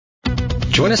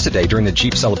Join us today during the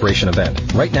Jeep Celebration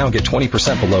event. Right now, get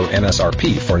 20% below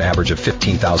MSRP for an average of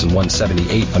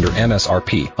 $15,178 under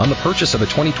MSRP on the purchase of a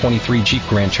 2023 Jeep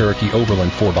Grand Cherokee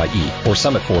Overland 4xE or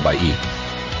Summit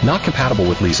 4xE. Not compatible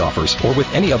with lease offers or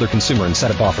with any other consumer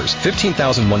incentive offers.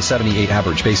 $15,178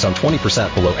 average based on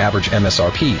 20% below average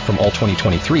MSRP from all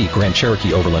 2023 Grand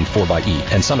Cherokee Overland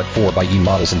 4xE and Summit 4xE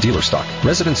models in dealer stock.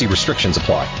 Residency restrictions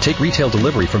apply. Take retail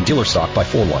delivery from dealer stock by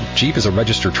 4/1. Jeep is a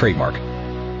registered trademark.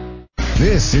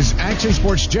 This is Action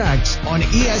Sports Jags on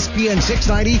ESPN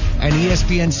 690 and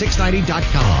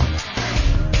ESPN690.com.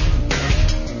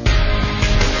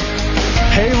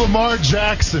 Hey, Lamar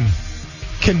Jackson.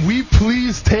 Can we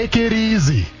please take it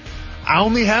easy? I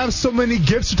only have so many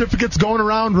gift certificates going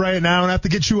around right now, and I have to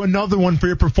get you another one for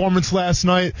your performance last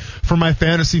night for my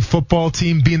fantasy football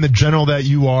team, being the general that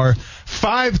you are.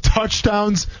 5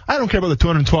 touchdowns. I don't care about the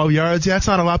 212 yards. Yeah, that's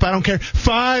not a lot, but I don't care.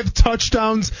 5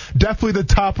 touchdowns. Definitely the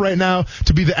top right now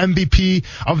to be the MVP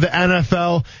of the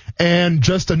NFL. And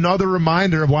just another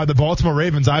reminder of why the Baltimore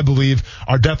Ravens, I believe,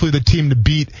 are definitely the team to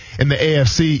beat in the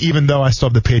AFC, even though I still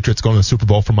have the Patriots going to the Super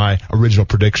Bowl for my original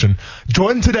prediction.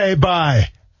 Joined today by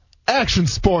Action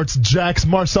Sports Jax.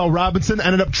 Marcel Robinson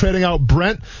ended up trading out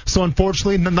Brent, so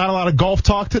unfortunately not a lot of golf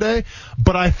talk today.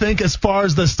 But I think as far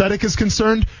as the aesthetic is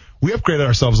concerned, we upgraded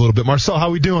ourselves a little bit. Marcel, how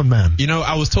we doing, man? You know,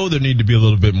 I was told there needed to be a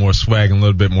little bit more swag and a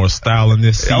little bit more style in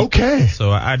this seat. Okay.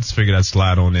 So I just figured I'd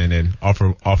slide on in and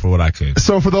offer what I could.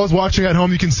 So for those watching at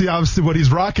home, you can see obviously what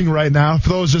he's rocking right now. For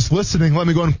those just listening, let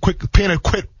me go and paint a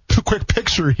quick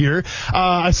picture here.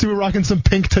 I see we're rocking some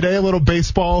pink today, a little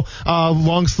baseball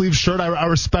long sleeve shirt. I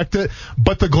respect it.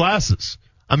 But the glasses.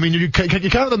 I mean, you're kind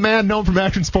of the man known from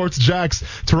Action Sports Jax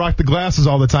to rock the glasses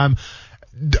all the time.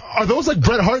 Are those like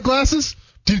Bret Hart glasses?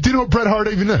 Do you know what Bret Hart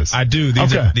even is? I do.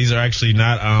 These are actually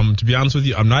not, to be honest with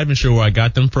you, I'm not even sure where I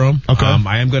got them from. Okay.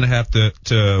 I am going to have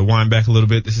to wind back a little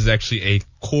bit. This is actually a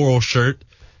coral shirt.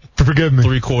 Forgive me.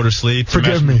 3/4 sleeve.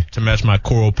 To match my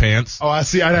coral pants. Oh, I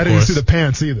see. I didn't even see the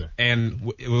pants either. And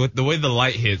with the way the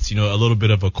light hits, you know, a little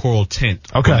bit of a coral tint.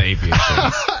 Okay. On the aviator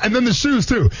shirts. And then the shoes,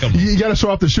 too. You got to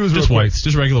show off the shoes. Just whites.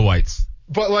 Just regular whites.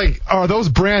 But, like, are those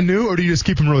brand new, or do you just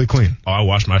keep them really clean? Oh, I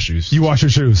wash my shoes. You wash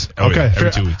your shoes? Oh, okay. Yeah,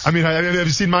 every 2 weeks. I mean, have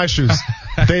you seen my shoes?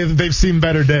 They've seen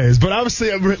better days. But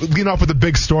obviously, I'm leading off with a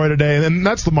big story today, and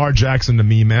that's Lamar Jackson to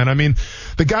me, man. I mean,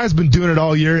 the guy's been doing it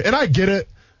all year, and I get it.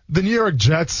 The New York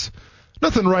Jets,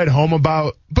 nothing to write home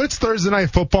about, but it's Thursday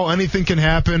Night Football. Anything can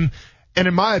happen. And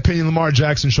in my opinion, Lamar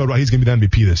Jackson showed why he's going to be the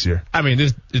MVP this year. I mean,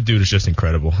 this dude is just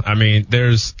incredible. I mean,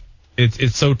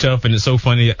 it's so tough and it's so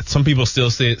funny. Some people still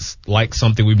say it's like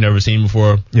something we've never seen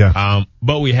before. Yeah.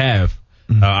 But we have,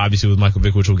 obviously with Michael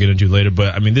Vick, which we'll get into later.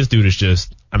 But I mean, this dude is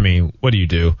just, I mean, what do you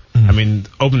do? I mean,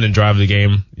 opening drive of the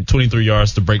game, 23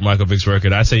 yards to break Michael Vick's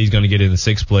record. I say he's going to get in the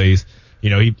 6 plays. You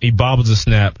know, he bobbles a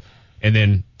snap and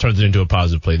then turns it into a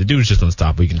positive play. The dude is just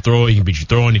unstoppable. He can throw, he can beat you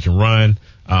throwing, he can run,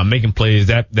 making plays.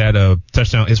 That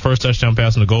touchdown, his first touchdown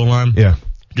pass on the goal line. Yeah.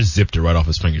 Just zipped it right off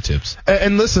his fingertips.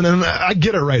 And listen, and I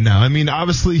get it right now. I mean,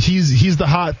 obviously he's the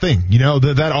hot thing. You know,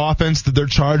 that offense that they're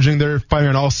charging, they're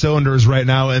firing all cylinders right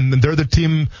now, and they're the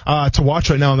team to watch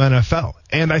right now in the NFL.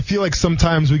 And I feel like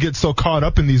sometimes we get so caught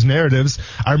up in these narratives.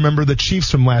 I remember the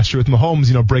Chiefs from last year with Mahomes,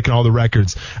 you know, breaking all the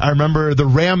records. I remember the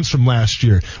Rams from last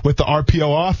year with the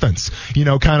RPO offense, you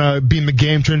know, kind of being the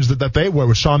game changers that they were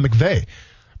with Sean McVay.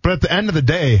 But at the end of the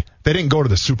day, they didn't go to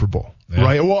the Super Bowl,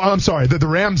 right? Well, I'm sorry, the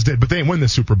Rams did, but they didn't win the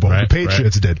Super Bowl. Right, the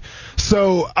Patriots did.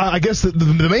 So I guess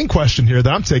the main question here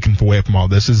that I'm taking away from all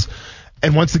this is,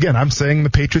 and once again, I'm saying the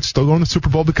Patriots still going to the Super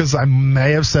Bowl because I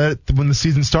may have said it when the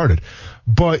season started.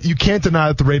 But you can't deny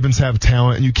that the Ravens have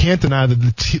talent, and you can't deny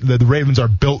that the Ravens are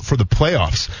built for the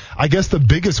playoffs. I guess the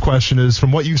biggest question is,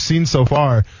 from what you've seen so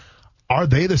far, are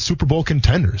they the Super Bowl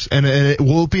contenders? And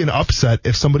will it be an upset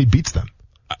if somebody beats them?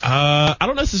 I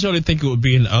don't necessarily think it would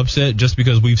be an upset just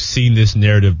because we've seen this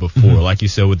narrative before. Like you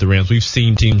said with the Rams, we've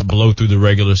seen teams blow through the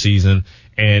regular season,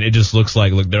 and it just looks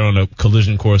like, look, they're on a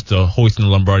collision course to hoisting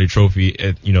the Lombardi Trophy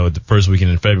at, you know, the first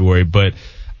weekend in February. But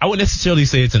I wouldn't necessarily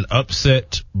say it's an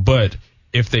upset, but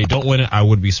if they don't win it, I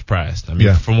would be surprised. I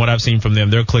mean, from what I've seen from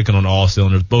them, they're clicking on all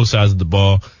cylinders, both sides of the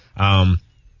ball.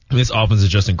 This offense is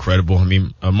just incredible. I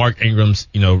mean, Mark Ingram's,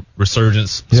 you know,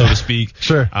 resurgence, so to speak.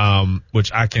 Sure.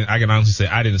 Which I can honestly say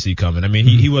I didn't see coming. I mean,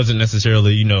 he wasn't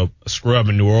necessarily, you know, a scrub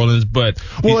in New Orleans, but.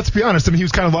 Well, let's be honest. I mean, he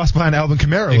was kind of lost behind Alvin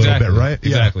Kamara a little bit, right?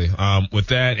 Exactly. With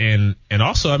that, and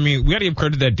also, I mean, we got to give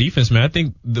credit to that defense, man. I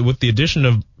think with the addition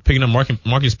of picking up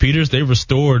Marcus Peters, they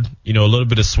restored, a little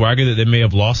bit of swagger that they may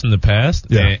have lost in the past.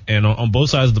 Yeah. And on both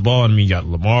sides of the ball, you got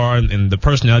Lamar and the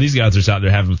personnel. These guys are just out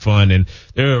there having fun, and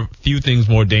there are few things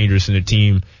more dangerous than a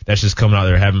team that's just coming out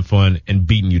there having fun and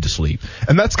beating you to sleep.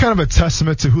 And that's kind of a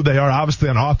testament to who they are. Obviously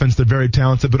on offense, they're very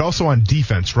talented, but also on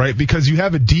defense, right? Because you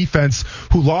have a defense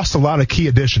who lost a lot of key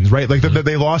additions, right? Like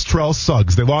they lost Terrell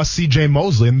Suggs, they lost C.J.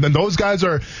 Mosley, and those guys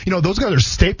are, those guys are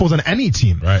staples on any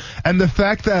team. Right. And the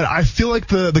fact that I feel like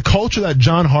the culture that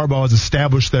John Harbaugh has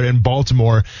established there in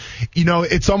Baltimore,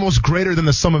 it's almost greater than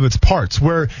the sum of its parts,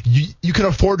 where you can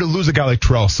afford to lose a guy like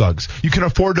Terrell Suggs. You can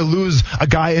afford to lose a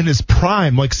guy in his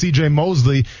prime like C.J.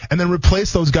 Mosley and then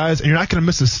replace those guys, and you're not going to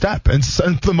miss a step. And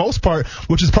for the most part,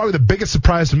 which is probably the biggest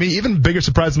surprise to me, even bigger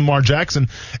surprise than Lamar Jackson,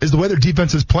 is the way their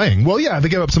defense is playing. Well, yeah, they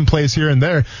give up some plays here and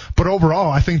there, but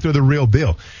overall, I think they're the real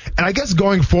deal. And I guess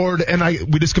going forward,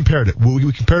 we just compared it.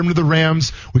 We compared them to the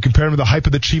Rams. We compared them to the hype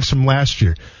of the Chiefs from last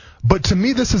year. But to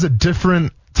me, this is a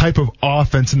different type of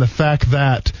offense in the fact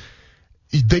that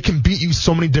they can beat you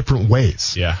so many different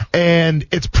ways. Yeah. And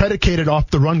it's predicated off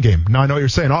the run game. Now, I know you're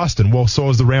saying, Austin, well, so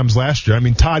was the Rams last year. I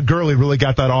mean, Todd Gurley really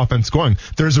got that offense going.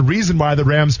 There's a reason why the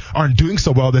Rams aren't doing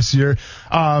so well this year,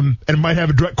 and it might have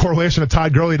a direct correlation to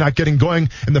Todd Gurley not getting going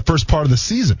in the first part of the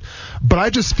season. But I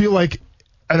just feel like,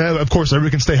 and of course,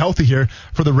 everybody can stay healthy here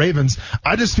for the Ravens.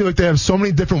 I just feel like they have so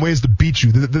many different ways to beat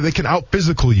you. They can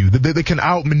out-physical you. They can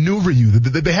out-maneuver you.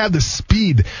 They have the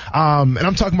speed. And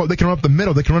I'm talking about they can run up the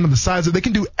middle. They can run on the sides. They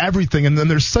can do everything. And then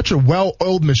there's such a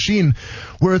well-oiled machine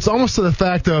where it's almost to the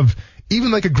fact of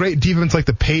even like a great defense like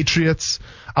the Patriots,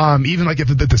 even like if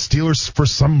the Steelers for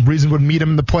some reason would meet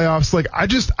them in the playoffs, like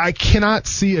I cannot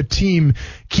see a team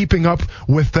keeping up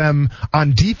with them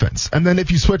on defense. And then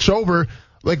if you switch over,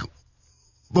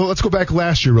 well, let's go back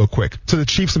last year real quick to the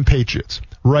Chiefs and Patriots,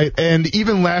 right? And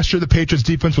even last year, the Patriots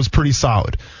defense was pretty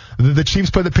solid. The Chiefs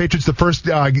played the Patriots the first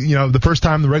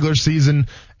time in the regular season,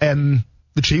 and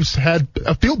the Chiefs had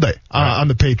a field day on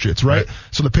the Patriots, right?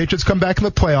 So the Patriots come back in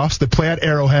the playoffs. They play at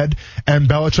Arrowhead, and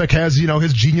Belichick has,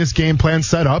 his genius game plan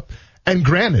set up. And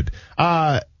granted,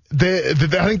 I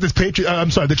think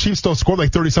the Chiefs still scored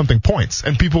like 30-something points,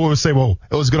 and people would say, well,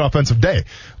 it was a good offensive day.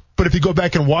 But if you go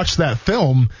back and watch that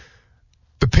film,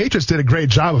 the Patriots did a great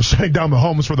job of shutting down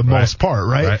Mahomes for the most part,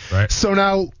 right? Right. So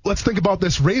now let's think about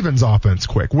this Ravens offense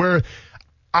quick, where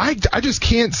I just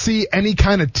can't see any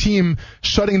kind of team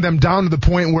shutting them down to the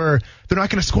point where they're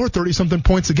not going to score 30-something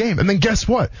points a game. And then guess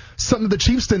what? Something that the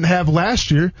Chiefs didn't have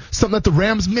last year, something that the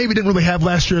Rams maybe didn't really have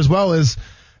last year as well, is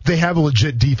they have a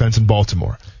legit defense in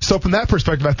Baltimore. So from that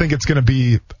perspective, I think it's going to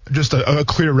be just a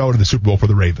clear road to the Super Bowl for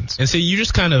the Ravens. And see, you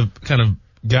just kind of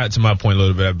got to my point a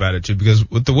little bit about it too, because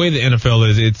with the way the NFL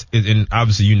is, and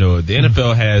obviously the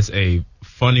NFL has a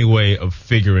funny way of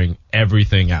figuring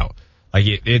everything out. Like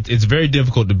it's very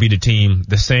difficult to beat a team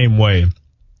the same way,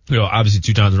 obviously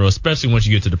 2 times in a row, especially once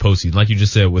you get to the postseason. Like you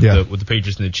just said with the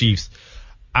Patriots and the Chiefs,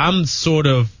 I'm sort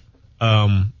of,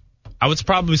 I would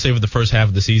probably say for the first half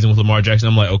of the season with Lamar Jackson,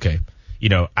 I'm like, okay,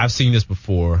 I've seen this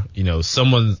before.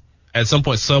 At some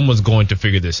point, someone's going to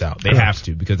figure this out. They have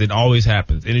to, because it always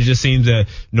happens. And it just seems that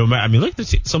no matter, look at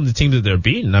some of the teams that they're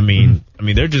beating.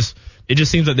 It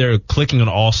just seems that they're clicking on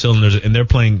all cylinders and they're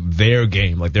playing their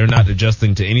game. Like they're not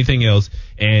adjusting to anything else.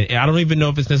 And I don't even know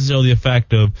if it's necessarily a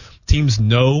fact of teams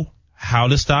know how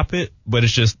to stop it, but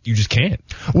it's just, you just can't.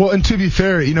 Well, and to be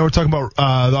fair, we're talking about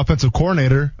the offensive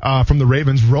coordinator from the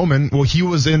Ravens, Roman. Well, he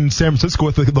was in San Francisco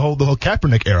with the whole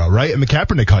Kaepernick era, right? And the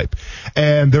Kaepernick hype.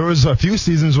 And there was a few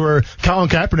seasons where Colin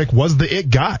Kaepernick was the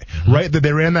it guy, right? That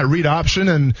they ran that read option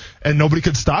and nobody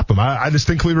could stop him. I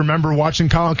distinctly remember watching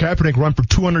Colin Kaepernick run for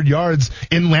 200 yards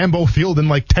in Lambeau Field in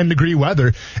like 10-degree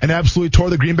weather and absolutely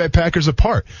tore the Green Bay Packers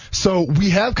apart. So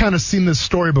we have kind of seen this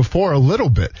story before a little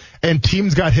bit, and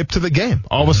teams got hip to the game.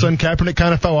 All of a sudden, Kaepernick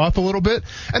kind of fell off a little bit,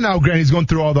 and now granted he's going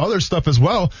through all the other stuff as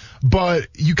well, but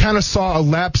you kind of saw a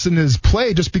lapse in his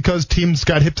play just because teams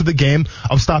got hip to the game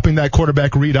of stopping that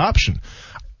quarterback read option.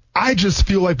 I just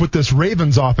feel like with this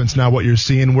Ravens offense now, what you're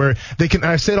seeing, where they can,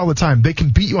 and I say it all the time, they can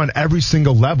beat you on every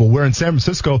single level, where in San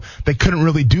Francisco, they couldn't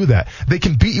really do that. They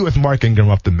can beat you with Mark Ingram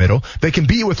up the middle. They can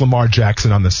beat you with Lamar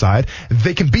Jackson on the side.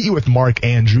 They can beat you with Mark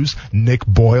Andrews, Nick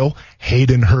Boyle,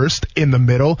 Hayden Hurst in the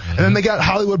middle. And then they got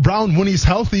Hollywood Brown, when he's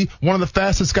healthy, one of the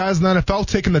fastest guys in the NFL,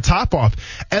 taking the top off.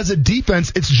 As a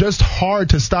defense, it's just hard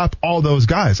to stop all those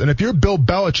guys. And if you're Bill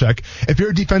Belichick, if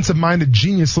you're a defensive-minded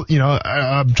genius,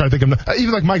 I'm trying to think of,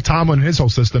 even like Mike Tomlin and his whole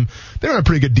system, they're on a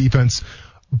pretty good defense.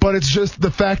 But it's just the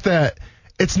fact that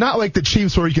it's not like the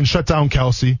Chiefs where you can shut down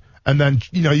Kelsey and then,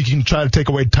 you can try to take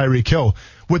away Tyreek Hill.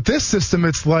 With this system,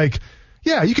 it's like,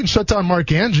 yeah, you can shut down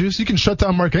Mark Andrews, you can shut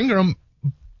down Mark Ingram,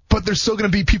 but there's still going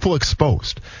to be people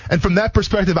exposed. And from that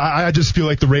perspective, I just feel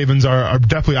like the Ravens are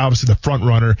definitely obviously the front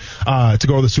runner to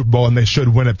go to the Super Bowl, and they should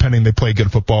win it pending they play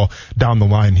good football down the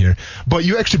line here. But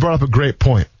you actually brought up a great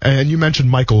point, and you mentioned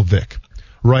Michael Vick,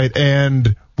 right?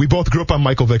 And we both grew up on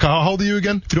Michael Vick. How old are you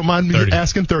again, if you don't mind me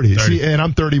asking? 30. See, and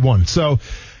I'm 31. So,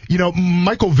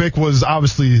 Michael Vick was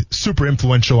obviously super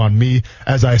influential on me,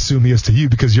 as I assume he is to you,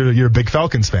 because you're a big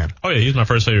Falcons fan. Oh, yeah, he's my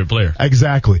first favorite player.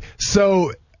 Exactly.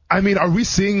 So, are we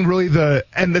seeing really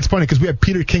and it's funny because we had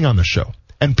Peter King on the show,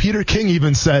 and Peter King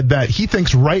even said that he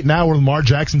thinks right now where Lamar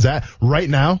Jackson's at, right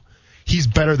now, he's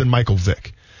better than Michael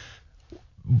Vick.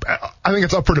 I think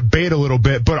it's up for debate a little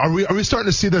bit, but are we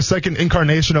starting to see the second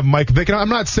incarnation of Mike Vick? And I'm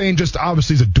not saying just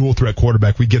obviously he's a dual threat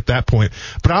quarterback. We get that point.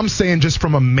 But I'm saying just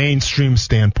from a mainstream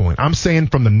standpoint. I'm saying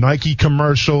from the Nike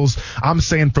commercials. I'm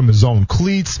saying from his own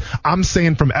cleats. I'm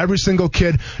saying from every single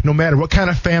kid, no matter what kind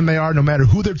of fan they are, no matter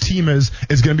who their team is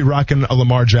going to be rocking a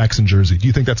Lamar Jackson jersey. Do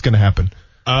you think that's going to happen?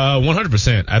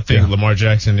 100%. I think Lamar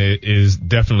Jackson is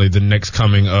definitely the next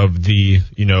coming of the,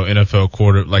 NFL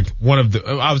quarter. Like one of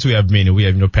the, obviously we have many. We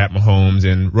have, Pat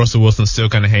Mahomes and Russell Wilson still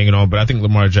kind of hanging on, but I think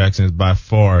Lamar Jackson is by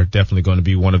far definitely going to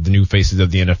be one of the new faces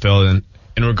of the NFL. And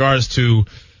in regards to,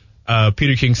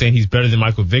 Peter King saying he's better than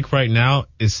Michael Vick right now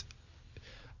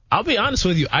I'll be honest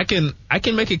with you. I can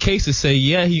make a case to say,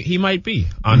 yeah, he might be,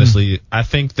 honestly. I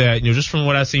think that, just from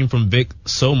what I've seen from Vick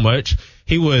so much,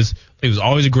 he was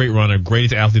always a great runner,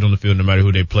 greatest athlete on the field no matter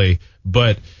who they play.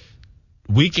 But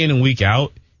week in and week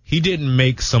out, he didn't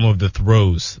make some of the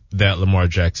throws that Lamar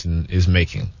Jackson is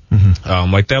making.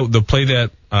 Like the play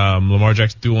that Lamar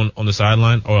Jackson threw on the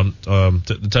sideline or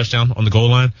the touchdown on the goal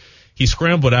line, he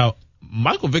scrambled out.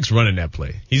 Michael Vick's running that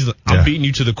play. I'm beating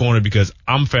you to the corner because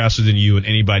I'm faster than you and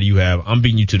anybody you have. I'm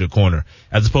beating you to the corner.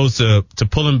 As opposed to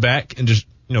pulling back and just,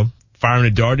 firing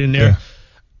a dart in there. Yeah.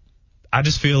 I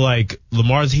just feel like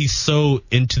he's so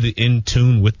in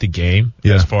tune with the game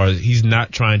as far as he's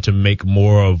not trying to make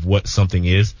more of what something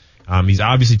is. He's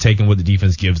obviously taking what the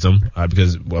defense gives him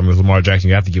because with Lamar Jackson,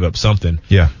 you have to give up something.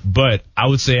 Yeah. But I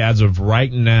would say as of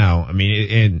right now,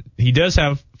 and he does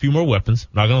have a few more weapons.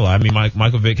 I'm not going to lie. I mean,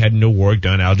 Michael Vick had no work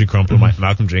done. Algie Crumpler,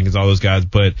 Malcolm Jenkins, all those guys.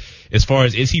 But as far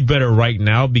as is he better right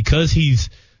now because he's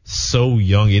so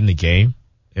young in the game?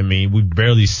 I mean, we've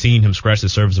barely seen him scratch the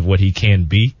surface of what he can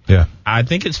be. Yeah. I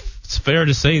think it's fair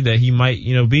to say that he might,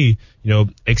 be,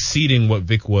 exceeding what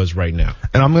Vick was right now.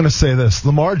 And I'm going to say this.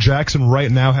 Lamar Jackson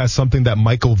right now has something that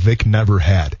Michael Vick never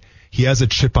had. He has a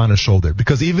chip on his shoulder.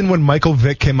 Because even when Michael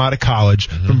Vick came out of college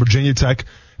from Virginia Tech,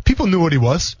 people knew what he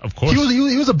was. Of course.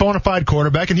 He was a bona fide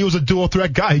quarterback, and he was a dual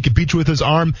threat guy. He could beat you with his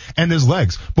arm and his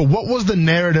legs. But what was the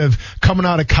narrative coming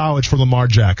out of college for Lamar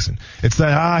Jackson? It's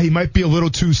that, he might be a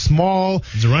little too small.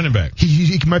 He's a running back.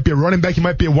 He might be a running back. He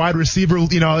might be a wide receiver.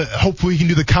 Hopefully he can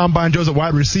do the combine drills at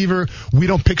wide receiver. We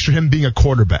don't picture him being a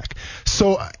quarterback.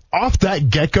 So off that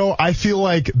get-go, I feel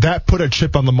like that put a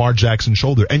chip on Lamar Jackson's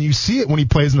shoulder. And you see it when he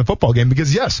plays in the football game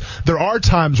because, yes, there are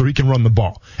times where he can run the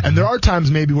ball. And there are times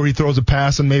maybe where he throws a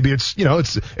pass and maybe it's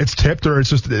tipped or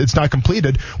it's not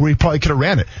completed where he probably could have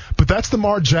ran it. But that's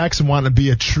Lamar Jackson wanting to be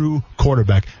a true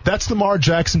quarterback. That's Lamar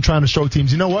Jackson trying to show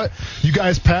teams, you know what? You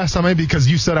guys passed on me because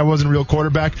you said I wasn't a real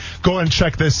quarterback. Go ahead and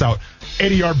check this out.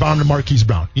 80-yard bomb to Marquise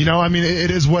Brown.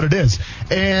 It is what it is.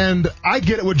 And I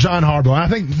get it with John Harbaugh. I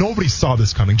think nobody saw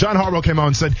this coming. John Harbaugh came out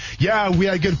and said, yeah, we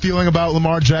had a good feeling about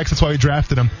Lamar Jackson. That's why we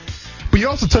drafted him. But you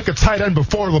also took a tight end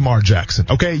before Lamar Jackson,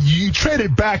 okay? You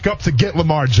traded back up to get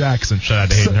Lamar Jackson. Shout out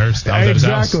to Hayden Hurst.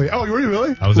 Exactly. Oh, were you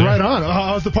really? I was there. Right on.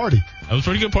 How was the party? That was a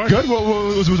pretty good party. Good?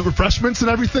 Was it refreshments and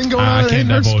everything going on? I can't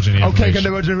divulge any information. Okay, can't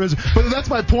divulge any information. But that's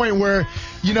my point where,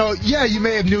 you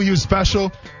may have knew he was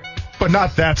special, but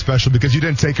not that special because you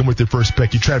didn't take him with your first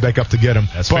pick. You tried back up to get him.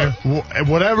 That's fair.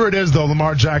 Whatever it is, though,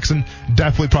 Lamar Jackson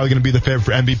definitely probably going to be the favorite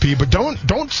for MVP. But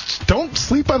don't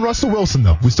sleep on Russell Wilson,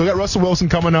 though. We still got Russell Wilson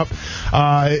coming up.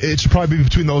 It should probably be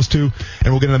between those two,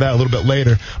 and we'll get into that a little bit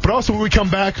later. But also when we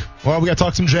come back, we got to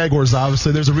talk some Jaguars,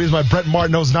 obviously. There's a reason why Brent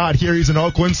Martineau's not here. He's in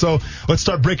Oakland. So let's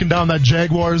start breaking down that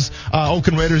Jaguars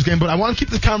Oakland Raiders game. But I want to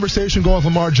keep the conversation going with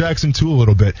Lamar Jackson, too, a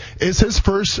little bit. Is his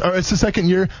second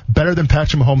year better than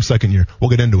Patrick Mahomes' second year? We'll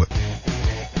get into it.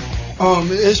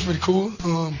 It's pretty cool.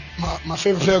 My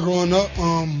favorite player growing up,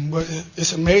 but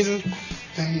it's amazing,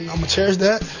 and I'm gonna cherish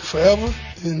that forever.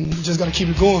 And we just gotta keep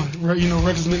it going.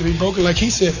 Records meant to be broken, like he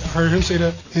said. I heard him say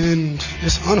that, and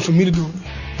it's an honor for me to do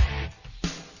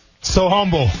it. So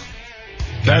humble.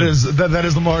 That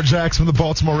is Lamar Jackson from the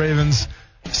Baltimore Ravens.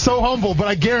 So humble, but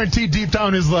I guarantee deep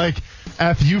down is like,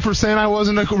 F you for saying I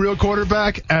wasn't a real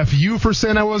quarterback. F you for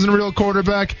saying I wasn't a real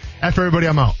quarterback. F everybody,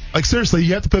 I'm out. Like, seriously,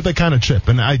 you have to put that kind of chip,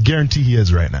 and I guarantee he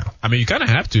is right now. I mean, you kind of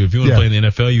have to. If you want to play in the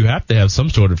NFL, you have to have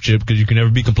some sort of chip because you can never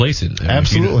be complacent. I mean,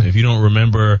 Absolutely. If you don't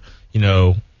remember,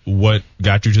 what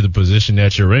got you to the position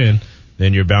that you're in,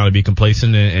 then you're bound to be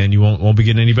complacent and you won't be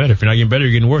getting any better. If you're not getting better,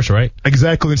 you're getting worse, right?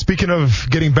 Exactly. And speaking of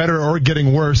getting better or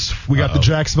getting worse, we got the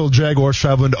Jacksonville Jaguars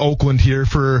traveling to Oakland here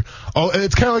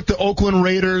it's kind of like the Oakland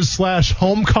Raiders /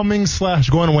 homecoming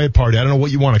 / going away party. I don't know what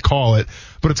you want to call it,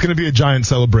 but it's going to be a giant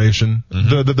celebration.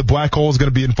 Mm-hmm. The black hole is going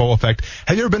to be in full effect.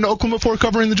 Have you ever been to Oakland before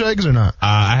covering the Jags or not?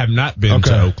 I have not been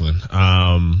to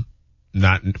Oakland.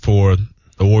 Not for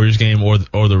the Warriors game or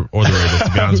the Raiders,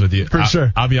 to be honest with you. For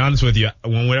sure. I'll be honest with you.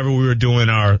 Whenever we were doing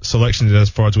our selections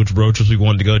as far as which road trips we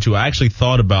wanted to go to, I actually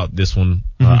thought about this one,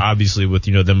 obviously with,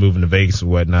 them moving to Vegas and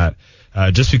whatnot.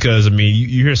 Just because,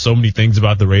 you hear so many things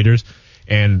about the Raiders,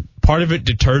 and part of it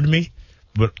deterred me,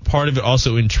 but part of it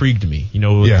also intrigued me,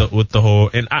 with the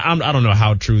whole, and I don't know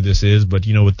how true this is, but,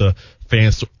 with the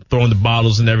fans throwing the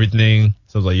bottles and everything.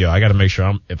 So I was like, I got to make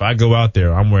sure if I go out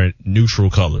there, I'm wearing neutral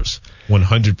colors,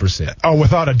 100%. Oh,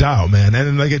 without a doubt, man.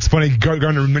 And it's funny,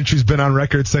 Gardner Minshew's been on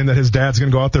record saying that his dad's going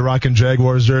to go out there rocking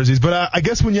Jaguars jerseys. But I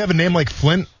guess when you have a name like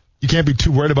Flint, you can't be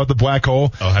too worried about the black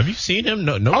hole. Oh, have you seen him?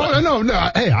 No. No.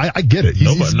 Hey, I get it.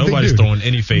 Nobody's throwing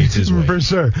any fades his way. For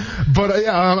sure. But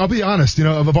I'll be honest.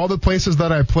 Of all the places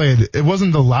that I played, it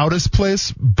wasn't the loudest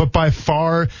place, but by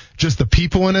far just the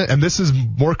people in it. And this is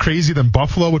more crazy than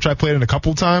Buffalo, which I played in a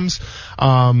couple times.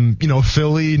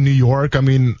 Philly, New York.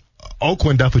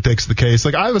 Oakland definitely takes the case.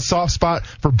 I have a soft spot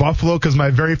for Buffalo because my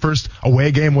very first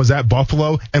away game was at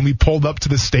Buffalo, and we pulled up to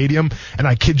the stadium, and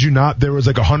I kid you not, there was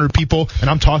 100 people, and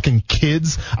I'm talking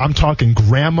kids, I'm talking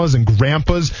grandmas and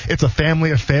grandpas. It's a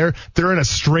family affair. They're in a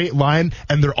straight line,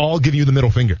 and they're all giving you the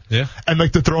middle finger. Yeah. And they're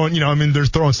throwing, they're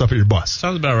throwing stuff at your bus.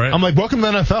 Sounds about right. I'm like, welcome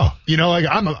to the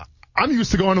NFL. I'm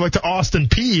used to going to Austin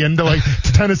P and to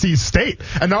Tennessee State,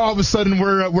 and now all of a sudden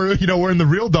we're in the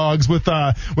real dogs with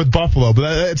Buffalo.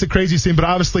 But it's a crazy scene. But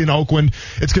obviously in Oakland,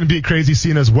 it's going to be a crazy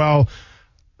scene as well.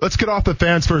 Let's get off the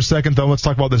fans for a second, though. Let's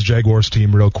talk about this Jaguars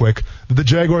team real quick. The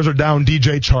Jaguars are down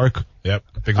DJ Chark. Yep,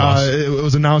 big loss. It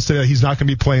was announced today that he's not going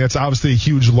to be playing. It's obviously a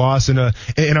huge loss in a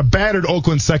battered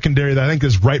Oakland secondary that I think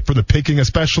is ripe for the picking,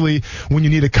 especially when you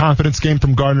need a confidence game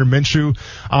from Gardner Minshew.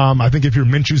 I think if you're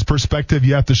Minshew's perspective,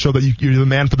 you have to show that you're the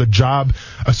man for the job,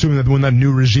 assuming that when that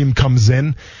new regime comes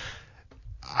in.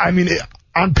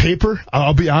 On paper,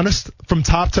 I'll be honest, from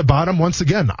top to bottom, once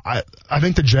again, I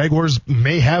think the Jaguars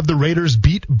may have the Raiders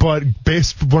beat, but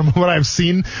based from what I've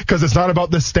seen, because it's not about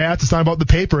the stats, it's not about the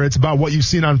paper, it's about what you've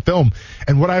seen on film.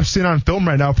 And what I've seen on film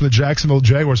right now from the Jacksonville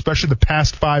Jaguars, especially the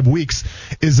past 5 weeks,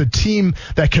 is a team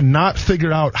that cannot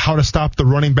figure out how to stop the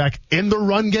running back in the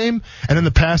run game and in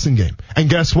the passing game. And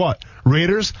guess what?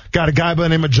 Raiders got a guy by the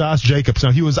name of Josh Jacobs.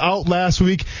 Now, he was out last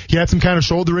week. He had some kind of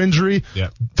shoulder injury. Yeah.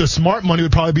 The smart money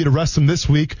would probably be to rest him this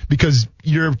week because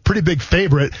you're a pretty big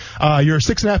favorite. You're a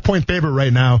 6.5-point favorite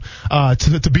right now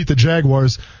to beat the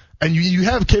Jaguars. And you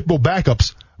have capable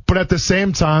backups. But at the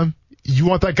same time, you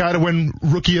want that guy to win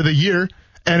Rookie of the Year,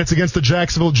 and it's against the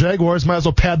Jacksonville Jaguars. Might as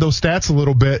well pad those stats a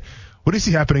little bit. What do you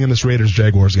see happening in this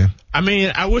Raiders-Jaguars game?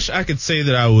 I wish I could say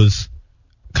that I was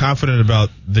confident about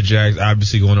the Jags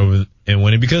obviously going over and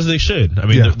winning because they should.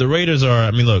 The Raiders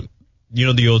are, look,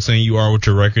 the old saying, you are what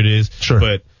your record is. Sure.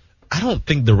 But I don't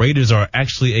think the Raiders are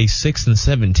actually a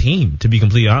 6-7 team, to be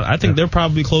completely honest. I think they're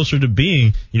probably closer to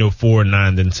being,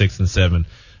 4-9 than 6-7.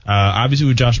 Obviously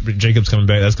with Josh Jacobs coming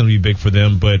back, that's going to be big for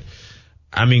them. But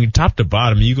top to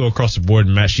bottom, you go across the board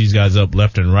and match these guys up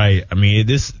left and right.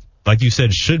 This, like you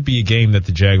said, should be a game that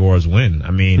the Jaguars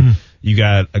win. You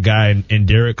got a guy in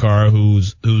Derek Carr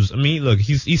who's look,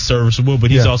 he's serviceable,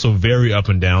 but he's also very up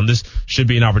and down. This should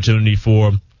be an opportunity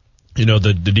for,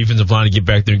 the defensive line to get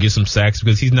back there and get some sacks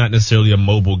because he's not necessarily a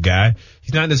mobile guy.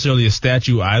 He's not necessarily a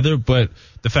statue either, but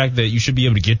the fact that you should be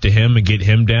able to get to him and get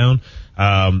him down.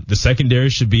 The secondary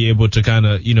should be able to kind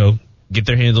of, get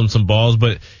their hands on some balls.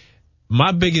 But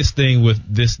my biggest thing with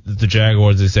the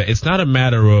Jaguars is that it's not a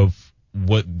matter of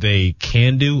what they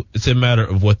can do. It's a matter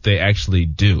of what they actually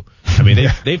do.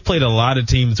 They've played a lot of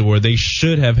teams where they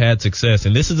should have had success,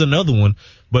 and this is another one,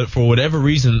 but for whatever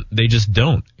reason, they just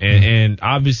don't. And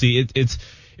obviously it's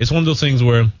one of those things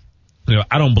where,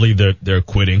 I don't believe they're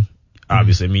quitting.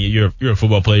 Obviously, you're a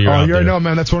football player. You're out there. No,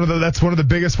 man. That's one of the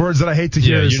biggest words that I hate to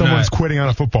hear. Is someone's quitting on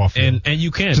a football field. And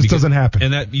you can't. It just doesn't happen.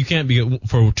 And that you can't be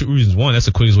for two reasons. One, that's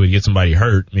the quickest way to get somebody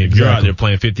hurt. If you're out there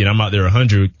playing 50 and I'm out there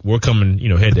 100, we're coming,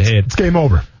 head to head. It's game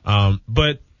over.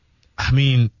 But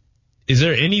Is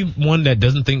there anyone that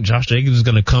doesn't think Josh Jacobs is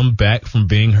going to come back from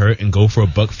being hurt and go for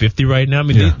 $150 right now? I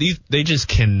mean, they just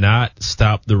cannot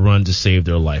stop the run to save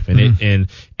their life. And and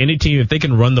any team, if they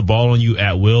can run the ball on you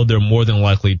at will, they're more than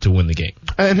likely to win the game.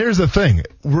 And here's the thing: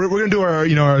 we're going to do our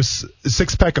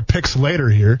 6-pack of picks later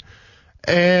here.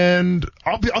 And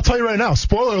I'll tell you right now,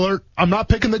 spoiler alert, I'm not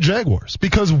picking the Jaguars,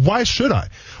 because why should I?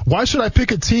 Why should I pick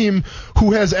a team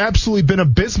who has absolutely been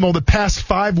abysmal the past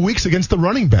 5 weeks against the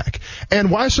running back?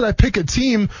 And why should I pick a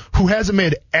team who hasn't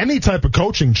made any type of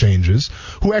coaching changes,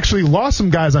 who actually lost some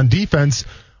guys on defense?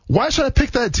 Why should I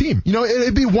pick that team?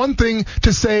 It'd be one thing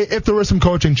to say if there were some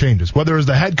coaching changes, whether it was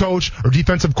the head coach or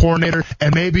defensive coordinator,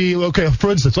 and maybe,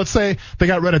 for instance, let's say they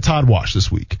got rid of Todd Wash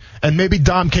this week, and maybe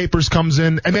Dom Capers comes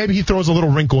in, and maybe he throws a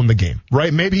little wrinkle in the game,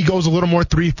 right? Maybe he goes a little more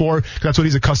 3-4, that's what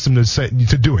he's accustomed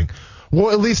to doing.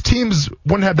 Well, at least teams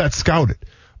wouldn't have that scouted.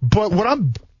 But what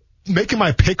I'm making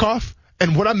my pick off,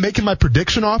 and what I'm making my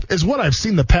prediction off, is what I've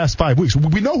seen the past 5 weeks.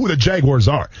 We know who the Jaguars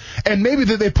are. And maybe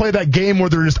that they play that game where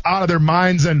they're just out of their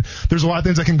minds and there's a lot of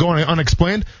things that can go on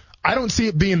unexplained. I don't see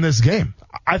it being this game.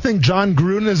 I think John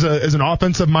Gruden is an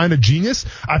offensive-minded genius.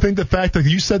 I think the fact that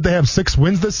you said they have 6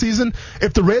 wins this season,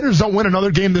 if the Raiders don't win another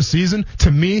game this season,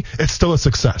 to me, it's still a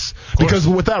success. Because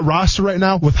with that roster right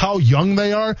now, with how young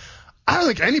they are, I don't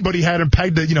think anybody had him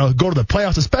pegged to, go to the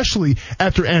playoffs, especially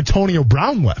after Antonio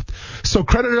Brown left. So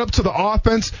credit it up to the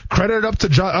offense, credit it up to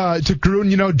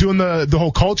Gruden, doing the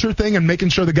whole culture thing and making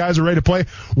sure the guys are ready to play,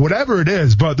 whatever it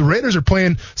is. But the Raiders are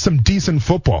playing some decent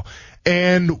football.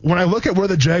 And when I look at where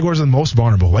the Jaguars are the most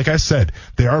vulnerable, like I said,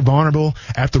 they are vulnerable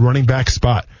at the running back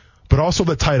spot, but also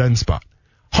the tight end spot.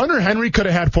 Hunter Henry could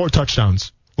have had 4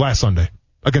 touchdowns last Sunday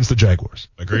against the Jaguars.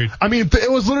 Agreed. I mean,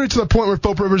 it was literally to the point where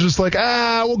Philip Rivers was just like,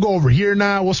 we'll go over here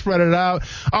now. We'll spread it out.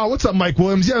 What's up, Mike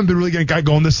Williams? You haven't been really getting a guy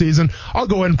going this season. I'll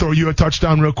go ahead and throw you a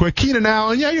touchdown real quick. Keenan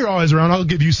Allen, you're always around. I'll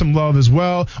give you some love as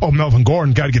well. Oh, Melvin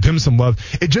Gordon, got to give him some love.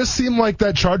 It just seemed like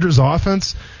that Chargers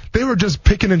offense, they were just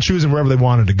picking and choosing wherever they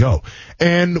wanted to go.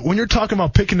 And when you're talking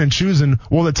about picking and choosing,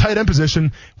 well, the tight end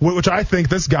position, which I think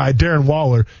this guy, Darren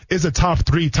Waller, is a top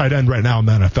 3 tight end right now in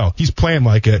the NFL. He's playing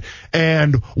like it.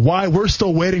 And why we're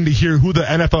still waiting to hear who the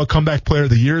NFL Comeback Player of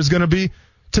the Year is going to be,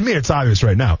 to me, it's obvious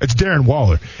right now. It's Darren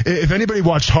Waller. If anybody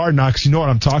watched Hard Knocks, you know what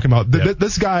I'm talking about. Yep.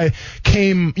 This guy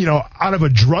came, out of a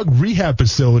drug rehab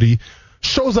facility,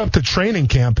 shows up to training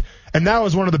camp, and now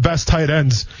is one of the best tight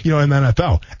ends, in the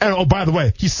NFL. And, oh, by the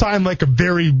way, he signed like a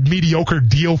very mediocre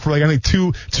deal for I think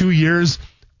two years.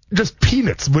 Just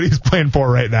peanuts what he's playing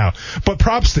for right now. But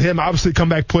props to him, obviously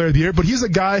comeback player of the year. But he's a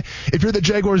guy, if you're the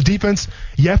Jaguars defense,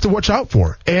 you have to watch out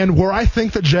for. And where I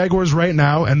think the Jaguars right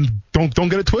now, and don't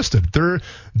get it twisted,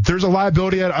 there's a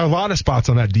liability at a lot of spots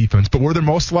on that defense. But where they're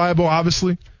most liable,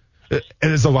 obviously, it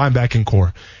is the linebacking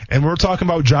core. And we're talking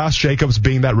about Josh Jacobs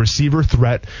being that receiver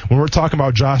threat, when we're talking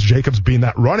about Josh Jacobs being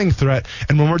that running threat,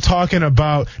 and when we're talking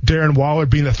about Darren Waller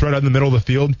being the threat in the middle of the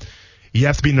field, you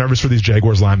have to be nervous for these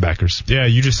Jaguars linebackers. Yeah,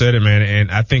 you just said it, man.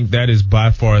 And I think that is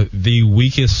by far the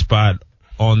weakest spot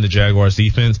on the Jaguars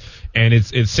defense. And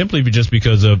it's simply just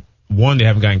because of, one, they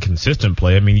haven't gotten consistent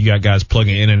play. I mean, you got guys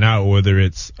plugging in and out, whether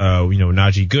it's,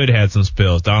 Najee Good had some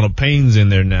spells. Donald Payne's in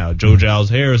there now. Joe Giles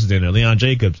Harris is in there. Leon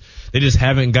Jacobs. They just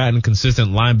haven't gotten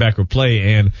consistent linebacker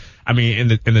play. And I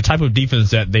mean, in the type of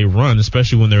defense that they run,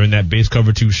 especially when they're in that base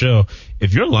cover 2 shell,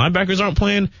 if your linebackers aren't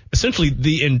playing, essentially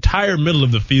the entire middle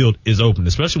of the field is open,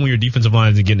 especially when your defensive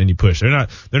line isn't getting any push. They're not,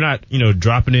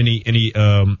 dropping any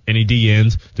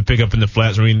DNs to pick up in the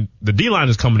flats. I mean, the D line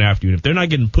is coming after you. And if they're not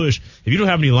getting pushed, if you don't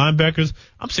have any linebackers,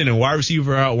 I'm sending wide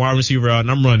receiver out,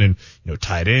 and I'm running,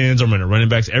 tight ends, I'm running running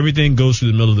backs. Everything goes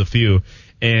through the middle of the field.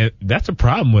 And that's a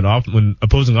problem when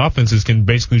opposing offenses can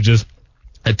basically just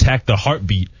attack the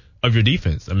heartbeat of your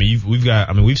defense. I mean,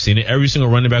 we've seen it. Every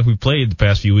single running back we've played the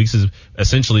past few weeks has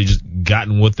essentially just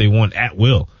gotten what they want at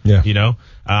will. Yeah.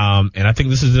 And I think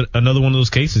this is another one of those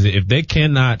cases. If they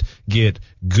cannot get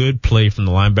good play from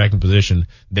the linebacking position,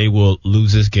 they will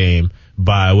lose this game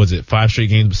by, 5 straight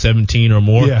games, 17 or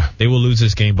more? Yeah. They will lose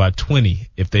this game by 20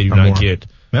 if they do not get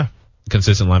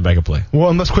consistent linebacker play. Well,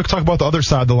 and let's quick talk about the other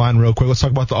side of the line real quick. Let's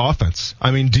talk about the offense.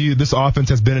 I mean, this offense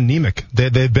has been anemic.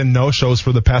 They've been no-shows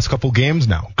for the past couple games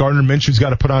now. Gardner Minshew's got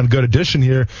to put on a good addition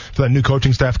here for that new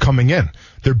coaching staff coming in.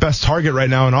 Their best target right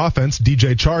now in offense,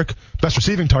 DJ Chark, best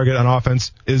receiving target on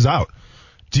offense, is out.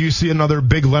 Do you see another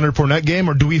big Leonard Fournette game,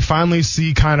 or do we finally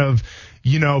see kind of,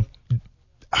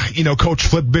 Coach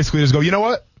Flip basically just go, you know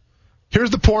what? Here's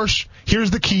the Porsche.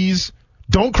 Here's the keys.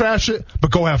 Don't crash it, but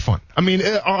go have fun. I mean,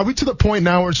 are we to the point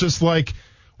now where it's just like,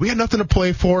 we got nothing to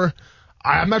play for?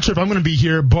 I'm not sure if I'm going to be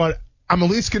here, but I'm at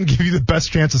least going to give you the best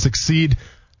chance to succeed.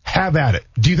 have at it.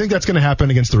 Do you think that's going to happen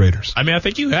against the Raiders? I mean, I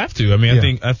think you have to. I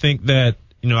mean, I think that,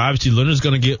 obviously Leonard's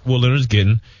going to get what Leonard's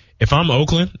getting. If I'm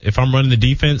Oakland, if I'm running the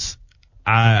defense,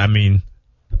 I mean,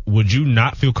 would you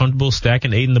not feel comfortable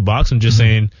stacking 8 in the box and just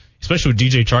saying, especially with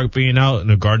DJ Chark being out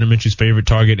and Gardner Minshew's favorite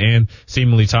target and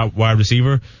seemingly top wide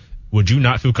receiver, would you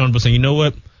not feel comfortable saying, you know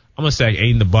what? I'm going to stack 8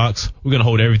 in the box. We're going to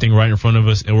hold everything right in front of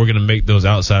us, and we're going to make those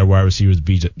outside wide receivers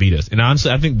beat us. And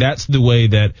honestly, I think that's the way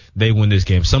that they win this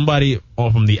game. Somebody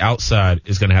from the outside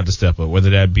is going to have to step up,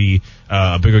 whether that be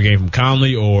a bigger game from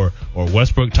Conley or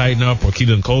Westbrook tighten up or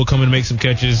Keelan Cole come and make some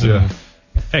catches. Yeah. And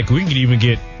heck, we can even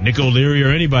get Nick O'Leary or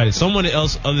anybody. Someone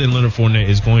else other than Leonard Fournette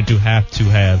is going to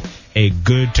have a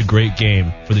good to great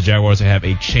game for the Jaguars to have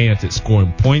a chance at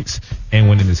scoring points and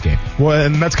winning this game. Well,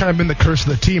 and that's kind of been the curse of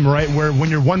the team, right? Where when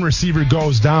your one receiver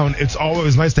goes down, it's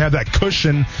always nice to have that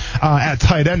cushion at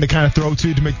tight end to kind of throw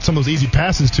to make some of those easy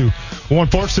passes to. Well,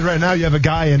 unfortunately, right now you have a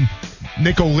guy in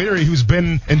Nick O'Leary who's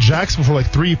been in Jacksonville for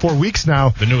like 3-4 weeks now.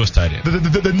 The newest tight end.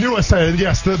 The newest tight end,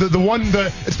 yes. The one,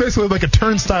 it's basically like a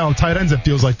turnstile of tight ends, it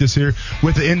feels like this year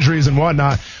with the injuries and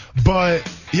whatnot. But,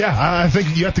 yeah, I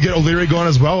think you have to get O'Leary going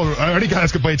as well. Or any guy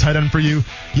that's going to play tight end for you,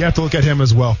 you have to look at him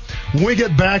as well. When we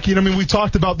get back, we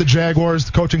talked about the Jaguars,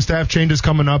 the coaching staff changes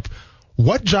coming up.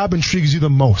 What job intrigues you the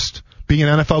most? Being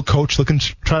an NFL coach, looking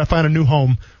to try to find a new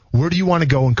home, where do you want to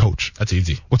go and coach? That's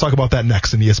easy. We'll talk about that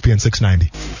next in ESPN 690.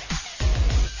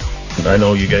 I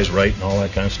know you guys write and all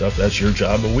that kind of stuff. That's your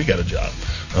job, but we got a job.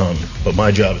 But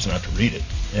my job is not to read it.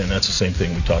 And that's the same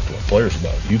thing we talk to our players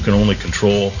about. You can only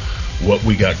control what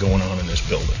we got going on in this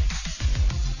building.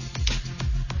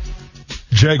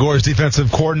 Jaguars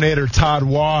defensive coordinator Todd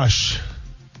Wash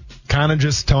kind of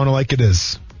just telling it like it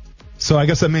is. So I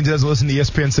guess that means he doesn't listen to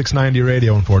ESPN 690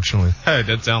 radio, unfortunately. Hey,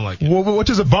 that sound like it. Well,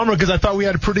 which is a bummer because I thought we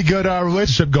had a pretty good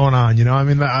relationship going on. I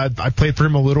mean, I played for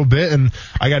him a little bit, and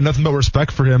I got nothing but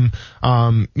respect for him.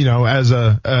 As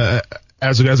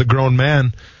a grown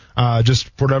man. Just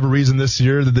for whatever reason this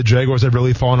year, the Jaguars have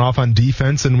really fallen off on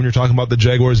defense. And when you're talking about the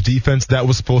Jaguars defense, that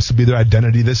was supposed to be their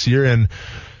identity this year, and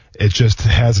it just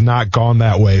has not gone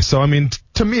that way. So, I mean,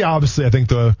 to me, obviously, I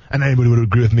think and anybody would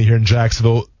agree with me here in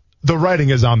Jacksonville, the writing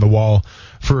is on the wall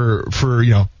for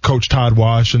Coach Todd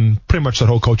Wash and pretty much that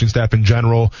whole coaching staff in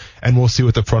general, and we'll see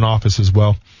with the front office as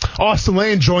well. Austin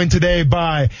Lane joined today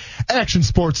by Action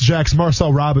Sports Jack's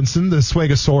Marcel Robinson, the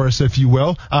Swagosaurus, if you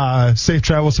will. Safe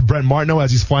travels to Brent Martineau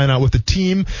as he's flying out with the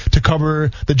team to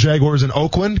cover the Jaguars in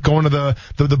Oakland, going to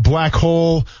the Black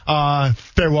Hole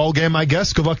farewell game, I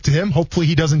guess. Good luck to him. Hopefully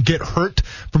he doesn't get hurt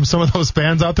from some of those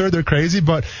fans out there. They're crazy,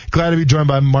 but glad to be joined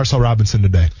by Marcel Robinson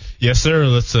today. Yes, sir.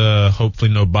 Let's hopefully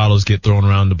no bottles get thrown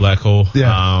around the black hole.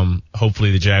 Yeah.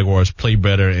 Hopefully the Jaguars play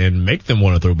better and make them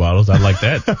want to throw bottles. I like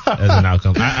that as an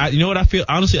outcome. You know what I feel?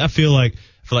 Honestly, I feel like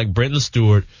Brent and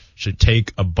Stewart should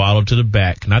take a bottle to the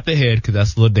back, not the head because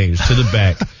that's a little dangerous, to the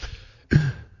back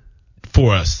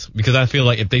for us. Because I feel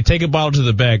like if they take a bottle to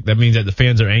the back, that means that the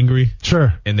fans are angry.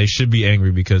 Sure. And they should be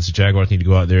angry because the Jaguars need to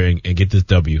go out there and get this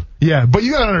W. Yeah, but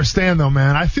you got to understand, though,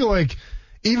 man, I feel like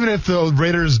even if the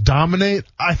Raiders dominate,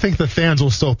 I think the fans will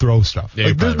still throw stuff.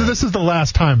 Yeah, this is the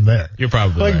last time there. You're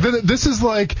probably right. This is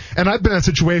like, and I've been in a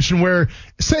situation where,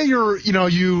 say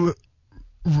you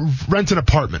rent an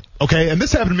apartment, okay? And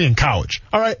this happened to me in college.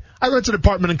 All right, I rented an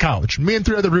apartment in college. Me and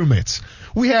 3 other roommates.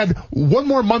 We had 1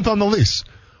 more month on the lease.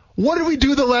 What did we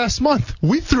do the last month?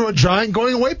 We threw a giant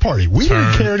going away party. We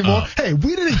didn't care anymore. Hey,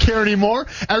 we didn't care anymore.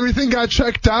 Everything got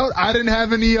checked out. I didn't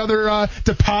have any other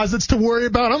deposits to worry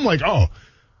about. I'm like, oh.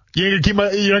 You're gonna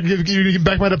give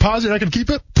back my deposit? You're not gonna keep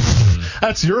it?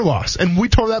 That's your loss. And we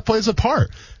tore that place apart.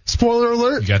 Spoiler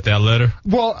alert. You got that letter?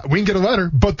 Well, we can get a letter,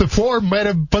 but the floor might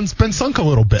have been sunk a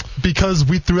little bit because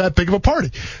we threw that big of a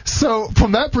party. So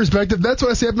from that perspective, that's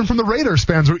what I see happening from the Raiders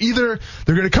fans, where either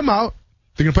they're gonna come out,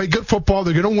 they're gonna play good football,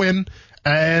 they're gonna win,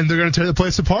 and they're gonna tear the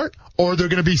place apart, or they're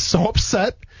gonna be so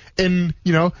upset in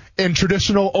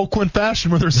traditional Oakland fashion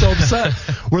where they're so upset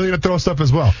where they're going to throw stuff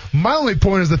as well. My only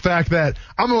point is the fact that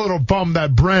I'm a little bummed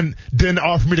that Brent didn't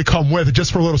offer me to come with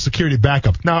just for a little security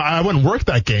backup. Now, I wouldn't work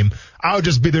that game. I would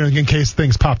just be there in case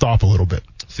things popped off a little bit.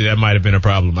 See, that might have been a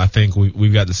problem. I think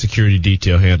we've got the security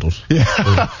detail handled.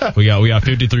 Yeah. we got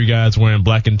 53 guys wearing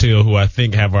black and teal who I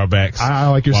think have our backs. I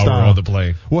like your while style. We're on the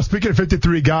plane. Well, speaking of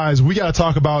 53 guys, we got to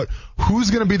talk about who's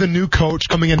going to be the new coach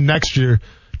coming in next year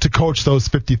to coach those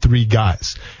 53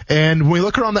 guys. And when we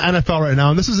look around the NFL right now,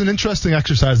 and this is an interesting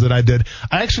exercise that I did,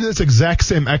 I actually did this exact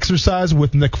same exercise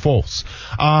with Nick Foles.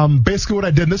 Basically what I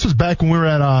did, and this was back when we were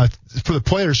at for the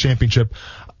Players Championship,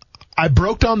 I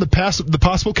broke down the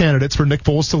possible candidates for Nick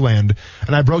Foles to land,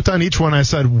 and I broke down each one. I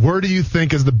said, where do you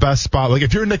think is the best spot? Like,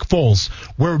 if you're Nick Foles,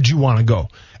 where would you want to go?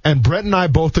 And Brent and I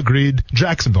both agreed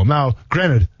Jacksonville. Now,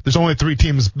 granted, there's only 3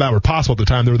 teams that were possible at the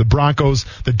time. There were the Broncos,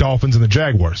 the Dolphins, and the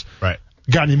Jaguars. Right.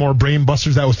 Got any more brain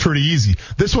busters? That was pretty easy.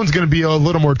 This one's going to be a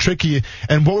little more tricky.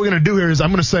 And what we're going to do here is I'm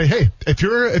going to say, hey, if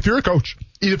you're a coach,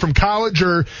 either from college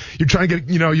or you're trying to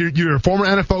get, you're a former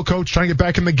NFL coach trying to get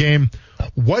back in the game,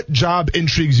 what job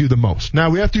intrigues you the most? Now,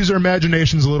 we have to use our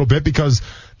imaginations a little bit because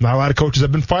not a lot of coaches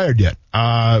have been fired yet.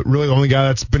 Really, the only guy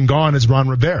that's been gone is Ron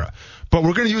Rivera. But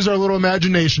we're going to use our little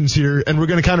imaginations here, and we're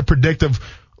going to kind of predict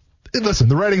listen,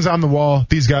 the writing's on the wall.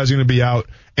 These guys are going to be out,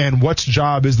 and what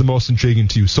job is the most intriguing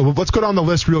to you? So let's go down the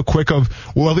list real quick at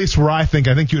least where I think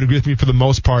you would agree with me for the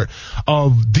most part,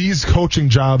 of these coaching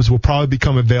jobs will probably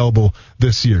become available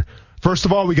this year. First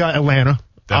of all, we got Atlanta.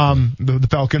 The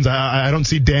Falcons. I don't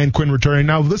see Dan Quinn returning.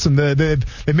 Now, listen, they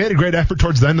made a great effort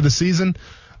towards the end of the season,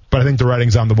 but I think the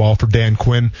writing's on the wall for Dan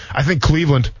Quinn. I think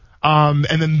Cleveland. And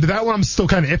then that one I'm still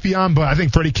kind of iffy on, but I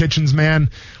think Freddie Kitchens,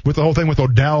 man, with the whole thing with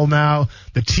Odell now,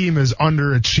 the team is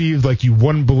underachieved like you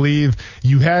wouldn't believe.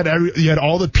 You had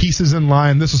all the pieces in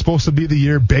line. This was supposed to be the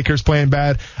year. Baker's playing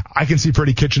bad. I can see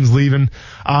Freddie Kitchens leaving.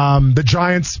 The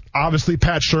Giants, obviously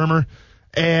Pat Shurmur.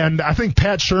 And I think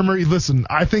Pat Shurmur, listen,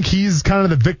 I think he's kind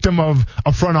of the victim of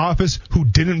a front office who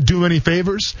didn't do any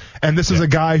favors. And this is a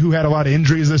guy who had a lot of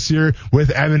injuries this year with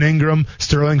Evan Ingram,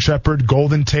 Sterling Shepard,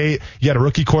 Golden Tate. You had a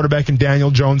rookie quarterback in Daniel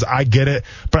Jones. I get it.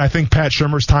 But I think Pat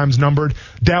Shurmur's time's numbered.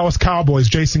 Dallas Cowboys,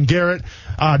 Jason Garrett.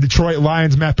 Detroit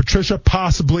Lions, Matt Patricia,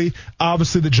 possibly.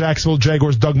 Obviously the Jacksonville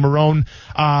Jaguars, Doug Marrone.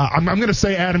 I'm going to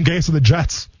say Adam Gase of the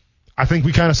Jets. I think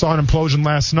we kind of saw an implosion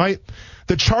last night.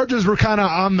 The Chargers were kind of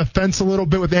on the fence a little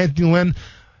bit with Anthony Lynn,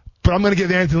 but I'm going to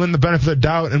give Anthony Lynn the benefit of the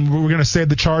doubt, and we're going to save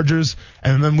the Chargers,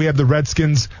 and then we have the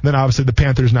Redskins, and then obviously the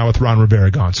Panthers now with Ron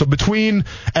Rivera gone. So between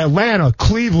Atlanta,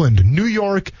 Cleveland, New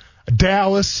York,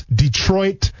 Dallas,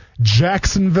 Detroit,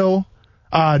 Jacksonville,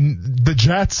 the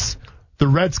Jets, the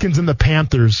Redskins, and the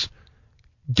Panthers,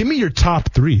 give me your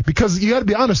top 3, because you got to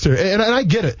be honest here, and I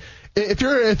get it. If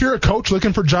you're a coach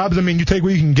looking for jobs, I mean, you take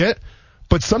what you can get.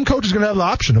 But some coaches are going to have the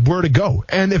option of where to go.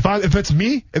 And if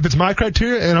it's my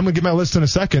criteria, and I'm going to give my list in a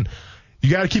second,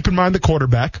 you got to keep in mind the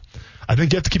quarterback. I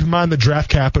think you have to keep in mind the draft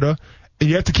capita. And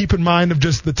you have to keep in mind of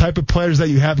just the type of players that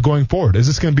you have going forward. Is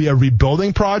this going to be a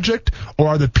rebuilding project, or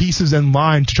are the pieces in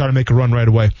line to try to make a run right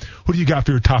away? Who do you got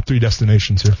for your top 3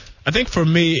 destinations here? I think for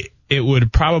me, it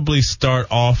would probably start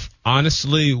off,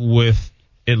 honestly, with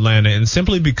Atlanta. And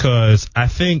simply because I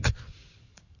think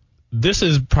this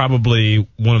is probably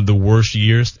one of the worst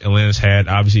years Atlanta's had,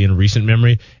 obviously, in recent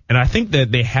memory. And I think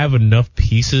that they have enough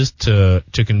pieces to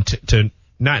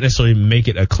not necessarily make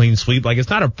it a clean sweep. Like, it's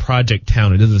not a project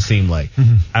town, it doesn't seem like.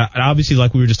 Obviously,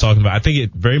 like we were just talking about, I think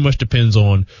it very much depends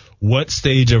on what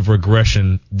stage of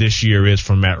regression this year is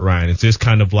from Matt Ryan. Is this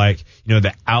kind of like,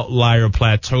 the outlier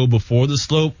plateau before the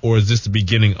slope, or is this the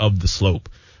beginning of the slope?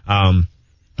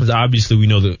 Because obviously we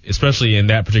know that, especially in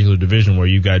that particular division where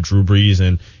you got Drew Brees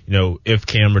and, if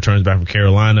Cam returns back from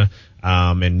Carolina,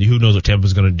 and who knows what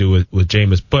Tampa's going to do with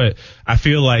Jameis. But I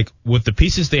feel like with the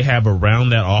pieces they have around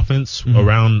that offense,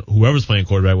 around whoever's playing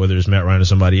quarterback, whether it's Matt Ryan or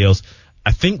somebody else,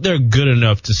 I think they're good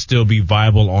enough to still be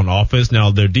viable on offense.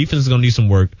 Now, their defense is going to need some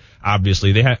work,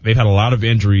 obviously. They've had a lot of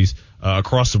injuries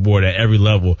across the board at every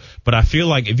level. But I feel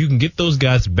like if you can get those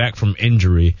guys back from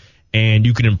injury and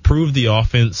you can improve the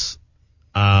offense,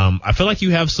 I feel like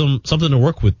you have something to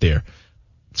work with there.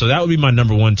 So that would be my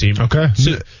number 1 team. Okay.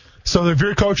 So if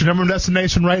you're a coach, your number 1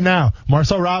 destination right now,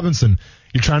 Marcel Robinson,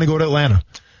 you're trying to go to Atlanta.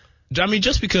 I mean,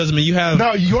 just because, you have...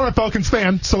 No, you are a Falcons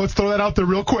fan, so let's throw that out there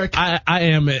real quick. I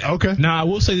am. Okay. Now, I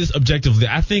will say this objectively.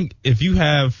 I think if you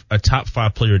have a top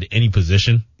 5 player at any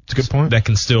position, that's a good point, that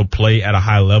can still play at a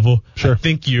high level, sure, I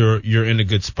think you're in a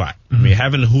good spot.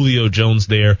 Having Julio Jones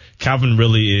there, Calvin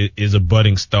Ridley is a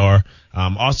budding star.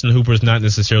 Austin Hooper is not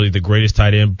necessarily the greatest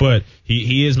tight end, but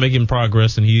he is making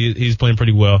progress, and he's playing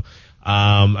pretty well.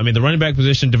 The running back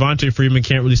position, Devontae Freeman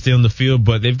can't really stay on the field,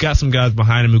 but they've got some guys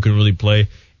behind him who can really play.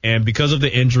 And because of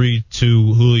the injury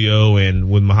to Julio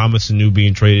and with Mohamed Sanu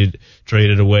being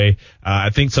traded away, I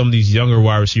think some of these younger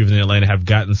wide receivers in Atlanta have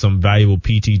gotten some valuable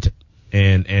PT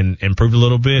and improved a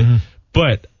little bit.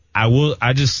 But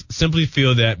I just simply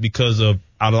feel that because of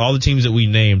out of all the teams that we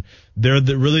named, they're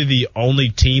really the only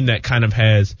team that kind of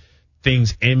has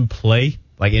things in place,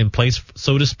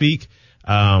 so to speak,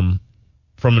 from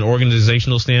an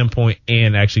organizational standpoint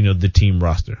and actually, the team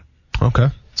roster. Okay.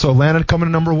 So Atlanta coming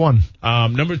to number 1.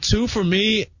 Number 2 for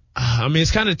me,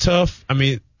 it's kind of tough.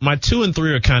 My 2 and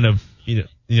 3 are kind of,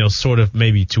 sort of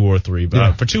maybe 2 or 3.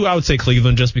 But for 2, I would say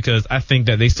Cleveland, just because I think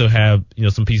that they still have,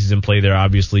 some pieces in play there.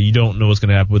 Obviously, you don't know what's going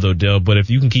to happen with Odell, but if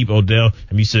you can keep Odell,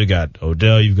 you still got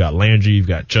Odell, you've got Landry, you've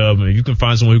got Chubb. I mean, you can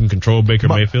find someone who can control Baker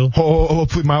Mayfield.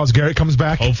 Hopefully Myles Garrett comes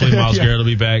back. Hopefully Myles Garrett will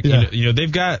be back. Yeah.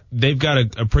 They've got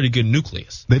a pretty good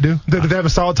nucleus. They do. They have a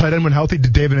solid tight end when healthy.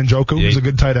 David Njoku, who's a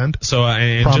good tight end. So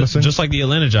and just like the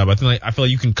Atlanta job, I feel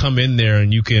like you can come in there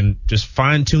and you can just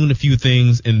fine tune a few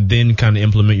things and then kind of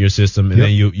implement your system, and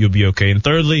then you'll be okay. And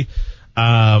thirdly,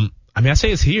 I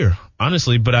say it's here,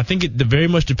 honestly, but I think it very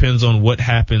much depends on what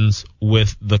happens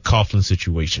with the Coughlin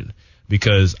situation,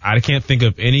 because I can't think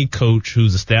of any coach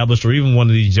who's established, or even one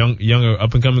of these younger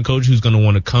up and coming coaches who's going to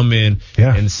want to come in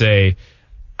and say,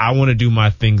 I want to do my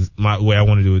things my way. I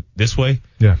want to do it this way.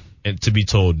 Yeah. And to be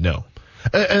told no.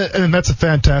 And that's a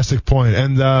fantastic point.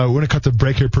 And we're going to cut the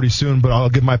break here pretty soon, but I'll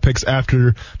give my picks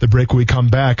after the break when we come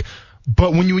back.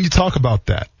 But when you talk about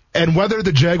that, and whether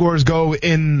the Jaguars go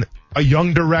in a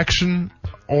young direction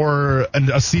or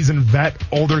a seasoned vet,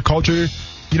 older culture,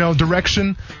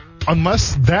 direction,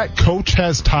 unless that coach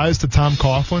has ties to Tom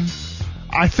Coughlin,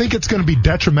 I think it's going to be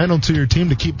detrimental to your team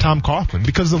to keep Tom Coughlin,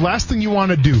 because the last thing you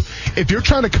want to do, if you're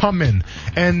trying to come in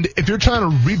and if you're trying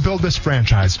to rebuild this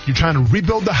franchise, you're trying to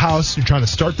rebuild the house, you're trying to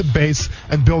start the base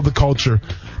and build the culture,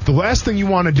 the last thing you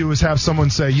want to do is have someone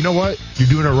say, you know what, you're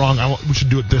doing it wrong. We should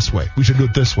do it this way. We should do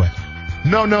it this way.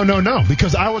 No,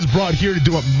 because I was brought here to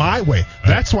do it my way.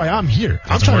 That's why I'm here.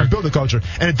 I'm trying to build a culture,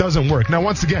 and it doesn't work. Now,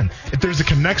 once again, if there's a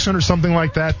connection or something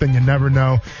like that, then you never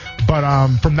know. But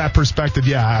from that perspective,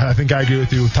 I think I agree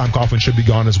with you. Tom Coughlin should be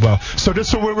gone as well. So just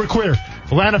so we're clear,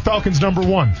 Atlanta Falcons number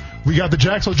 1. We got the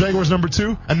Jacksonville Jaguars number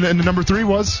 2, and then the number 3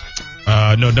 was?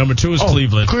 No, number 2 is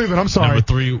Cleveland. Cleveland, I'm sorry. Number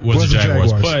 3 was the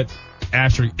Jaguars. But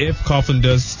if Coughlin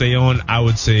does stay on, I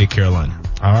would say Carolina.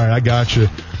 All right, I got you.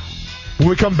 When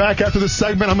we come back after this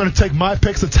segment, I'm going to take my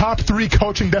picks, the top 3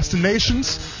 coaching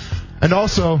destinations, and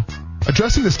also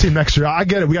addressing this team next year. I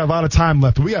get it. We got a lot of time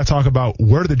left, but we got to talk about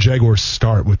where do the Jaguars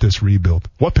start with this rebuild?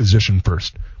 What position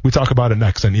first? We talk about it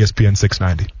next on ESPN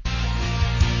 690.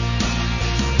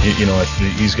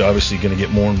 He's obviously going to get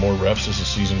more and more reps as the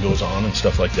season goes on and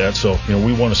stuff like that. So,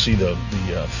 we want to see the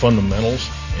fundamentals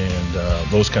and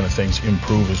those kind of things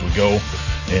improve as we go.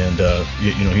 And,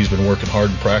 he's been working hard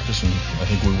in practice, and I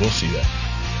think we will see that.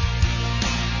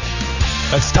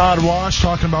 That's Todd Wash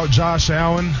talking about Josh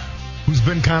Allen, who's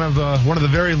been kind of one of the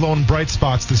very lone bright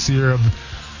spots this year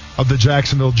of the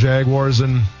Jacksonville Jaguars,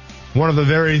 and one of the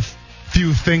very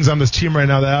few things on this team right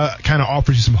now that kind of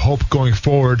offers you some hope going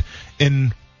forward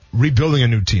in rebuilding a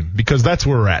new team, because that's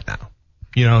where we're at now.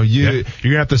 You're going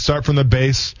to have to start from the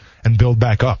base and build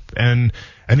back up. And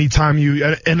anytime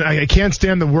and I can't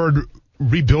stand the word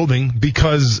rebuilding,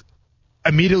 because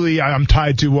immediately I'm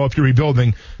tied to, well, if you're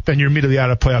rebuilding, then you're immediately out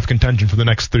of playoff contention for the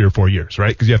next 3 or 4 years,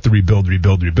 right? Because you have to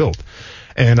rebuild.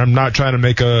 And I'm not trying to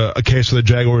make a case for the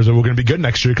Jaguars that we're going to be good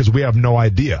next year, because we have no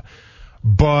idea.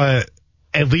 But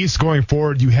at least going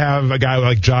forward, you have a guy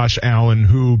like Josh Allen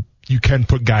who you can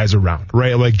put guys around,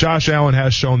 right? Like Josh Allen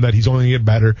has shown that he's only going to get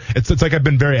better. It's like I've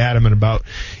been very adamant about,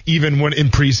 even when in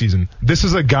preseason. This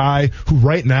is a guy who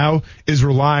right now is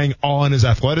relying all on his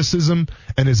athleticism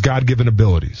and his God-given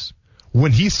abilities.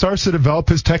 When he starts to develop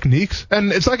his techniques,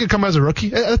 and it's not going to come as a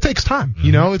rookie, it takes time.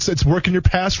 Mm-hmm. It's working your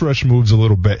pass rush moves a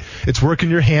little bit. It's working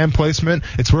your hand placement.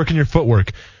 It's working your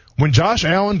footwork. When Josh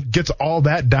Allen gets all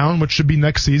that down, which should be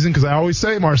next season, because I always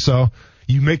say, Marcel,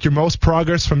 you make your most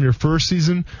progress from your first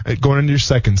season going into your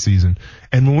second season.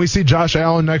 And when we see Josh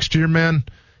Allen next year, man,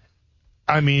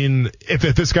 I mean, if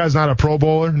this guy's not a Pro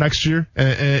Bowler next year,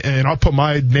 and I'll put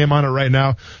my name on it right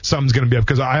now, something's going to be up,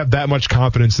 because I have that much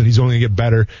confidence that he's only going to get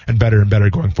better and better and better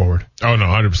going forward. Oh, no,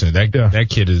 100%. That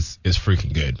kid is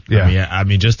freaking good. Yeah. I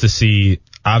mean, just to see,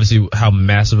 obviously, how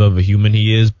massive of a human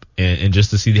he is, and just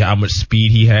to see how much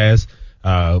speed he has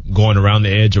going around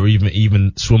the edge, or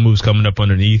even swim moves coming up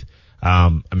underneath.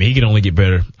 He can only get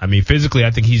better. Physically,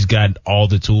 I think he's got all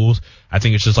the tools. I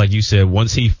think it's just like you said,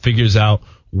 once he figures out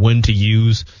when to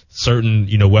use certain,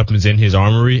 weapons in his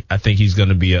armory, I think he's going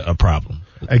to be a problem.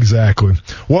 Exactly.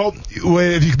 Well,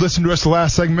 if you listen to us the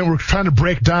last segment, we're trying to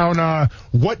break down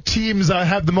what teams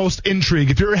have the most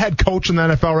intrigue. If you're a head coach in the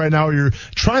NFL right now, or you're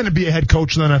trying to be a head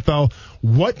coach in the NFL,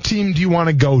 what team do you want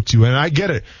to go to? And I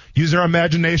get it. Use our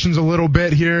imaginations a little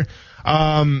bit here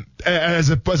as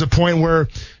a point where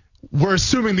we're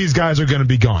assuming these guys are going to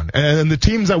be gone. And the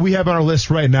teams that we have on our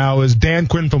list right now is Dan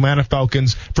Quinn from Atlanta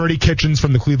Falcons, Freddie Kitchens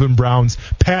from the Cleveland Browns,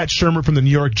 Pat Shurmur from the New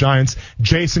York Giants,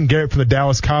 Jason Garrett from the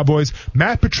Dallas Cowboys,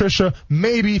 Matt Patricia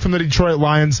maybe from the Detroit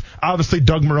Lions, obviously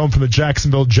Doug Marrone from the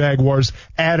Jacksonville Jaguars,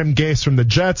 Adam Gase from the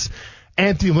Jets,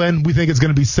 Anthony Lynn, we think, is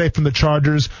going to be safe from the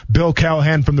Chargers. Bill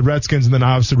Callahan from the Redskins, and then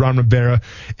obviously Ron Rivera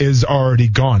is already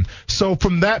gone. So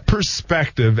from that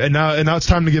perspective, and now it's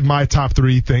time to give my top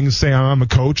 3 things. Say I'm a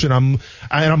coach, and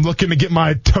I'm looking to get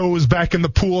my toes back in the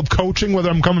pool of coaching, whether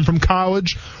I'm coming from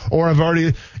college or I've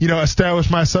already established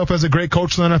myself as a great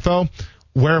coach in the NFL.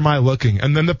 Where am I looking?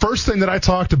 And then the first thing that I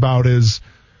talked about is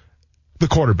the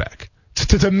quarterback.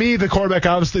 To me, the quarterback,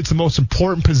 obviously, it's the most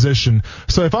important position.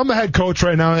 So if I'm a head coach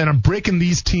right now and I'm breaking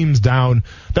these teams down,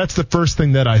 that's the first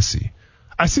thing that I see.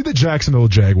 I see the Jacksonville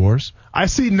Jaguars. I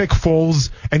see Nick Foles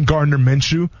and Gardner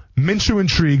Minshew. Minshew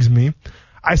intrigues me.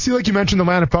 I see, like you mentioned, the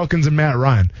Atlanta Falcons and Matt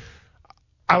Ryan.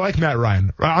 I like Matt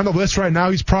Ryan. On the list right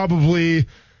now, he's probably,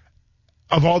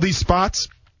 of all these spots,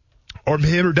 or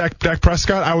him or Dak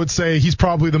Prescott, I would say he's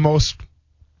probably the most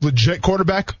legit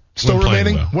quarterback still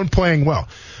remaining when playing well.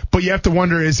 But you have to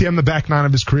wonder, is he on the back 9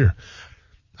 of his career?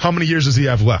 How many years does he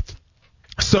have left?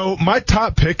 So my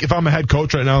top pick, if I'm a head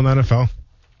coach right now in the NFL,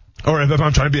 or if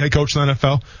I'm trying to be a head coach in the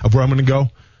NFL of where I'm going to go,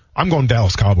 I'm going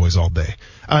Dallas Cowboys all day.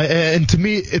 And to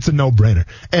me, it's a no-brainer.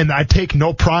 And I take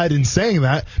no pride in saying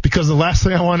that because the last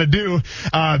thing I want to do,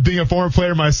 being a former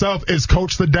player myself, is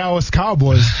coach the Dallas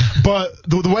Cowboys. But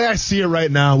the way I see it right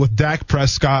now with Dak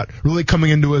Prescott really coming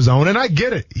into his own, and I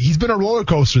get it. He's been a roller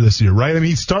coaster this year, right? I mean,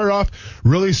 he started off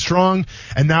really strong,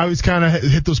 and now he's kind of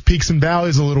hit those peaks and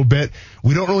valleys a little bit.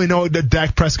 We don't really know that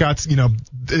Dak Prescott's,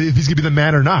 if he's going to be the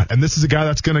man or not. And this is a guy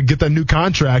that's going to get that new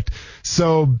contract.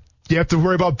 So you have to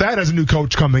worry about that as a new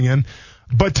coach coming in.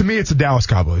 But to me, it's the Dallas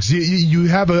Cowboys. You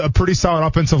have a pretty solid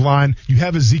offensive line. You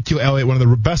have Ezekiel Elliott, one of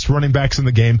the best running backs in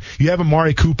the game. You have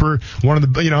Amari Cooper, one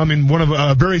of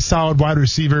a very solid wide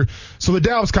receiver. So the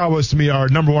Dallas Cowboys to me are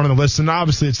number 1 on the list, and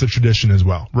obviously it's the tradition as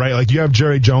well, right? Like you have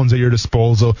Jerry Jones at your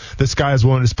disposal. This guy is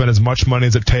willing to spend as much money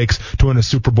as it takes to win a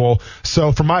Super Bowl.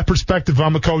 So from my perspective, if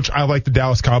I'm a coach, I like the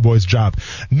Dallas Cowboys job.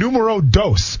 Numero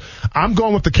dos, I'm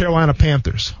going with the Carolina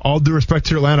Panthers. All due respect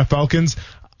to your Atlanta Falcons,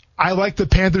 I like the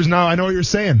Panthers now. I know what you're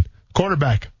saying.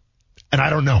 Quarterback. And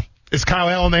I don't know. Is Kyle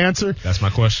Allen the answer? That's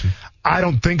my question. I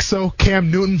don't think so.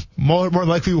 Cam Newton more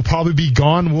likely will probably be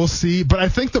gone. We'll see. But I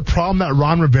think the problem that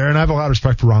Ron Rivera, and I have a lot of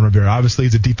respect for Ron Rivera. Obviously,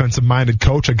 he's a defensive-minded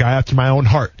coach, a guy after my own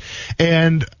heart.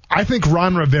 And I think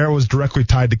Ron Rivera was directly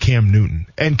tied to Cam Newton.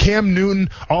 And Cam Newton,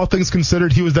 all things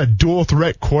considered, he was that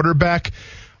dual-threat quarterback.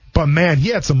 But, man, he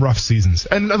had some rough seasons.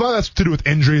 And a lot of that's to do with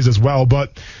injuries as well.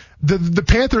 But the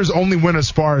Panthers only went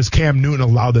as far as Cam Newton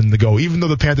allowed them to go, even though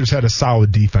the Panthers had a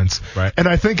solid defense. Right. And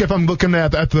I think if I'm looking at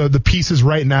the pieces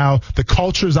right now, the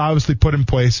culture is obviously put in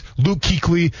place. Luke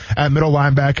Kuechly at middle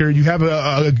linebacker. You have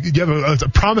a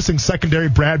promising secondary.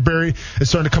 Bradbury is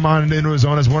starting to come on into his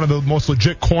own as one of the most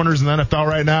legit corners in the NFL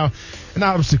right now. And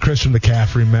obviously Christian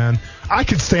McCaffrey, man. I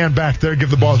could stand back there and give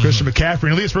the ball to Christian McCaffrey.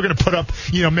 And at least we're going to put up,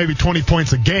 maybe 20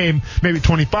 points a game, maybe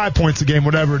 25 points a game,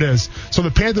 whatever it is. So the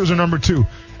Panthers are number 2.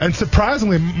 And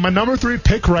surprisingly, my number 3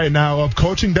 pick right now of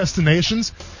coaching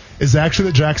destinations is actually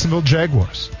the Jacksonville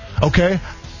Jaguars. Okay?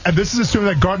 And this is assuming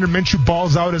that Gardner Minshew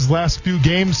balls out his last few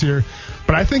games here.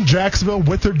 But I think Jacksonville,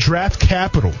 with their draft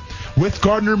capital, with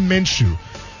Gardner Minshew,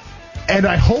 and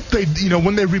I hope they,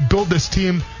 when they rebuild this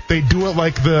team, they do it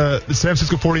like the San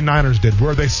Francisco 49ers did,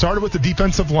 where they started with the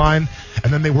defensive line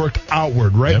and then they worked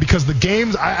outward, right? Yep. Because the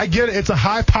games, I get it, it's a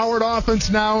high-powered offense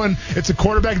now and it's a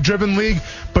quarterback-driven league,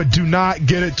 but do not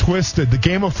get it twisted. The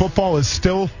game of football is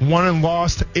still won and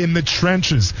lost in the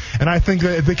trenches. And I think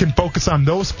that if they can focus on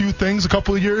those few things a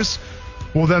couple of years,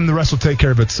 well, then the rest will take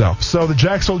care of itself. So the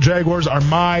Jacksonville Jaguars are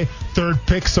my 3rd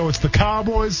pick. So it's the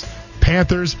Cowboys,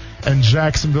 Panthers, and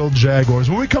Jacksonville Jaguars.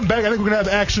 When we come back, I think we're going to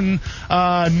have Action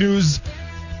News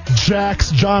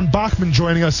Jax John Bachman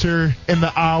joining us here in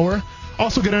the hour.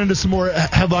 Also getting into some more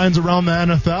headlines around the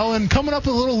NFL. And coming up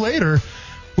a little later,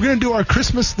 we're going to do our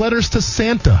Christmas letters to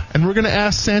Santa. And we're going to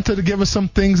ask Santa to give us some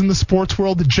things in the sports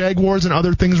world, the Jaguars, and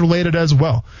other things related as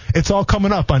well. It's all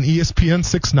coming up on ESPN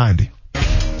 690.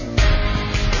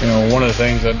 One of the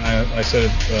things that I said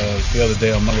the other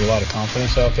day, I'm under a lot of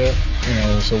confidence out there.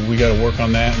 So we got to work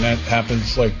on that, and that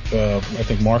happens like I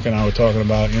think Mark and I were talking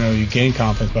about. You gain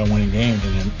confidence by winning games,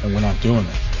 and we're not doing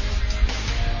it.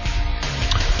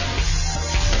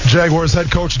 Jaguars head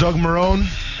coach Doug Marrone.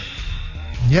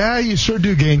 Yeah, you sure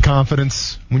do gain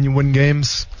confidence when you win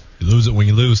games. You lose it when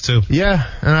you lose, too. Yeah,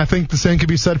 and I think the same could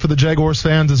be said for the Jaguars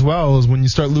fans as well, is when you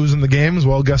start losing the games,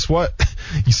 well, guess what?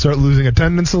 You start losing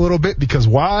attendance a little bit because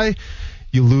why?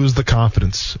 You lose the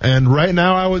confidence. And right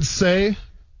now I would say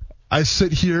I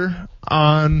sit here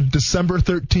on December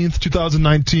 13th,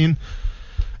 2019.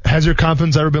 Has your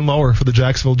confidence ever been lower for the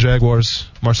Jacksonville Jaguars,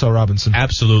 Marcel Robinson?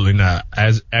 Absolutely not.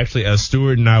 As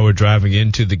Stuart and I were driving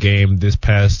into the game this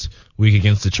past week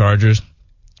against the Chargers.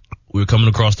 We were coming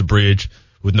across the bridge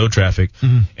with no traffic,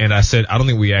 and I said, I don't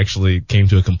think we actually came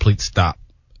to a complete stop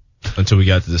until we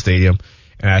got to the stadium.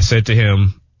 And I said to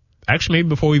him, actually maybe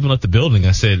before we even left the building,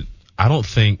 I said, I don't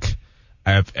think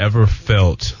I've ever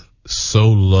felt so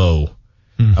low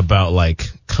about like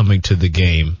coming to the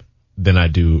game than I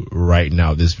do right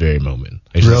now, this very moment.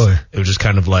 Really? It was just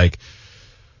kind of like,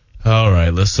 all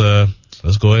right, let's go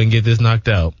ahead and get this knocked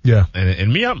out. Yeah.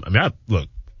 And me, look,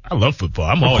 I love football.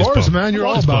 I'm always pumped. Of course, pumped. man. You're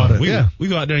all always about pumped. it. We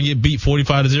go out there and get beat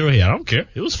 45-0 here. I don't care.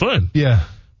 It was fun. Yeah.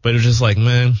 But it was just like,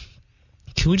 man,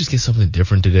 can we just get something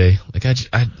different today? Like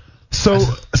So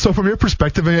from your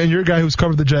perspective, and you're a guy who's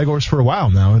covered the Jaguars for a while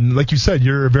now, and like you said,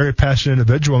 you're a very passionate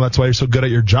individual, and that's why you're so good at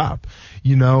your job.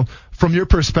 You know, from your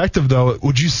perspective, though,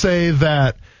 would you say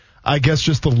that, I guess,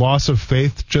 just the loss of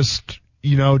faith, just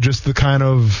the kind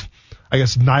of, I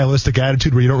guess, nihilistic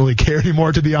attitude where you don't really care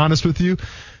anymore, to be honest with you,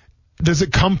 does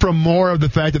it come from more of the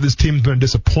fact that this team's been a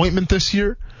disappointment this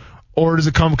year? Or does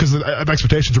it come because the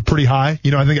expectations are pretty high?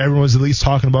 You know, I think everyone was at least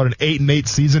talking about an 8-8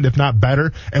 season, if not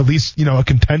better, at least, a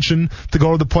contention to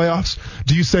go to the playoffs.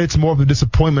 Do you say it's more of a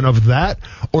disappointment of that?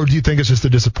 Or do you think it's just a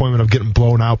disappointment of getting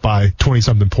blown out by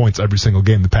 20-something points every single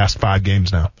game the past 5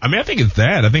 games now? I mean, I think it's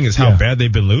that. I think it's how bad they've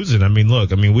been losing. I mean,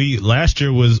 look, last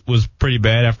year was pretty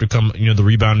bad after the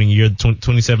rebounding year,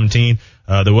 2017.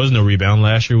 There was no rebound.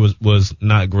 Last year was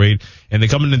not great. And they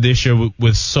come into this year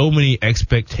with so many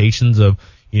expectations of,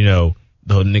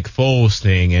 the Nick Foles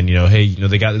thing and, hey,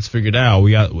 they got this figured out.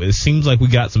 It seems like we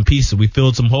got some pieces. We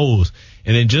filled some holes.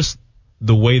 And then just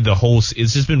the way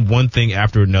it's just been one thing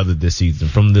after another this season.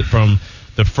 From the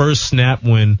first snap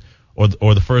or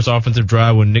the first offensive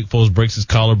drive when Nick Foles breaks his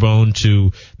collarbone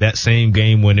to that same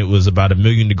game when it was about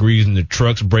 1,000,000 degrees and the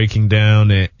truck's breaking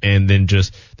down and then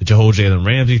just the whole Jalen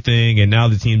Ramsey thing. And now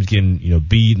the team's getting,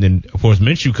 beat. And then, of course,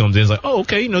 Minshew comes in. It's like, oh,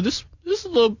 okay, this is a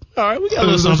little, all right, we got a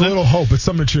little something. There's a little hope. It's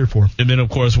something to cheer for. And then, of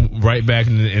course, right back,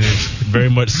 and it's very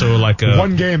much so like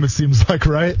one game, it seems like,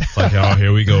 right? Like, oh,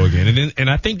 here we go again. And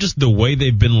I think just the way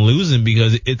they've been losing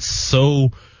because it's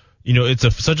so,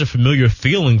 it's such a familiar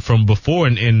feeling from before.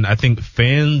 And I think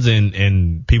fans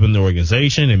and people in the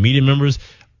organization and media members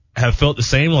have felt the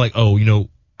same. Like, oh,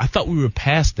 I thought we were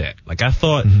past that. Like, I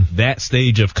thought that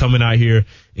stage of coming out here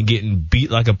and getting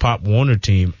beat like a Pop Warner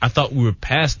team, I thought we were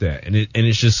past that. And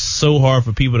it's just so hard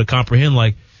for people to comprehend.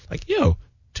 Like, 2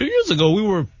 years ago we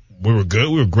were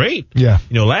good, we were great. Yeah.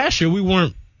 Last year we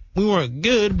weren't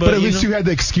good, but at least you had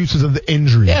the excuses of the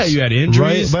injuries. Yeah, you had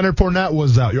injuries. Right? Leonard Fournette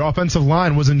was out. Your offensive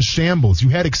line was in shambles. You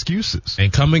had excuses.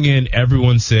 And coming in,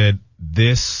 everyone said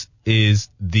this is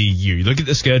the year. You look at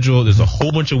the schedule, there's a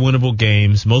whole bunch of winnable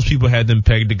games. Most people had them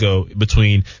pegged to go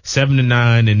between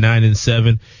 7-9 and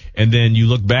 9-7. And then you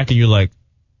look back and you're like,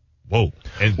 whoa.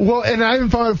 And I even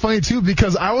found it funny too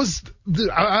because I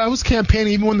was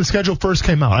campaigning even when the schedule first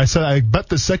came out. I said I bet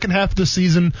the second half of the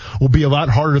season will be a lot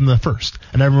harder than the first,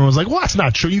 and everyone was like, "Well, that's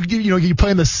not true. You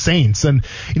playing the Saints, and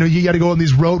you got to go on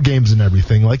these road games and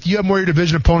everything. Like you have more of your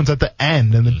division opponents at the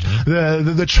end, and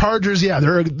the Chargers, yeah,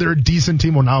 they're a decent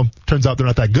team. Well, now turns out they're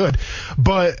not that good,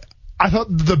 but." I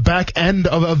thought the back end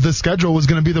of the schedule was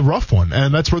going to be the rough one,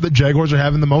 and that's where the Jaguars are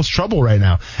having the most trouble right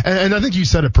now. And I think you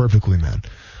said it perfectly, man.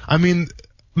 I mean,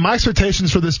 my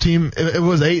expectations for this team, it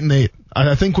was 8-8.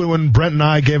 I think when Brent and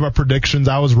I gave our predictions,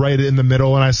 I was right in the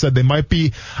middle, and I said they might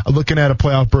be looking at a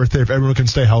playoff berth there if everyone can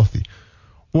stay healthy.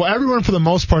 Well, everyone for the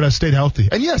most part has stayed healthy.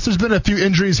 And yes, there's been a few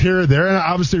injuries here or there, and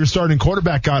obviously your starting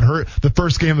quarterback got hurt the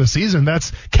first game of the season.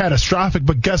 That's catastrophic,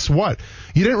 but guess what?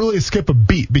 You didn't really skip a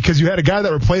beat because you had a guy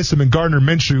that replaced him in Gardner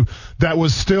Minshew that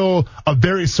was still a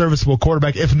very serviceable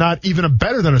quarterback, if not even a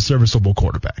better than a serviceable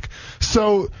quarterback.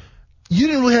 So you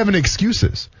didn't really have any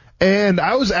excuses. And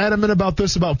I was adamant about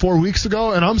this about 4 weeks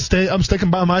ago, and I'm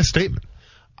sticking by my statement.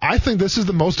 I think this is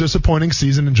the most disappointing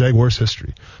season in Jaguars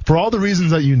history for all the reasons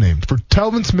that you named. For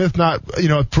Telvin Smith for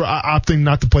opting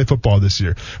not to play football this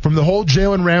year. From the whole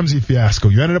Jalen Ramsey fiasco,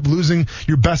 you ended up losing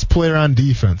your best player on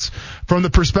defense. From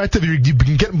the perspective, you've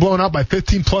been getting blown out by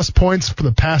 15 plus points for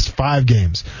the past 5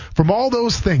 games. From all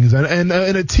those things, and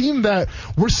a team that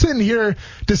we're sitting here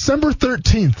December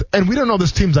 13th, and we don't know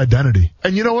this team's identity.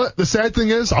 And you know what? The sad thing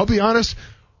is, I'll be honest,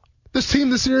 this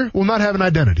team this year will not have an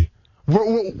identity. We're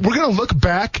going to look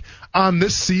back on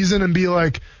this season and be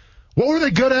like, what were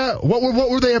they good at? What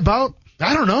were they about?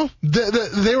 I don't know.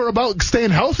 They were about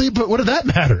staying healthy, but what did that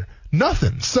matter?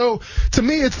 Nothing. So to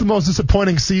me, it's the most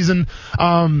disappointing season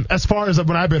as far as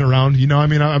when I've been around. I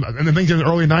think in the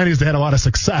early 90s they had a lot of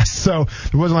success, so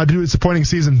there wasn't a lot of disappointing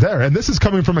season there. And this is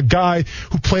coming from a guy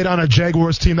who played on a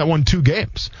Jaguars team that won 2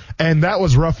 games, and that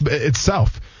was rough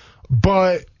itself.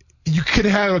 But you could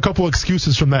have a couple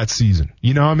excuses from that season.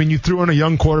 You know, I mean, you threw in a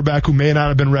young quarterback who may not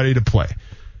have been ready to play.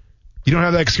 You don't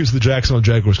have that excuse with the Jacksonville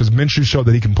Jaguars because Minshew showed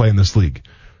that he can play in this league.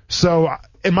 So,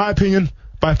 in my opinion,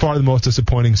 by far the most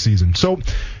disappointing season. So,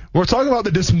 we're talking about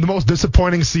the most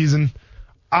disappointing season.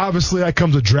 Obviously, that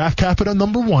comes with draft capital,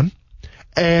 number one.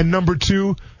 And number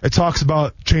two, it talks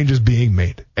about changes being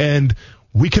made. And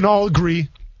we can all agree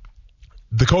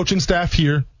the coaching staff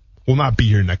here will not be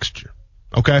here next year.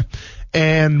 Okay?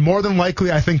 And more than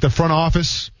likely, I think the front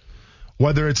office,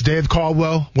 whether it's Dave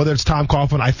Caldwell, whether it's Tom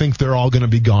Coughlin, I think they're all going to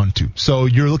be gone too. So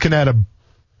you're looking at a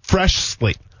fresh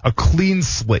slate, a clean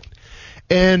slate.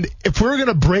 And if we're going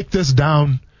to break this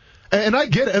down, and I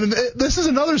get it, and this is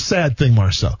another sad thing,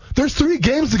 Marcel. There's 3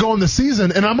 games to go in the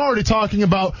season, and I'm already talking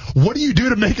about what do you do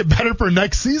to make it better for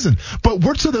next season. But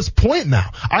we're to this point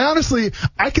now.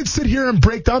 I could sit here and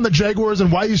break down the Jaguars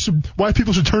and why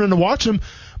people should turn in to watch them,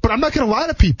 but I'm not going to lie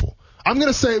to people. I'm going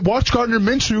to say watch Gardner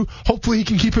Minshew. Hopefully he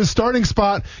can keep his starting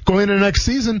spot going into next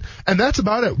season, and that's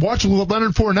about it. Watch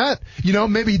Leonard Fournette,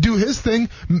 maybe do his thing,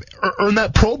 earn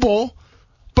that Pro Bowl.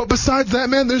 But besides that,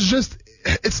 man,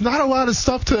 it's not a lot of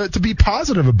stuff to be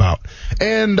positive about.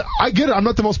 And I get it. I'm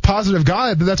not the most positive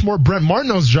guy. That's more Brent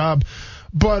Martineau's job.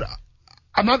 But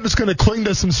I'm not just going to cling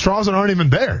to some straws that aren't even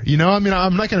there. I'm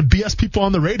not going to BS people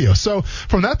on the radio. So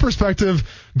from that perspective,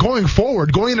 going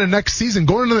forward, going into next season,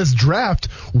 going into this draft,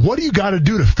 what do you got to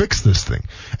do to fix this thing?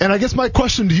 And I guess my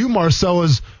question to you, Marcel,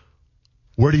 is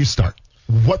where do you start?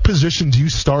 What position do you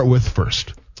start with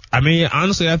first? I mean,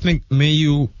 honestly, I think me and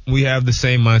you, we have the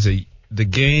same mindset. The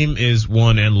game is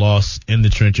won and lost in the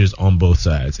trenches on both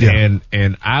sides. Yeah.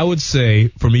 And I would say,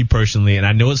 for me personally, and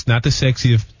I know it's not the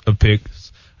sexiest of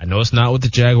picks, I know it's not what the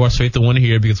Jaguars faith to want to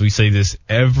hear because we say this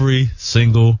every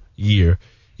single year,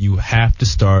 you have to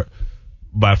start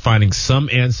by finding some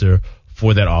answer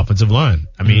for that offensive line.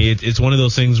 I mean, it's one of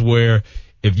those things where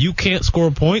if you can't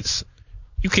score points,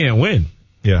 you can't win.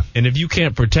 Yeah. And if you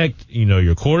can't protect,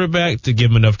 your quarterback to give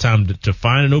him enough time to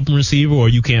find an open receiver, or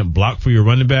you can't block for your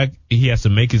running back, he has to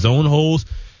make his own holes,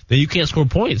 then you can't score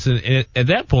points. And at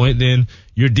that point, then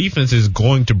your defense is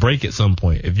going to break at some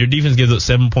point. If your defense gives up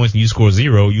 7 points and you score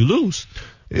 0, you lose.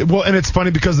 Well, and it's funny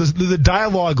because the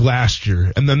dialogue last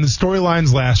year and then the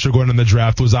storylines last year going in the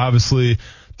draft was obviously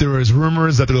there was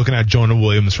rumors that they're looking at Jonah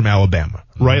Williams from Alabama,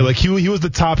 right? Mm-hmm. Like he was the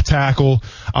top tackle.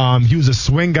 He was a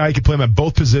swing guy. He could play him at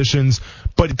both positions,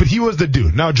 but he was the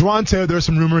dude. Now, Juwan Taylor, there were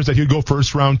some rumors that he'd go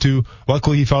first round too.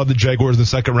 Luckily, he followed the Jaguars in the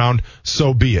second round.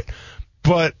 So be it.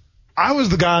 But I was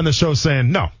the guy on the show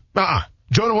saying, no,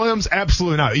 Jonah Williams,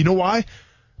 absolutely not. You know why?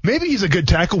 Maybe he's a good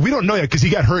tackle. We don't know yet because he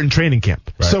got hurt in training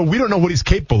camp. Right. So we don't know what he's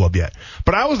capable of yet.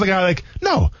 But I was the guy like,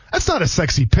 no, that's not a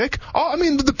sexy pick.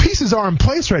 The pieces are in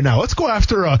place right now. Let's go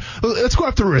after a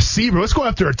receiver. Let's go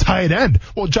after a tight end.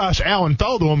 Well, Josh Allen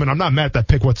fell to him, and I'm not mad at that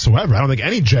pick whatsoever. I don't think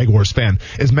any Jaguars fan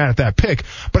is mad at that pick.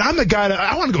 But I'm the guy that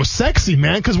I want to go sexy,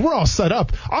 man, because we're all set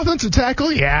up. Offensive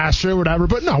tackle, yeah, sure, whatever.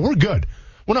 But no, we're good.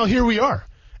 Well, now here we are.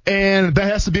 And that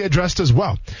has to be addressed as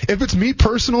well. If it's me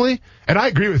personally, and I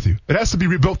agree with you, it has to be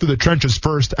rebuilt through the trenches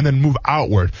first and then move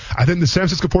outward. I think the San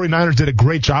Francisco 49ers did a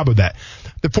great job of that.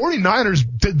 The 49ers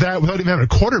did that without even having a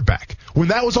quarterback. When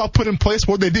that was all put in place,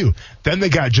 what did they do? Then they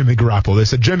got Jimmy Garoppolo. They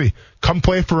said, Jimmy, come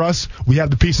play for us. We have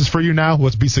the pieces for you now.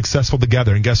 Let's be successful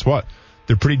together. And guess what?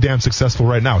 They're pretty damn successful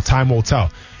right now. Time will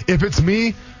tell. If it's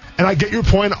me, and I get your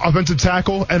point, offensive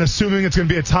tackle, and assuming it's going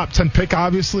to be a top 10 pick,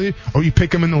 obviously, or you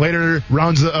pick him in the later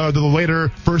rounds, the later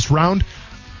first round,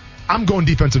 I'm going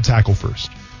defensive tackle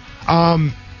first.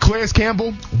 Calais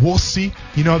Campbell, we'll see.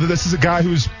 This is a guy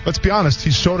who's, let's be honest,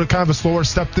 he's showed a kind of a slower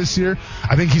step this year.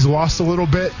 I think he's lost a little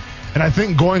bit. And I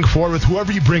think going forward with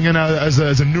whoever you bring in as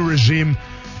a new regime,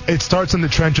 it starts in the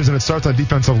trenches and it starts on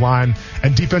defensive line.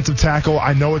 And defensive tackle,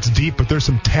 I know it's deep, but there's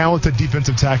some talented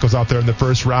defensive tackles out there in the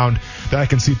first round that I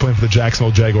can see playing for the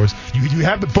Jacksonville Jaguars. You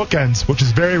have the bookends, which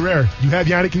is very rare. You have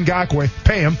Yannick Ngakoue,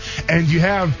 pay him, and you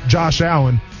have Josh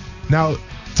Allen. Now,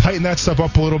 tighten that stuff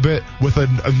up a little bit with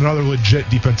another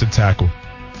legit defensive tackle.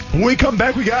 When we come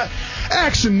back, we got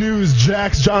Action News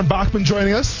Jax. John Bachman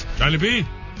joining us. Johnny B.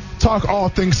 Talk all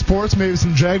things sports, maybe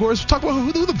some Jaguars. We'll talk about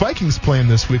who the Vikings playing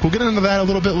this week. We'll get into that a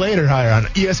little bit later higher on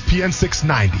ESPN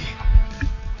 690.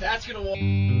 That's gonna.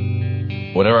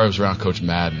 Whenever I was around Coach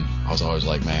Madden, I was always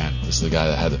like, man, this is the guy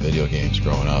that had the video games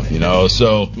growing up,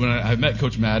 So when I met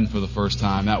Coach Madden for the first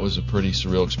time, that was a pretty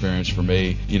surreal experience for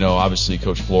me. Obviously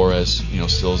Coach Flores,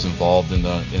 still is involved in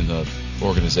the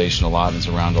organization a lot and is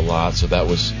around a lot, so that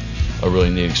was a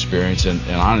really neat experience. And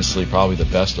honestly, probably the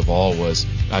best of all was,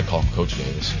 I call him Coach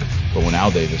Davis, but when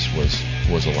Al Davis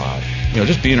was alive,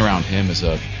 just being around him as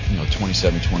a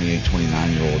 27, 28,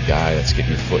 29-year-old guy that's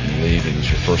getting your foot in the league and it's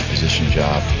your first position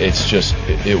job. It's just,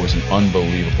 it was an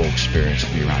unbelievable experience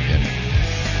to be around him.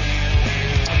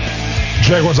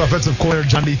 Jaguars offensive coordinator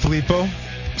John DeFilippo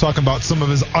talking about some of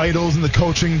his idols in the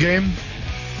coaching game.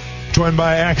 Joined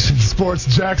by Action Sports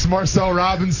Jax, Marcel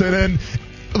Robinson. And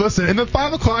listen, in the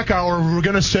 5 o'clock hour, we're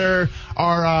going to share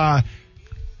our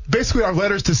basically our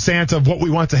letters to Santa of what we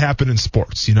want to happen in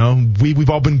sports. You know, we've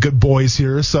all been good boys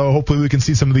here, so hopefully we can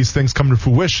see some of these things come to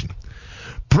fruition.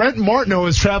 Brent Martineau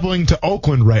is traveling to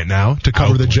Oakland right now to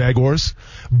cover the Jaguars,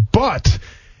 but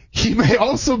he may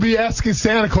also be asking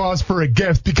Santa Claus for a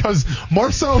gift because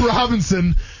Marcel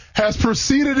Robinson has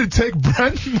proceeded to take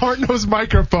Brent Martineau's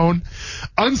microphone,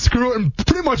 unscrew it, and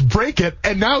pretty much break it,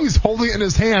 and now he's holding it in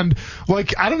his hand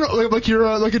like, I don't know, like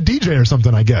you're like a DJ or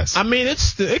something, I guess. I mean,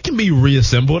 it can be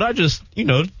reassembled. I just,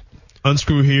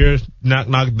 unscrew here,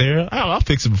 knock there. I'll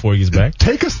fix it before he gets back.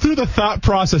 Take us through the thought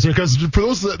process here, because for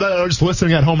those that are just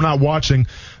listening at home and not watching,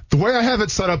 the way I have it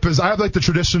set up is I have like the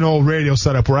traditional radio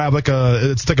setup where I have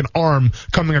it's like an arm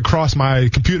coming across my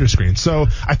computer screen. So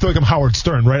I feel like I'm Howard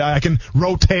Stern, right? I can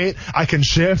rotate, I can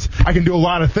shift, I can do a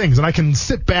lot of things, and I can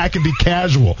sit back and be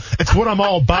casual. It's what I'm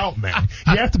all about, man.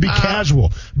 You have to be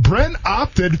casual. Brent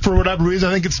opted, for whatever reason,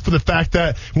 I think it's for the fact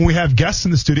that when we have guests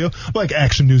in the studio, like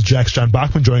Action News Jax John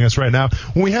Bachman joining us right now,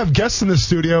 when we have guests in the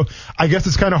studio, I guess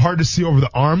it's kind of hard to see over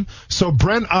the arm. So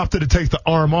Brent opted to take the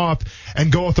arm off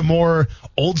and go with a more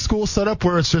old school setup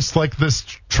where it's just like this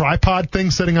tripod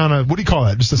thing sitting on a, what do you call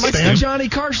that? Just a stand? It's the Johnny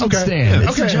Carson stand.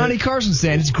 It's the Johnny Carson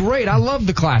stand. It's great. I love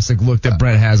the classic look that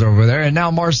Brent has over there. And now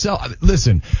Marcel,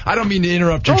 listen, I don't mean to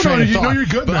interrupt your train of thought. No, you're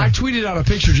good, but man. I tweeted out a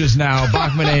picture just now,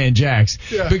 Bachman and Jax,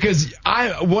 because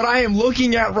what I am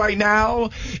looking at right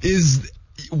now is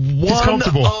one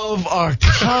of a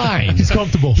kind. He's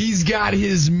comfortable. He's got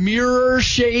his mirror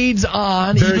shades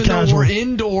on, Very even casual. though we're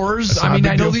indoors. I mean,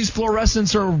 I know these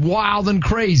fluorescents are wild and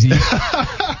crazy.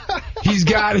 He's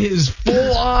got his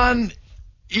full-on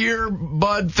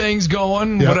earbud things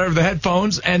going, whatever, the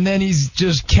headphones, and then he's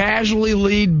just casually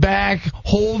laid back,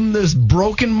 holding this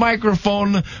broken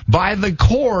microphone by the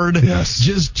cord,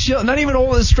 just chill. Not even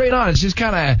holding it straight on. It's just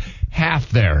kind of half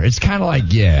there. It's kind of like,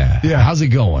 how's it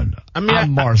going? I mean,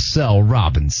 I'm Marcel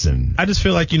Robinson. I just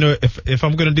feel like, if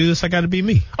I'm going to do this, I got to be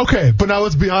me. Okay, but now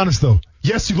let's be honest, though.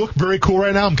 Yes, you look very cool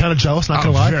right now. I'm kind of jealous, not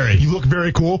going to lie. You look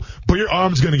very cool, but your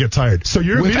arm's going to get tired. So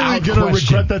you're immediately going to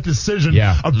regret that decision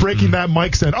of breaking that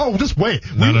mic stand. Oh, just wait.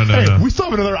 No. We still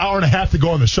have another hour and a half to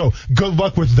go on the show. Good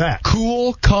luck with that.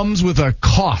 Cool comes with a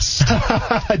cost.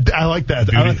 I like that.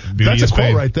 Beauty That's is a quote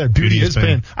pain. right there. Beauty is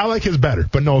pain. I like his better,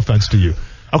 but no offense to you.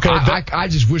 Okay, I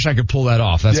just wish I could pull that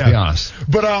off. Let's be honest.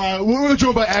 But we're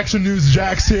joined by Action News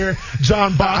Jax here,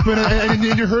 John Bachman, and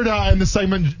you heard in the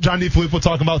segment John DeFilippo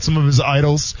talking about some of his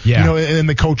idols, in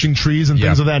the coaching trees and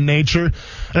things of that nature.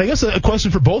 And I guess a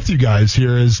question for both you guys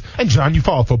here is, and John, you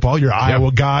follow football, you're an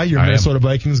Iowa guy, you're a Minnesota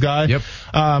Vikings guy,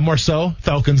 Marcel,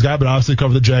 Falcons guy, but obviously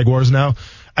cover the Jaguars now.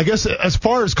 I guess as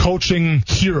far as coaching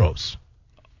heroes,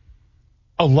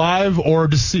 alive or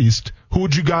deceased, who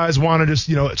would you guys want to just,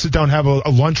 sit down and have a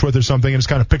lunch with or something and just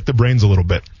kind of pick the brains a little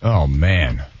bit? Oh,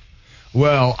 man.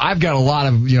 Well, I've got a lot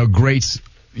of, greats.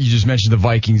 You just mentioned the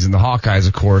Vikings and the Hawkeyes,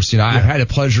 of course. I had the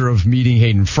pleasure of meeting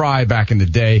Hayden Fry back in the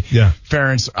day. Yeah.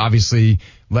 Ferentz, obviously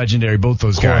legendary, both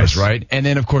those guys, right? And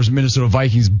then, of course, Minnesota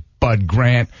Vikings, Bud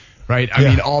Grant, right? I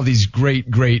mean, all these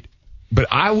great. But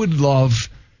I would love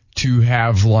to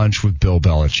have lunch with Bill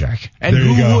Belichick. And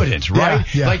who wouldn't,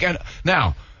 right? Yeah.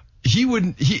 Now, he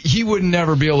would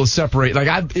never be able to separate.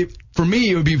 For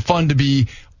me, it would be fun to be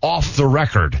off the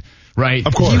record, right?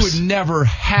 Of course. He would never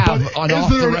have an off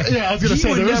the record. Yeah, I was going to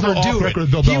say, there is no off record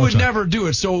with Bill Belichick. He would never do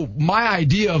it. So my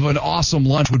idea of an awesome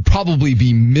lunch would probably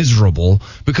be miserable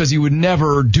because he would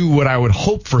never do what I would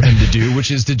hope for him to do, which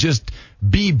is to just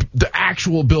be the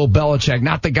actual Bill Belichick,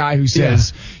 not the guy who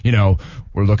says,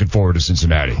 we're looking forward to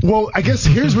Cincinnati. Well, I guess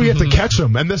here's where you have to catch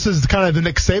him, and this is kind of the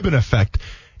Nick Saban effect.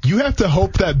 You have to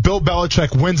hope that Bill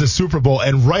Belichick wins a Super Bowl,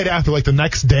 and right after, the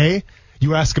next day,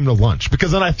 you ask him to lunch.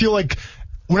 Because then I feel like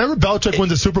whenever Belichick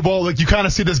wins a Super Bowl, you kind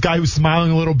of see this guy who's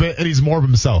smiling a little bit, and he's more of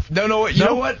himself. You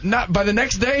know what? Not by the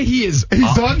next day, he's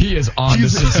done. He is on to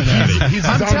Cincinnati.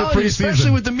 I'm telling you,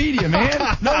 especially with the media,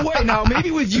 man. No way. Now,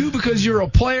 maybe with you because you're a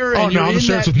player and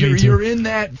you're in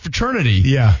that fraternity.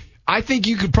 Yeah. I think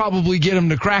you could probably get him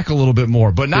to crack a little bit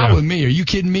more, but not with me. Are you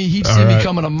kidding me? He'd see me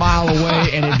coming a mile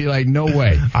away, and it'd be like, no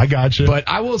way. I got you. But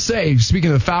I will say,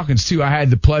 speaking of the Falcons, too, I had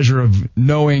the pleasure of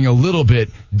knowing a little bit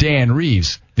Dan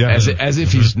Reeves. As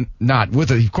if he's not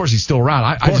with it. Of course, he's still around.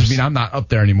 I just mean I'm not up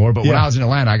there anymore, but when I was in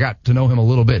Atlanta, I got to know him a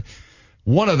little bit.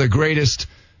 One of the greatest,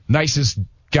 nicest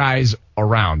guys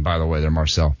around, by the way, there,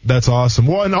 Marcel. That's awesome.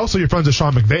 Well, and also you're friends with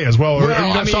Sean McVay as well.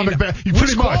 Sean McVay, you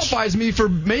pretty much qualifies me for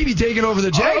maybe taking over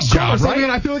the Jags job, right? I mean,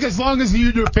 I feel like as long as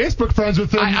you're Facebook friends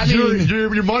with him,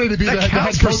 your money to be the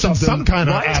head coach in some kind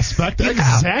of aspect. Yeah.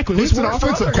 Exactly. At least an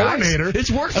offensive coordinator.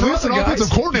 It's worked for At least an offensive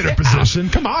coordinator position.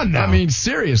 Come on now. I mean,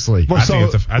 seriously. I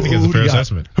think it's a fair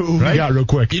assessment. Who you got real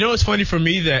quick? You know, it's funny for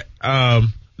me that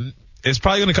it's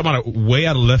probably going to come way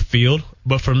out of left field,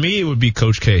 but for me, it would be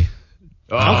Coach K.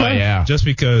 Okay. Yeah. Just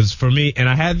because for me, and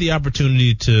I had the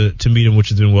opportunity to meet him, which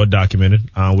has been well documented,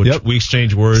 we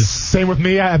exchanged words. Same with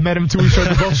me. I met him too. We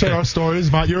both shared our stories.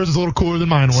 Yours is a little cooler than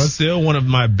mine was. Still one of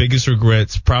my biggest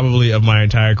regrets, probably of my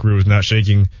entire career, was not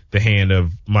shaking the hand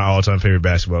of my all-time favorite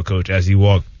basketball coach as he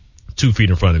walked 2 feet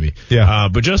in front of me. Yeah.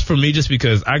 But just for me, just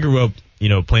because I grew up,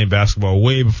 playing basketball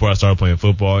way before I started playing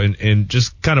football, and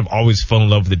just kind of always fell in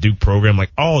love with the Duke program,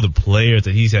 like all the players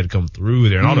that he's had come through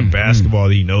there and all the basketball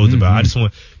that he knows about. I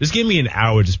just give me an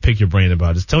hour, just pick your brain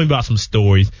about it. Just tell me about some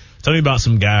stories. Tell me about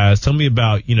some guys. Tell me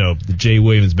about, the Jay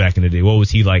Williams back in the day. What was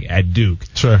he like at Duke?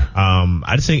 Sure.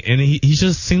 I just think, and he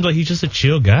just seems like he's just a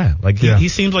chill guy. Like he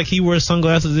seems like he wears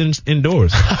sunglasses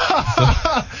indoors.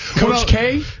 Coach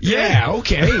K? Yeah,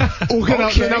 okay.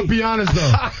 Now be honest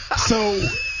though. So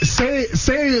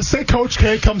say Coach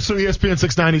K comes to ESPN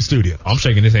 690 studio. I'm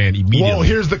shaking his hand immediately. Well,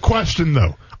 here's the question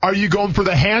though. Are you going for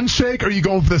the handshake or are you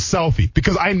going for the selfie?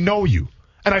 Because I know you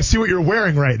and I see what you're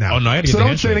wearing right now. Oh no, I had to get the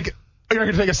handshake. You're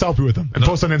going to take a selfie with him and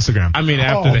post on Instagram. I mean,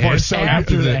 after the handshake.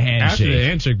 After the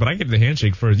handshake, but I get the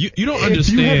handshake first. You don't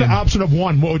understand. If you had the option of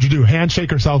one, what would you do?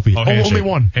 Handshake or selfie? Only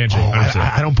one. Handshake.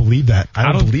 I don't believe that.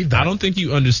 I don't believe that. I don't think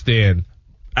you understand.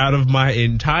 Out of my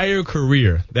entire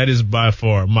career, that is by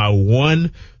far my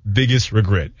one biggest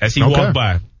regret. As he walked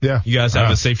by, you guys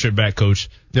have a safe trip back, Coach.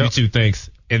 Yep. You too, thanks.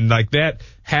 And like that,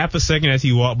 half a second as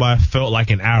he walked by felt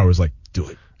like an hour. It was like, do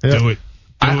it.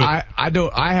 I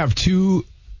have 2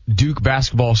 Duke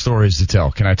basketball stories to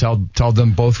tell. Can I tell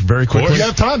them both very quickly? You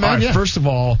have time, man. Right, first of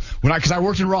all, because I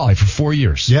worked in Raleigh for 4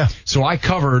 years. Yeah. So I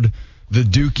covered the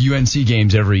Duke UNC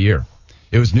games every year.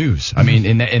 It was news. I mean,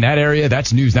 in that area,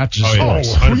 that's news, not just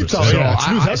sports. It's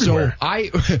news everywhere.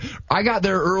 I got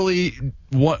there early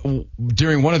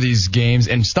during one of these games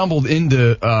and stumbled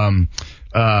into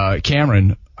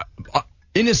Cameron.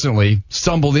 Innocently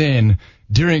stumbled in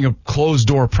during a closed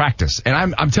door practice. And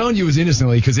I'm telling you it was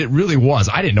innocently because it really was.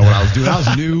 I didn't know what I was doing. I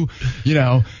was new,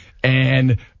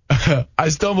 and I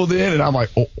stumbled in and I'm like,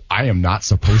 oh, I am not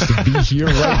supposed to be here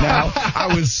right now.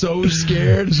 I was so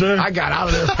scared. Sure. I got out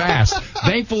of there fast.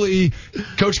 Thankfully,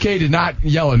 Coach K did not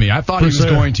yell at me. I thought he was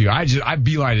going to. I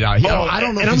beelined it out. I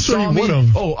don't know if he saw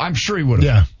me. Oh, I'm sure he would have.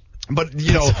 Yeah. But,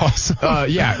 awesome.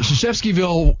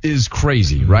 Krzyzewskiville is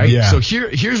crazy, right? Yeah. So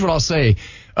here's what I'll say.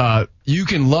 You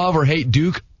can love or hate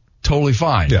Duke, totally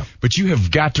fine. Yeah. But you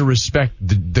have got to respect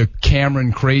the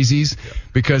Cameron crazies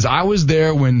because I was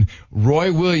there when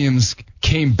Roy Williams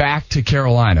came back to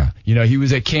Carolina. He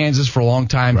was at Kansas for a long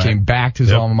time, came back to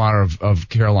his alma mater of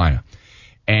Carolina.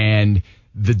 And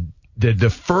the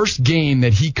first game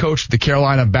that he coached the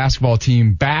Carolina basketball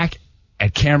team back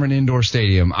at Cameron Indoor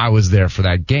Stadium, I was there for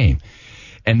that game.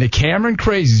 And the Cameron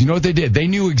Crazies, you know what they did? They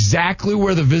knew exactly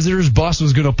where the visitors' bus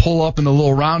was going to pull up in the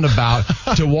little roundabout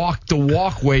to walk the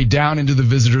walkway down into the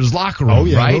visitors' locker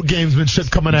room, right? Little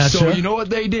gamesmanship coming at you. So you know what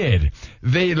they did?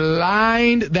 They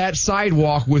lined that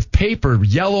sidewalk with paper,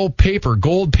 yellow paper,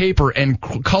 gold paper, and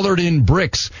colored in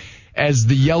bricks as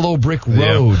the yellow brick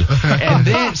road. And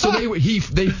then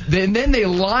then they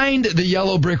lined the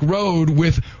yellow brick road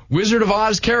with Wizard of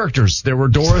Oz characters. There were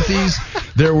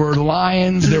Dorothys, there were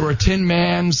lions, there were Tin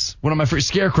Mans, one of my favorite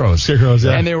scarecrows.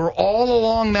 Yeah. And they were all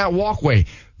along that walkway.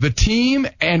 The team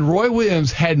and Roy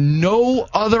Williams had no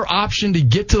other option to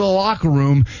get to the locker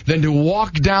room than to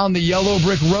walk down the yellow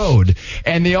brick road.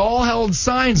 And they all held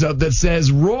signs up that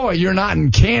says, Roy, you're not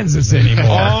in Kansas anymore.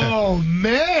 Oh,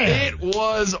 man. It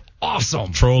was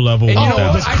awesome. Troll level. And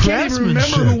I can't even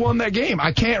remember who won that game.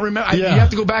 I can't remember. You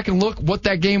have to go back and look what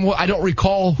that game was. I don't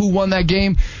recall who won that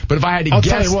game, but if I had to guess,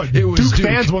 tell you what, it was Duke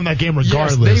fans won that game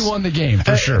regardless. Yes, they won the game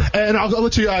for sure. And I'll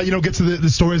let you, get to the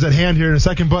stories at hand here in a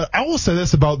second, but I will say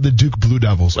this about the Duke Blue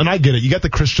Devils, and I get it. You got the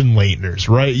Christian Leitners,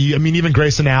 right? Even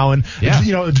Grayson Allen,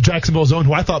 Jacksonville Zone,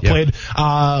 who I thought played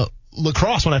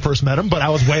lacrosse when I first met him, but I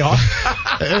was way off.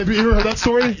 Have you ever heard that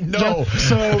story? No.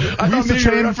 So I thought maybe you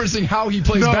were referencing how he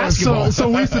plays basketball. So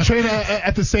we used to train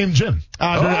at the same gym when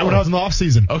I was in the off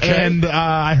season. Okay. And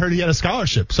I heard he had a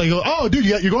scholarship. So you go, oh, dude,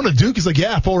 you're going to Duke? He's like,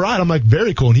 yeah, full ride. I'm like,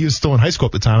 very cool. And he was still in high school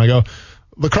at the time. I go,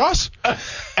 lacrosse?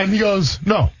 And he goes,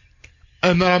 no.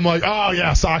 And then I'm like, oh,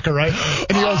 yeah, soccer, right?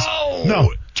 And he goes,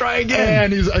 no. try again.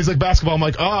 And he's like, basketball. I'm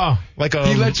like,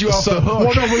 he let you off the hook.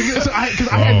 Well, no, because I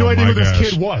had no idea who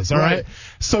this kid was. All right.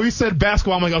 So he said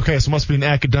basketball. I'm like, okay, so it must be an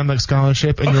academic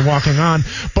scholarship, and you're walking on.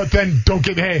 But then don't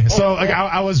get hey. So like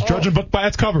I was judging book by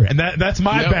its cover, and that's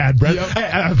my bad, Brent. Yep. Hey,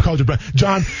 I've called you Brent.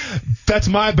 John, that's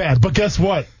my bad. But guess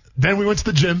what? Then we went to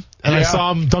the gym, and I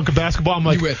saw him dunk a basketball. I'm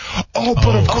like, of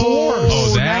course.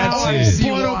 Oh, that's I it.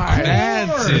 see why.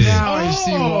 That's it. Now I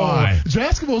see why.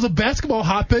 Basketball is a basketball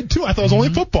hotbed, too. I thought it was only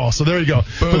football, so there you go.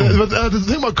 But the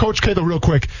thing about Coach K, though, real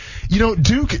quick,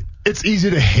 Duke, it's easy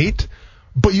to hate,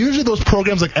 but usually those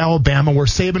programs like Alabama, where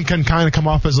Saban can kind of come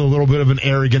off as a little bit of an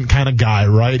arrogant kind of guy,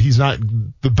 right? He's not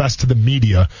the best to the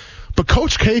media. But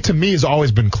Coach K, to me, has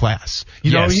always been class.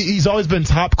 He's always been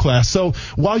top class. So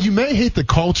while you may hate the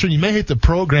culture, you may hate the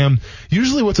program,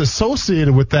 usually what's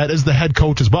associated with that is the head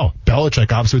coach as well.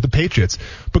 Belichick, obviously, with the Patriots.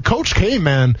 But Coach K,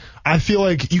 man, I feel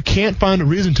like you can't find a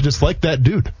reason to dislike that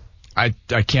dude. I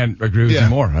can't agree with you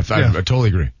more. I totally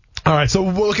agree. All right, so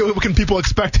what can people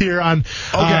expect here on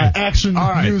Action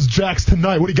News Jacks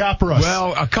tonight? What do you got for us?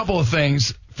 Well, a couple of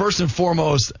things. First and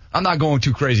foremost, I'm not going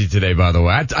too crazy today, by the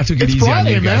way. I took it easy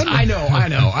Friday, on you guys. man. I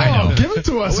know. Give it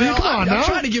to us. Well, Come on, I'm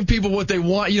trying to give people what they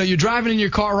want. You're driving in your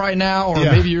car right now, or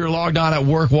maybe you're logged on at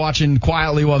work watching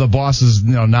quietly while the boss is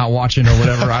not watching or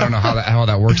whatever. I don't know how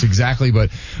that works exactly, but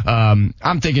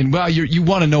I'm thinking, well, you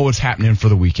want to know what's happening for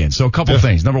the weekend. So a couple of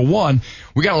things. Number one,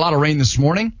 we got a lot of rain this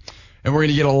morning, and we're going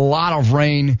to get a lot of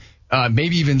rain.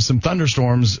 Maybe even some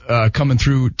thunderstorms coming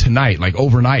through tonight, like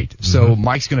overnight. Mm-hmm. So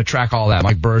Mike's going to track all that.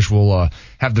 Mike Burrish will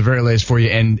have the very latest for you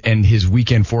and his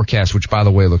weekend forecast, which, by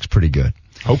the way, looks pretty good.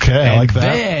 Okay, I like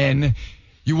that. Then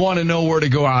you want to know where to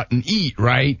go out and eat,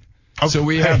 right? Okay. So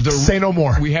we have say no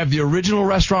more. We have the original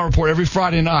restaurant report every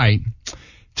Friday night.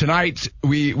 Tonight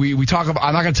we talk about.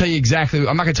 I'm not going to tell you exactly.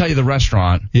 I'm not going to tell you the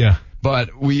restaurant. Yeah.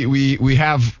 But we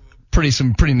have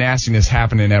some pretty nastiness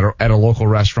happening at a local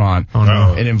restaurant. Oh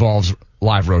no! It involves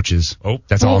live roaches. Oh,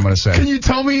 that's all I'm going to say. Can you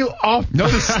tell me off? No,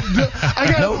 what that's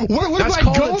if I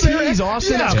called go the there? Tease,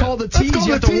 Austin. That's called the Tease.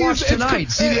 You have to watch tonight.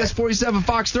 CBS 47,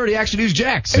 Fox 30, Action News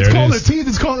Jacks. It's called the Tease.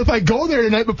 It's called if I go there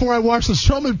tonight before I watch the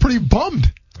show, I'm pretty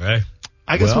bummed. Hey,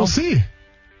 I guess we'll see.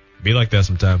 Be like that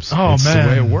sometimes. Oh, it's man.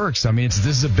 the way it works. I mean, this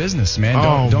is a business,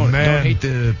 man. Don't hate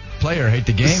the player, hate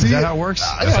the game. Is that how it works?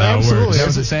 That's how it works. Is that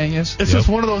what the saying is? It's just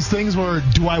one of those things where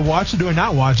do I watch it or do I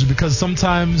not watch it? Because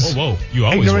sometimes you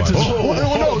always watch.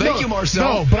 Thank you,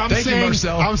 Marcel. No, but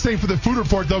I'm saying for the food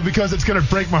report though, because it's going to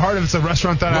break my heart if it's a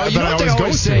restaurant that I always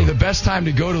go to. The best time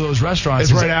to go to those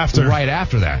restaurants is right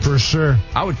after that. For sure.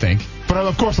 I would think. But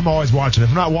of course, I'm always watching. If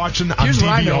I'm not watching, I'm Here's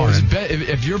what I know. DVRing.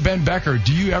 If you're Ben Becker,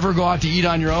 do you ever go out to eat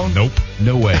on your own? Nope.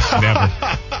 No way. Never.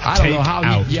 I don't know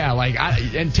how.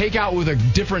 And take out with a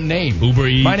different name. Uber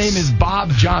Eats. My name is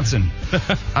Bob Johnson.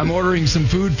 I'm ordering some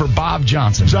food for Bob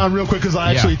Johnson. John, real quick, because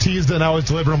I actually teased and I was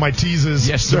delivering my teases.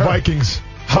 Yes, sir. The Vikings.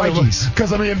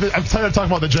 Because, I'm tired of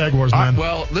talking about the Jaguars, man.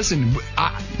 Well, listen,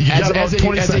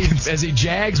 as a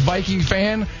Jags Viking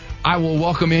fan, I will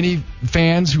welcome any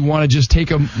fans who want to just take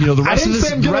the rest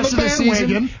of the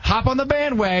season. Hop on the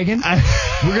bandwagon.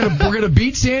 We're gonna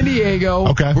beat San Diego.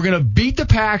 Okay. We're gonna beat the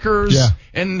Packers. Yeah.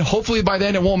 And hopefully by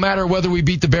then it won't matter whether we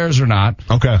beat the Bears or not.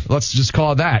 Okay. Let's just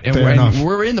call it that. And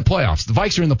we're in the playoffs. The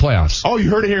Vikes are in the playoffs. Oh,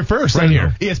 you heard it here first. Right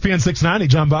here. ESPN 690,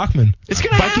 John Bachman. It's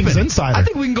gonna happen. Vikings Insider. I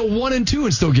think we can go 1-2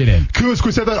 and still get in. Cool. Can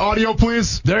we set that audio,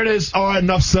 please? There it is. All right,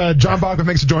 enough said. John Bachman,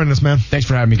 thanks for joining us, man. Thanks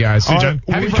for having me, guys. See you, John.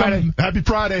 Happy Friday. Happy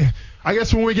Friday. I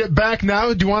guess when we get back now,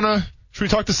 should we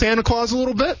talk to Santa Claus a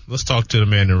little bit? Let's talk to the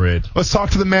man in red. Let's talk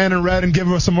to the man in red and give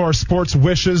us some more sports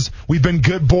wishes. We've been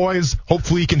good boys.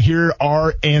 Hopefully you can hear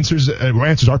our answers,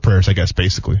 our prayers, I guess,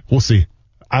 basically. We'll see.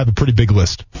 I have a pretty big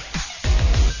list.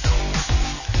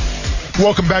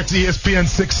 Welcome back to ESPN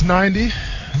 690.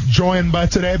 Joined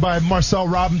today by Marcel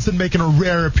Robinson making a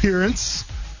rare appearance.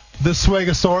 The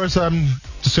Swagosaurus. I'm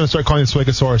just going to start calling you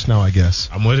Swagosaurus now, I guess.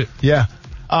 I'm with it. Yeah.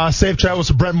 Safe travels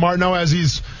to Brent Martineau as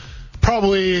he's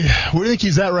probably, where do you think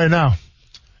he's at right now?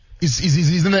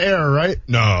 He's in the air, right?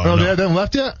 No. They haven't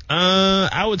left yet?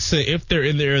 I would say if they're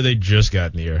in the air, they just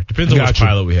got in the air. Depends on which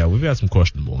pilot we have. We've got some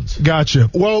questionable ones. Gotcha.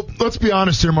 Well, let's be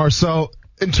honest here, Marcel.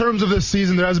 In terms of this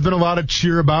season, there hasn't been a lot of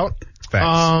cheer about.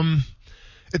 Facts.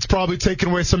 It's probably taken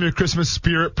away some of your Christmas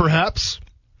spirit, perhaps.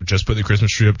 Just put the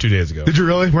Christmas tree up 2 days ago. Did you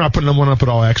really? We're not putting one up at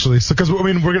all, actually. So, because we're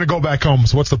going to go back home.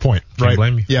 So what's the point, right? Can't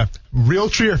blame me. Yeah. Real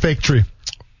tree or fake tree?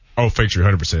 Oh, fake tree,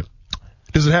 100%.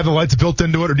 Does it have the lights built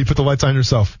into it, or do you put the lights on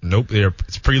yourself? Nope.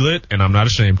 It's pre-lit, and I'm not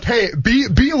ashamed. Hey,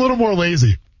 be a little more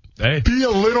lazy. Hey. Be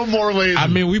a little more lazy. I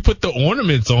mean, we put the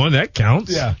ornaments on. That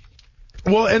counts. Yeah.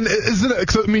 Well, and isn't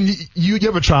it? I mean, you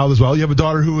have a child as well. You have a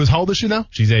daughter who is, how old is she now?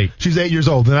 She's 8. She's 8 years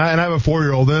old, and I have a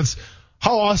 4-year-old. And it's,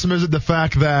 how awesome is it the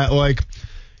fact that, like,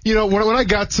 you know, when I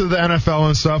got to the NFL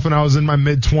and stuff, and I was in my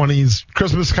mid-20s,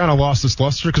 Christmas kind of lost its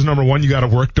luster because, number one, you got to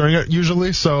work during it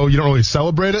usually, so you don't really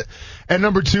celebrate it. And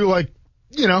number two, like,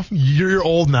 you know, you're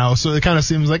old now, so it kind of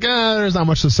seems like, there's not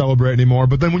much to celebrate anymore.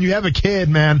 But then when you have a kid,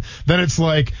 man, then it's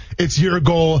like, it's your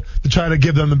goal to try to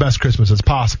give them the best Christmas as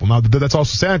possible. Now, that's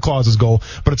also Santa Claus's goal,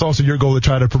 but it's also your goal to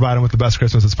try to provide them with the best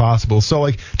Christmas as possible. So,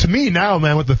 like, to me now,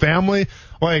 man, with the family,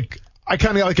 like, I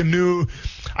kind of got like a new,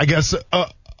 I guess,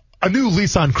 a new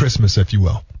lease on Christmas, if you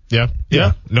will. Yeah.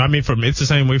 No, I mean, it's the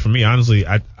same way for me. Honestly,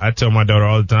 I tell my daughter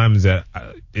all the time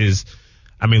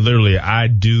literally, I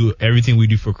do everything we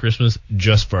do for Christmas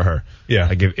just for her. Yeah.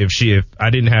 Like if I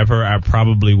didn't have her, I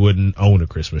probably wouldn't own a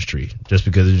Christmas tree just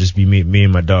because it'd just be me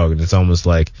and my dog. And it's almost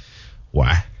like,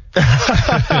 why?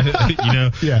 You know?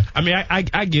 Yeah. I mean,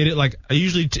 I get it. Like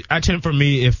I tend for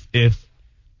me,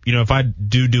 if I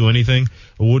do anything,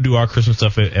 we'll do our Christmas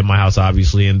stuff at my house,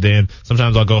 obviously. And then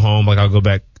sometimes I'll go home, like I'll go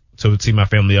back to see my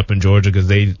family up in Georgia because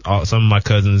some of my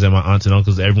cousins and my aunts and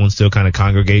uncles, everyone still kind of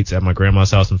congregates at my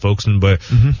grandma's house in Folkestone. But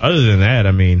other than that,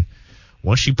 I mean,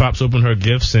 once she pops open her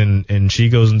gifts and she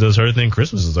goes and does her thing,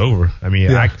 Christmas is over. I mean,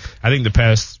 I think the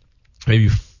past maybe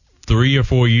 3 or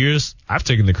 4 years, I've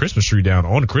taken the Christmas tree down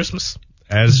on Christmas.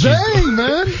 Dang,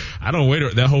 man. I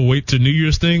don't that whole wait to New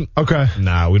Year's thing. Okay.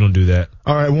 Nah, we don't do that.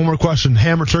 All right, one more question.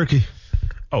 Ham or turkey?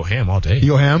 Oh, ham all day. You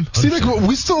go ham? 100%. See, like,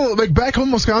 we still, like, back home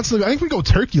in Wisconsin, I think we go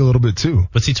turkey a little bit, too.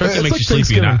 But see, turkey makes you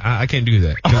sleepy, and I can't do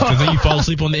that. Because then you fall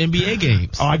asleep on the NBA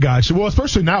games. Oh, I got you. Well,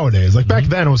 especially nowadays. Like, back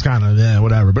then, it was kind of,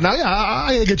 whatever. But now,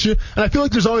 I get you. And I feel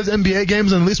like there's always NBA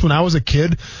games, and at least when I was a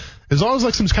kid, there's always,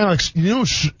 like, some kind of, like, you know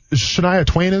who Shania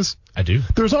Twain is? I do.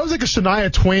 There was always, like, a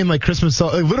Shania Twain, like, Christmas,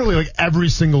 like, literally, like, every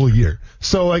single year.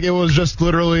 So, like, it was just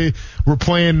literally, we're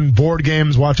playing board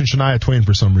games, watching Shania Twain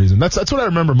for some reason. That's what I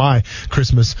remember my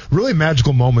Christmas. Really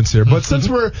magical moments here. But since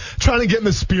we're trying to get in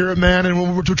the spirit, man,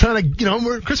 and we're trying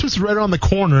to, Christmas is right around the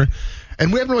corner,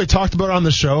 and we haven't really talked about it on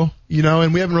the show,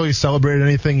 and we haven't really celebrated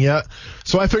anything yet.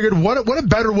 So I figured, what a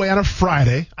better way on a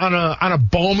Friday, on a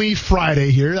balmy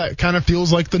Friday here, that kind of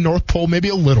feels like the North Pole maybe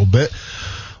a little bit.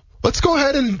 Let's go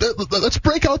ahead and let's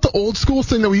break out the old school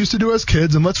thing that we used to do as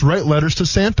kids, and let's write letters to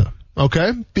Santa.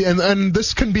 Okay? And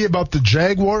this can be about the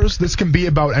Jaguars. This can be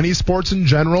about any sports in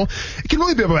general. It can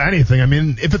really be about anything. I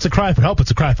mean, if it's a cry for help, it's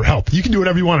a cry for help. You can do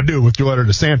whatever you want to do with your letter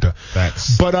to Santa.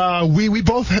 Facts. But we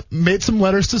both made some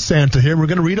letters to Santa here. We're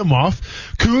going to read them off.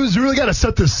 Kuz, you really got to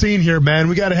set the scene here, man.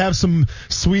 We got to have some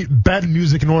sweet bed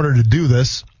music in order to do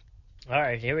this. All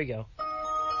right, here we go.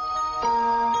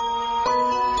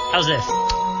 How's this?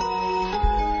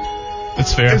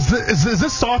 It's fair. Is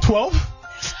this Saw 12?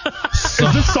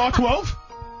 Is this Saw 12?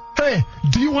 Hey,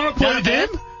 do you want to play a game?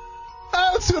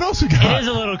 Let's see what else we got. It is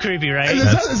a little creepy, right?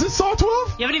 Is this Saw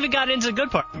 12? You haven't even gotten into the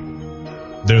good part.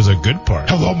 There's a good part.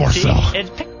 Hello, Marcel. See,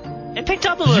 it picked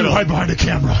up a little. You hide behind the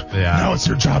camera. Yeah. Now it's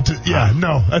your job to... Yeah,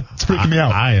 no, that's freaking me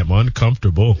out. I am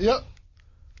uncomfortable. Yep.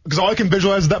 Because all I can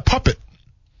visualize is that puppet.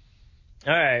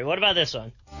 All right, what about this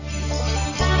one?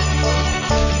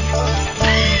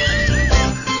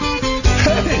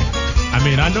 I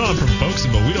mean, I know I'm from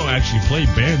Folkestone, but we don't actually play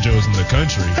banjos in the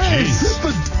country. Hey, Jeez.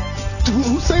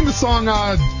 who sang the song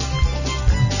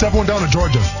Devil Went Down to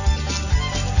Georgia?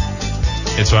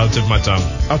 It's right on the tip of my tongue.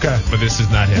 Okay. But this is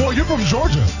not him. Well, you're from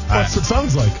Georgia. That's what it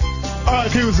sounds like. All right,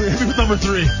 okay, hit me with number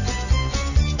 3.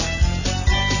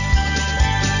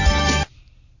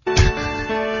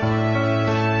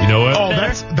 You know what? Oh,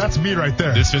 that's me right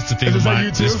there. This fits the theme of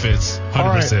mine. This fits 100%. All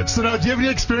right. So now, do you have any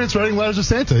experience writing letters to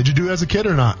Santa? Did you do it as a kid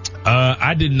or not?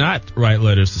 I did not write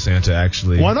letters to Santa,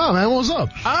 actually. Why not, man? What was up?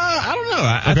 I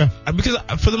don't know. Because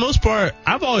for the most part,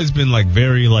 I've always been like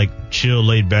very like chill,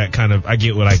 laid back kind of. I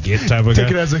get what I get type of guy.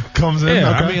 Take it as it comes in.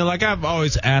 Yeah, okay. I mean, like I've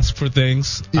always asked for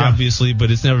things, obviously, but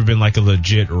it's never been like a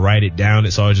legit write it down.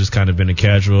 It's always just kind of been a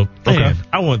casual. Man,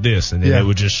 I want this, and then it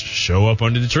would just show up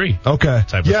under the tree. Okay.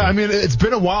 Type of thing. I mean, it's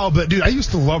been a while, but dude, I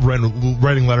used to love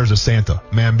writing letters to Santa,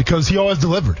 man, because he always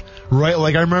delivered. Right?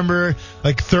 Like I remember,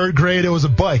 like 3rd grade, it was a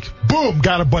bike. Boom,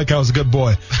 got a bike. I was a good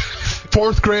boy.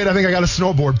 4th grade, I think I got a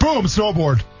snowboard. Boom,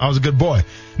 snowboard. I was a good boy.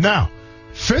 Now,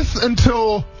 5th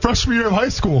until freshman year of high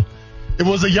school, it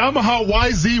was a Yamaha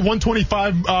YZ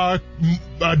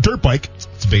 125 dirt bike.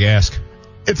 It's a big ask.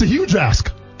 It's a huge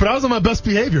ask. But I was on my best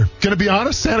behavior. Gonna be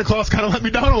honest, Santa Claus kind of let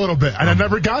me down a little bit, and I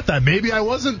never got that. Maybe I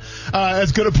wasn't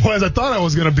as good a boy as I thought I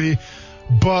was gonna be,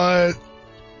 but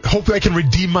hopefully I can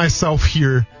redeem myself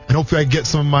here, and hopefully I get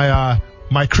some of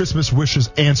my Christmas wishes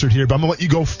answered here. But I'm gonna let you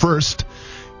go first.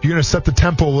 You're going to set the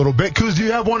tempo a little bit. Kuz, do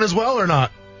you have one as well or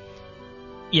not?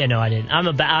 Yeah, no, I didn't.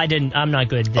 I'm not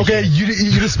good. Okay, you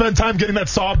just spent time getting that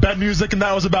soft bed music, and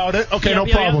that was about it? Okay, no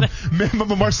problem.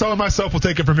 Marcel and myself will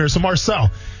take it from here. So,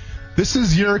 Marcel, this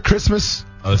is your Christmas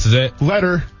this is it.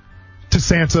 letter to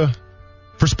Santa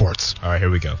for sports. All right, here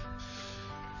we go.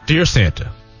 Dear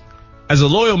Santa, as a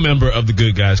loyal member of the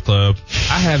Good Guys Club,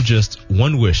 I have just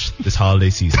one wish this holiday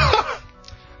season.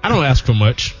 I don't ask for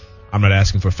much. I'm not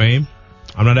asking for fame.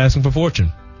 I'm not asking for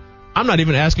fortune. I'm not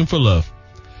even asking for love.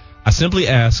 I simply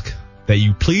ask that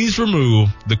you please remove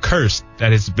the curse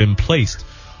that has been placed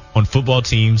on football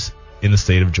teams in the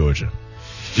state of Georgia.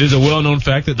 It is a well-known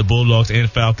fact that the Bulldogs and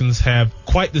Falcons have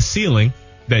quite the ceiling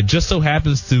that just so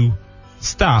happens to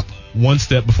stop one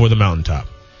step before the mountaintop.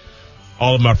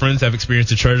 All of my friends have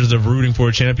experienced the treasures of rooting for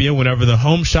a champion. Whenever the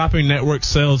Home Shopping Network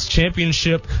sells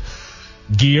championship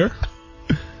gear,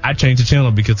 I change the channel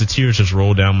because the tears just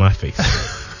roll down my face.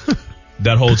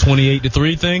 That whole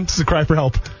 28-3 thing, This is a cry for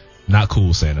help. not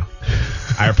cool, Santa.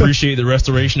 I appreciate the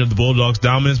restoration of the Bulldogs'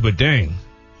 dominance, but dang,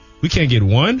 we can't get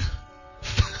one?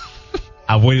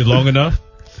 I've waited long enough.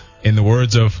 In the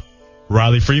words of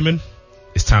Riley Freeman,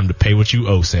 it's time to pay what you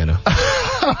owe, Santa.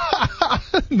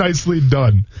 Nicely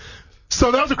done.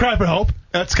 So that was a cry for help.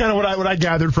 That's kind of what I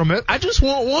gathered from it. I just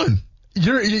want one.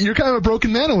 You're kind of a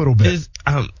broken man a little bit.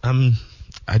 I'm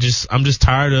just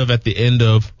tired of, at the end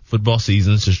of football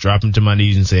seasons, just dropping to my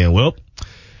knees and saying, well,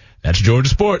 that's Georgia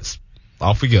sports.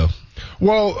 Off we go.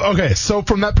 Well, okay, so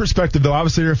from that perspective, though,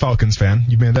 obviously you're a Falcons fan.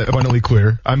 You made that abundantly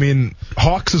clear. I mean,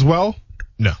 Hawks as well?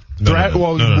 No,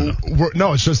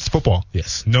 it's just football.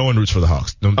 Yes, no one roots for the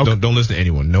Hawks. Don't listen to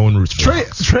anyone. No one roots for the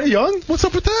Hawks. Trae Young? What's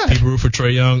up with that? People root for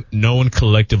Trae Young. No one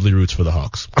collectively roots for the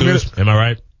Hawks. Am I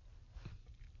right?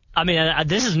 I mean,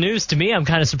 this is news to me. I'm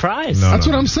kind of surprised. That's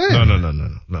what I'm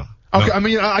saying. No. Okay, I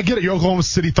mean, I get it. You're Oklahoma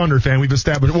City Thunder fan. We've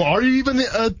established. Well, are you even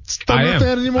a Thunder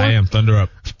fan anymore? I am. Thunder up.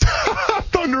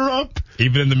 Thunder up.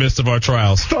 Even in the midst of our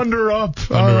trials. Thunder up.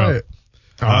 Thunder up.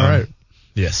 All right.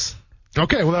 Yes.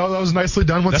 Okay, well, that was nicely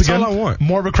done once again. That's all I want.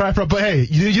 More of a cry for help. But, hey,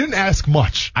 you didn't ask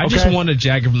much. I just want a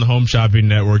jacket from the Home Shopping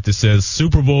Network that says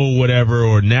Super Bowl whatever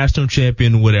or National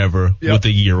Champion whatever with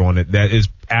a year on it. That is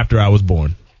after I was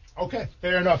born. Okay,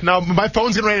 fair enough. Now, my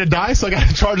phone's getting ready to die, so I got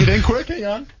to charge it in quick. Hang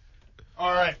on.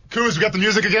 All right, Kuz, we got the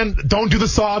music again. Don't do the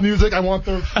Saw music. I want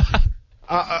the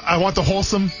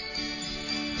wholesome.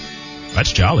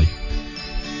 That's jolly.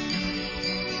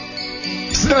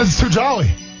 That's too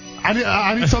jolly.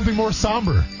 I need something more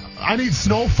somber. I need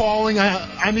snow falling.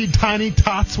 I need tiny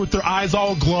tots with their eyes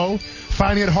all glow,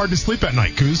 finding it hard to sleep at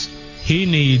night, Kuz. He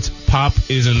needs Pop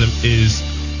is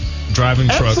driving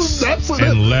trucks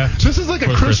and left. This is like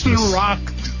a Christian Christmas. rock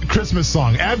Christmas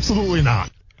song. Absolutely not.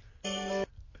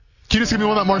 Can you just give me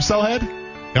one that Marcel had?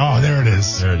 Oh, there it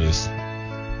is. There it is.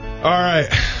 All right.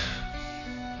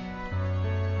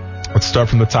 Let's start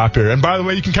from the top here. And by the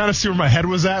way, you can kind of see where my head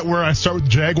was at, where I start with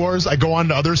Jaguars, I go on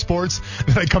to other sports, and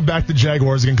then I come back to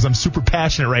Jaguars again because I'm super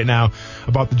passionate right now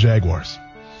about the Jaguars.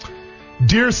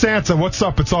 Dear Santa, what's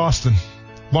up? It's Austin.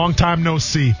 Long time no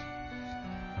see.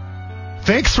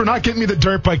 Thanks for not getting me the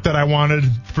dirt bike that I wanted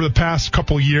for the past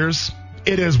couple years.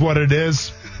 It is what it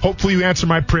is. Hopefully you answer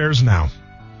my prayers now.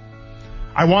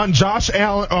 I want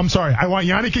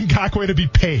Yannick Ngakoue to be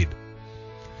paid.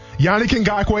 Yannick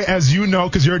Ngakoue, as you know,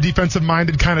 because you're a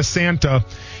defensive-minded kind of Santa,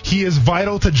 he is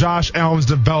vital to Josh Allen's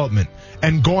development.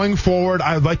 And going forward,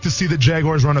 I'd like to see the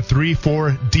Jaguars run a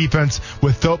 3-4 defense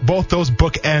with both those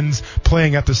bookends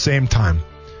playing at the same time.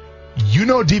 You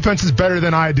know defense is better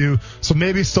than I do, so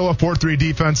maybe still a 4-3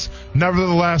 defense.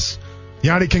 Nevertheless,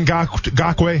 Yannick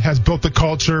Ngakoue has built the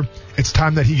culture. It's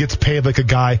time that he gets paid like a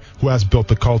guy who has built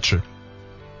the culture.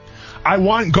 I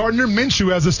want Gardner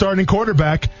Minshew as the starting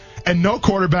quarterback and no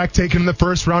quarterback taken in the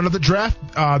first round of the draft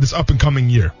this up-and-coming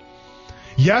year.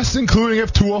 Yes, including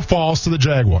if Tua falls to the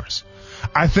Jaguars.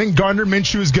 I think Gardner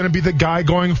Minshew is going to be the guy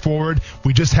going forward.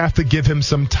 We just have to give him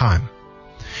some time.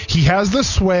 He has the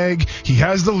swag, he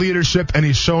has the leadership, and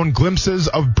he's shown glimpses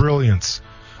of brilliance.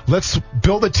 Let's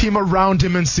build a team around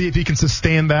him and see if he can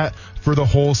sustain that for the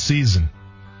whole season.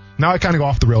 Now I kind of go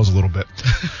off the rails a little bit.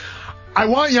 I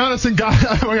want Giannis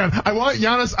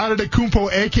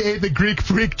Antetokounmpo, a.k.a. the Greek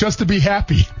Freak, just to be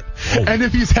happy. Oh. And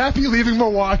if he's happy leaving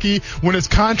Milwaukee when his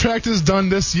contract is done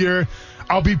this year,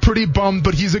 I'll be pretty bummed,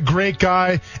 but he's a great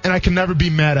guy, and I can never be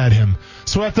mad at him.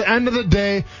 So at the end of the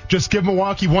day, just give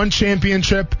Milwaukee one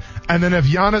championship, and then if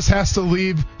Giannis has to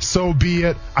leave, so be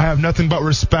it. I have nothing but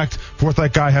respect for what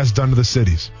that guy has done to the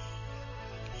cities.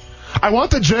 I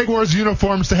want the Jaguars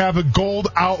uniforms to have a gold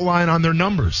outline on their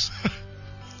numbers.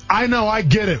 I know, I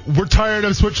get it. We're tired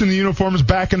of switching the uniforms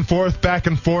back and forth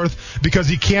because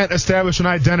you can't establish an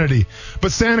identity.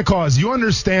 But Santa Claus, you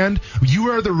understand, you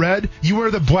wear the red, you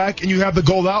wear the black, and you have the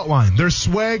gold outline. There's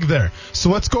swag there. So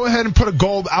let's go ahead and put a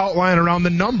gold outline around the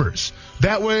numbers.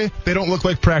 That way, they don't look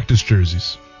like practice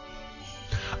jerseys.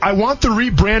 I want the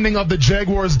rebranding of the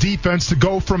Jaguars defense to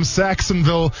go from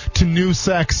Saxonville to New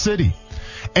Sac City.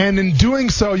 And in doing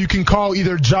so, you can call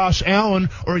either Josh Allen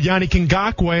or Yannick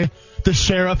Ngakoue the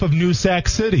sheriff of New Sac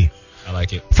City. I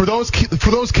like it. For those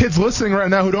kids listening right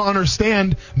now who don't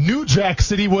understand, New Jack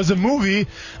City was a movie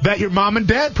that your mom and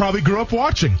dad probably grew up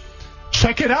watching.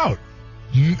 Check it out.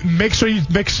 Make sure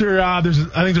I think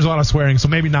there's a lot of swearing, so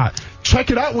maybe not. Check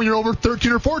it out when you're over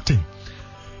 13 or 14.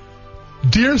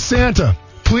 Dear Santa,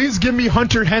 please give me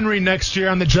Hunter Henry next year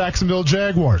on the Jacksonville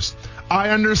Jaguars. I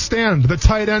understand the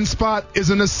tight end spot is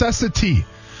a necessity,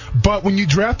 but when you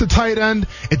draft a tight end,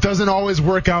 it doesn't always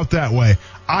work out that way.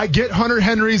 I get Hunter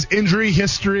Henry's injury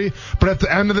history, but at the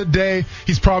end of the day,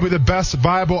 he's probably the best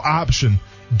viable option.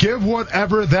 Give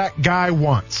whatever that guy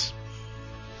wants.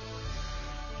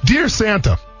 Dear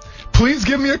Santa, please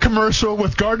give me a commercial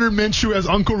with Gardner Minshew as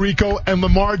Uncle Rico and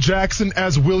Lamar Jackson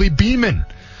as Willie Beeman.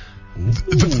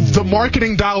 The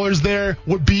marketing dollars there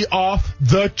would be off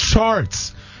the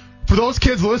charts. For those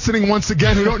kids listening, once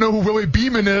again, who don't know who Willie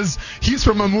Beeman is, he's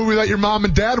from a movie that your mom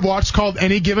and dad watched called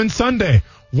Any Given Sunday.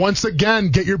 Once again,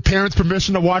 get your parents'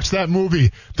 permission to watch that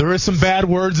movie. There is some bad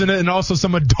words in it and also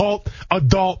some adult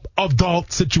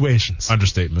situations.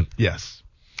 Understatement. Yes.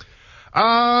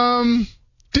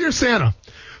 Dear Santa,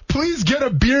 please get a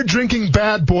beer-drinking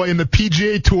bad boy in the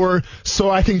PGA Tour so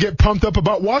I can get pumped up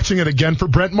about watching it again for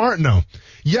Brent Martineau.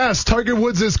 Yes, Tiger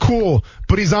Woods is cool,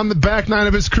 but he's on the back nine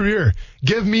of his career.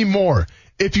 Give me more.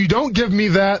 If you don't give me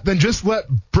that, then just let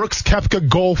Brooks Koepka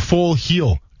go full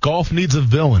heel. Golf needs a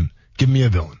villain. Give me a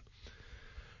villain.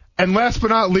 And last but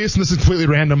not least, and this is completely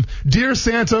random, Dear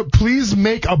Santa, please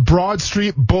make a Broad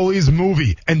Street Bullies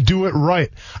movie and do it right.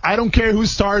 I don't care who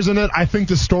stars in it. I think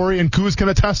the story, and Kuz can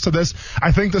attest to this,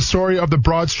 I think the story of the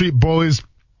Broad Street Bullies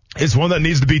is one that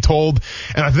needs to be told.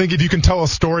 And I think if you can tell a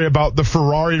story about the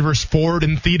Ferrari versus Ford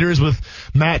in theaters with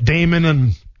Matt Damon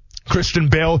and Christian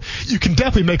Bale, you can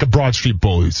definitely make a Broad Street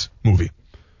Bullies movie.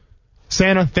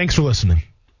 Santa, thanks for listening.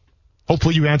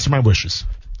 Hopefully you answer my wishes.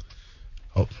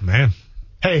 Oh, man.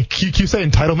 Hey, can you say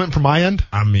entitlement from my end?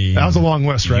 I mean, that was a long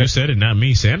list, right? You said it, not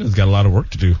me. Santa's got a lot of work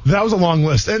to do. That was a long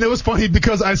list. And it was funny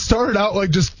because I started out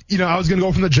like just, I was going to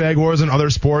go from the Jaguars and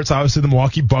other sports. Obviously, the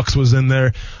Milwaukee Bucks was in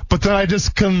there. But then I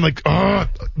just come like,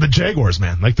 the Jaguars,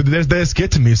 man. Like, they just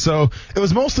get to me. So it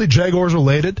was mostly Jaguars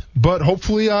related. But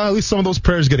hopefully, at least some of those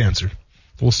prayers get answered.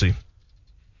 We'll see.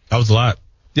 That was a lot.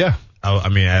 Yeah. I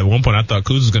mean, at one point I thought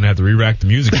Kuz was going to have to re-rack the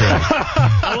music track.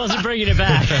 I wasn't bringing it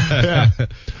back. Yeah.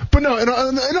 But no, in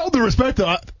all due respect,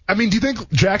 though, I mean, do you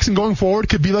think Jackson going forward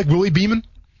could be like Willie Beeman?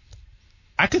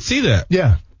 I could see that.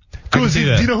 Yeah. Kuz, do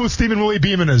you know who Stephen Willie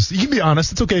Beeman is? You can be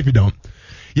honest. It's okay if you don't.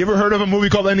 You ever heard of a movie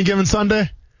called Any Given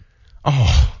Sunday?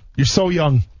 Oh, you're so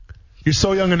young. You're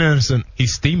so young and innocent.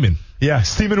 He's steaming. Yeah,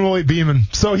 Stephen Willie Beeman.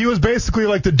 So he was basically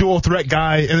like the dual threat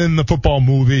guy in the football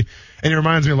movie, and he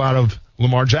reminds me a lot of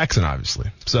Lamar Jackson,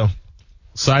 obviously. So,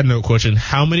 side note question: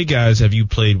 how many guys have you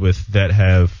played with that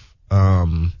have,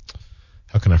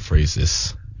 how can I phrase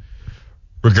this?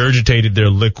 Regurgitated their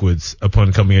liquids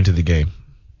upon coming into the game?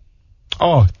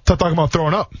 Oh, talking about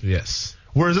throwing up. Yes.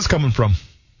 Where is this coming from?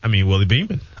 I mean, Willie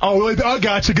Beeman. Oh,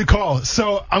 gotcha. Good call.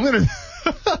 So I'm gonna.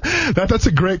 That's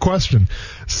a great question.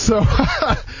 So,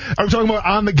 are we talking about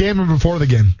on the game or before the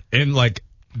game? In like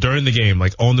during the game,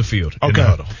 like on the field. Okay. In the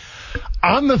huddle.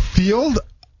 On the field,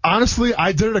 honestly,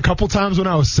 I did it a couple times when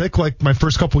I was sick, like my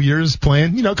first couple years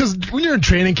playing, because when you're in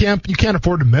training camp, you can't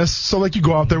afford to miss. So, like, you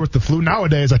go out there with the flu.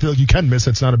 Nowadays, I feel like you can miss.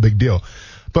 It's not a big deal.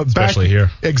 But especially here.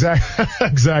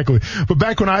 Exactly. But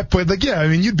back when I played, like, yeah, I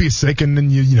mean, you'd be sick and then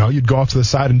you'd go off to the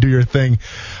side and do your thing.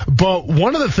 But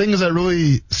one of the things that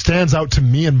really stands out to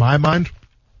me in my mind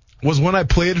was when I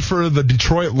played for the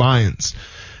Detroit Lions.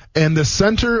 And the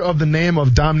center of the name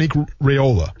of Dominique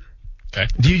Raiola. Okay.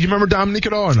 Do you remember Dominique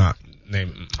at all or not?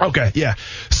 Name. Okay, yeah.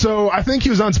 So I think he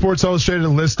was on Sports Illustrated, a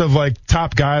list of like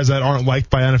top guys that aren't liked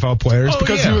by NFL players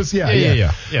because he was,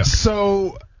 yeah.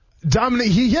 So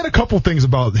Dominique, he had a couple things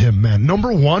about him, man.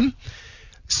 Number one,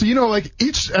 so like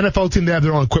each NFL team, they have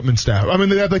their own equipment staff. I mean,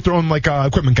 they have like their own like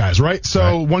equipment guys, right?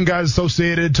 So one guy's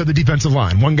associated to the defensive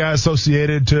line, one guy's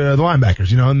associated to the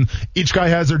linebackers, and each guy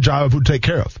has their job of who to take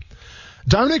care of.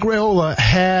 Dominique Raiola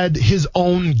had his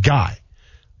own guy.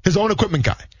 His own equipment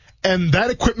guy. And that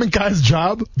equipment guy's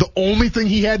job, the only thing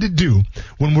he had to do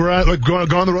when we're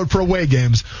going on the road for away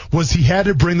games was he had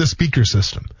to bring the speaker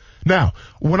system. Now,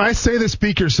 when I say the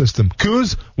speaker system,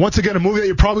 Kuz, once again, a movie that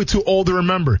you're probably too old to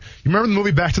remember. You remember the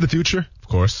movie Back to the Future? Of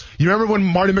course. You remember when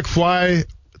Marty McFly,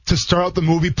 to start out the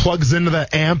movie, plugs into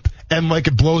that amp and like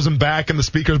it blows him back and the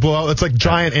speakers blow out? It's like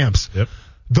giant amps. Yep.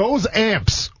 Those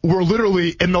amps were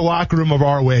literally in the locker room of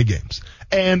our away games.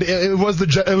 And it was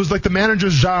like the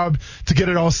manager's job to get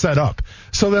it all set up.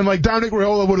 So then like Dominic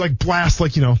Raiola would like blast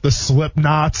like, the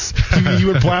Slipknots. He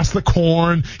would blast the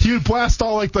Korn. He would blast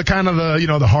all like the kind of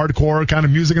the hardcore kind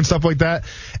of music and stuff like that.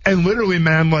 And literally,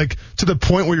 man, like to the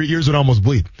point where your ears would almost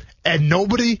bleed. And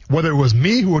nobody, whether it was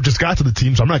me who just got to the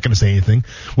team, so I'm not going to say anything,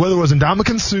 whether it was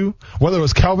Ndamukong Suh, whether it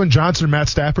was Calvin Johnson or Matt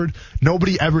Stafford,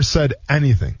 nobody ever said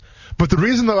anything. But the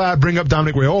reason that I bring up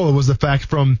Dominic Raiola was the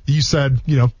fact you said,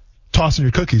 tossing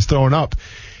your cookies, throwing up.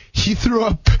 He threw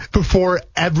up before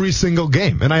every single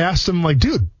game. And I asked him, like,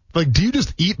 dude, like, do you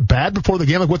just eat bad before the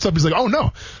game? Like, what's up? He's like, oh,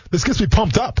 no, this gets me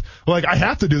pumped up. Like, I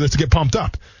have to do this to get pumped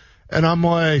up. And I'm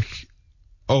like,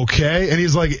 okay. And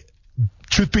he's like,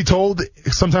 truth be told,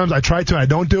 sometimes I try to and I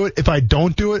don't do it. If I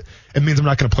don't do it, it means I'm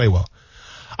not going to play well.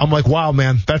 I'm like, wow,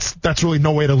 man, that's really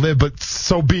no way to live, but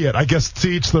so be it. I guess to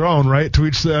each their own, right?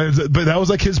 But that was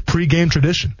like his pregame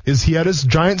tradition. Is he had his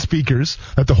giant speakers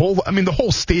that the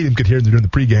whole stadium could hear during the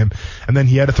pregame, and then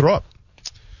he had to throw up.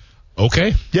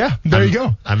 Okay. Yeah, there you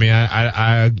go. I mean,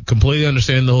 I completely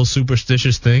understand the whole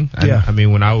superstitious thing. Yeah. I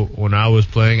mean, when I was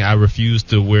playing, I refused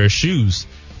to wear shoes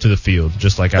to the field,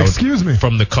 just like I would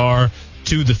from the car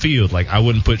to the field. Like I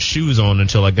wouldn't put shoes on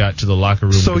until I got to the locker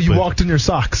room. So you walked in your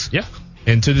socks? Yeah.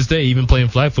 And to this day, even playing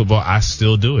flag football, I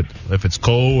still do it. If it's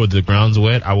cold or the ground's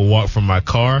wet, I will walk from my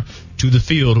car to the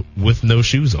field with no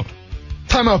shoes on.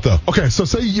 Time out, though. Okay, so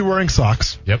say you're wearing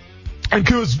socks. Yep. And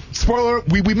Kuz, spoiler,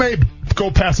 we may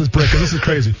go past this break because this is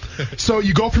crazy. So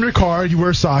you go from your car, you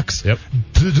wear socks. Yep.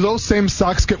 Do those same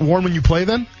socks get worn when you play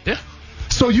then? Yeah.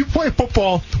 So you play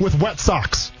football with wet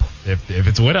socks. If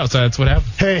it's wet outside, that's what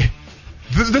happens. Hey.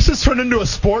 This has turned into a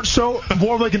sports show,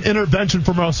 more like an intervention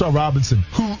from Marcel Robinson,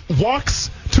 who walks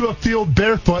to a field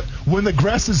barefoot when the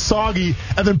grass is soggy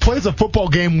and then plays a football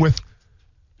game with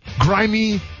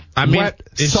grimy, wet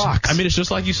socks. I mean, it's just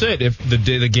like you said. If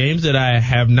the games that I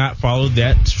have not followed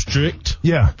that strict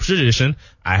tradition,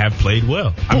 I have played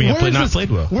well.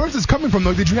 Played well. Where is this coming from,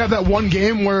 though? Did you have that one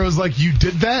game where it was like you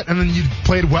did that and then you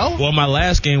played well? Well, my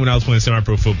last game when I was playing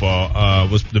semi-pro football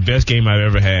was the best game I've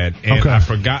ever had, and I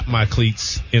forgot my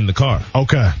cleats in the car.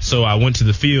 Okay. So I went to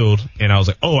the field, and I was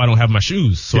like, oh, I don't have my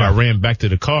shoes. So I ran back to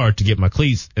the car to get my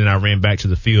cleats, and I ran back to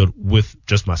the field with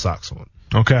just my socks on.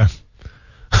 Okay.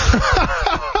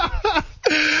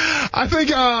 I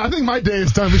think my day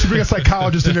is done. We should bring a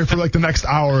psychologist in here for like the next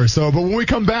hour or so. But when we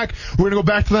come back, we're going to go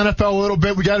back to the NFL a little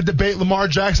bit. We got to debate Lamar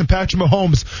Jackson, Patrick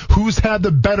Mahomes. Who's had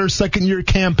the better second-year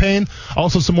campaign?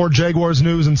 Also some more Jaguars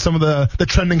news and some of the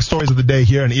trending stories of the day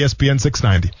here on ESPN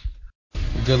 690.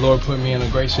 The good Lord put me in a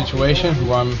great situation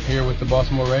where I'm here with the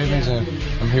Baltimore Ravens, and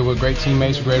I'm here with great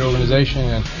teammates, a great organization.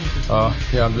 And I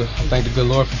thank the good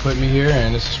Lord for putting me here,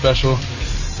 and it's a special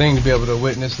thing to be able to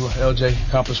witness LJ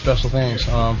accomplish special things.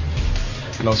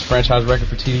 It's a franchise record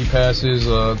for TD passes,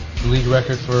 league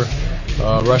record for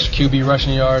QB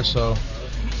rushing yards. So,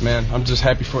 man, I'm just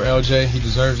happy for LJ. He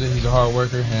deserves it. He's a hard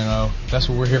worker, and that's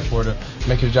what we're here for, to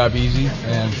make his job easy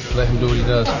and let him do what he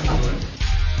does.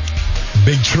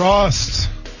 Big trust.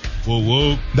 Whoa,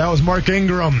 whoa. That was Mark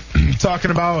Ingram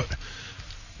talking about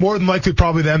more than likely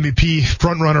probably the MVP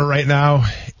frontrunner right now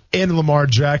in Lamar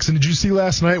Jackson. Did you see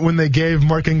last night when they gave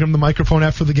Mark Ingram the microphone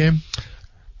after the game?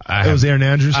 It was Aaron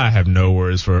Andrews. I have no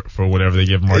words for whatever they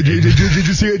give Mark Ingram. Did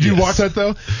you see it? Did you watch that,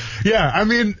 though? Yeah, I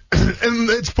mean, and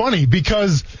it's funny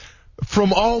because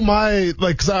from all my,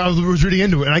 cause I was reading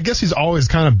into it, and I guess he's always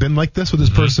kind of been like this with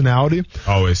his personality.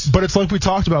 Always. But it's like we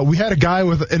talked about. We had a guy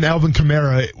in Alvin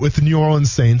Kamara with the New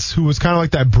Orleans Saints who was kind of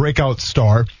like that breakout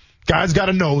star. Guy's got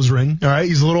a nose ring, all right?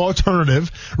 He's a little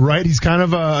alternative, right? He's kind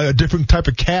of a different type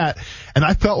of cat. And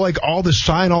I felt like all the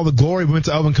shine, all the glory went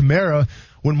to Alvin Kamara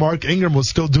when Mark Ingram was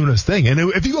still doing his thing. And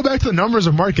if you go back to the numbers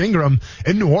of Mark Ingram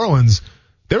in New Orleans,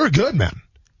 they were good, man.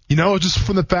 Just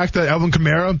from the fact that Alvin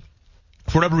Kamara,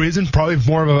 for whatever reason, probably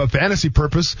more of a fantasy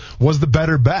purpose, was the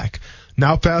better back.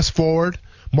 Now fast forward,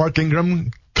 Mark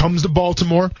Ingram comes to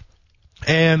Baltimore.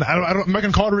 And I'm not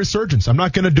going to call it a resurgence. I'm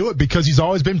not going to do it because he's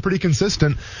always been pretty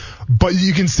consistent. But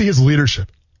you can see his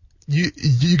leadership.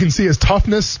 You can see his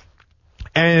toughness,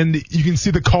 and you can see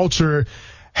the culture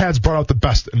has brought out the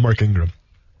best in Mark Ingram.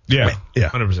 Yeah,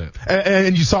 100%.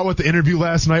 And you saw with the interview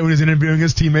last night when he was interviewing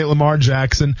his teammate Lamar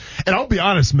Jackson. And I'll be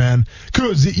honest, man,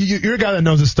 Kuz, you're a guy that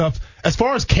knows this stuff. As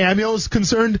far as cameos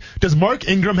concerned, does Mark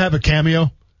Ingram have a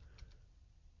cameo?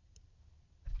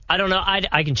 I don't know.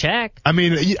 I can check. I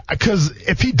mean, because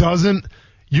if he doesn't,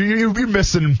 you're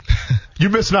missing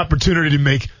opportunity to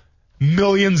make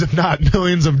millions, if not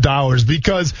millions of dollars,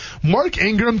 because Mark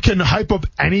Ingram can hype up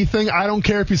anything. I don't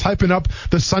care if he's hyping up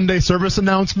the Sunday service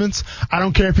announcements. I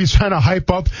don't care if he's trying to hype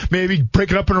up, maybe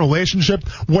break it up in a relationship.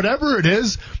 Whatever it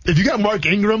is, if you got Mark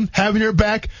Ingram having your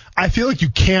back, I feel like you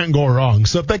can't go wrong.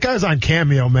 So if that guy's on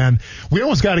Cameo, man, we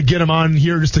almost got to get him on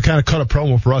here just to kind of cut a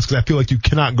promo for us, because I feel like you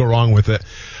cannot go wrong with it.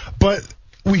 But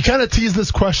we kind of teased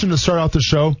this question to start out the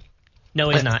show.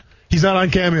 No, he's not. He's not on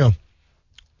Cameo.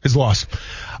 His loss.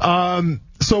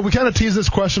 So we kind of teased this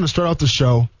question to start out the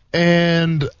show,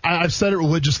 and I've said it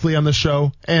religiously on the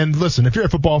show. And listen, if you're a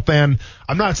football fan,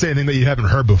 I'm not saying anything that you haven't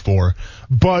heard before,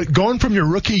 but going from your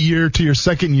rookie year to your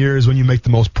second year is when you make the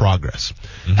most progress.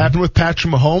 Happened with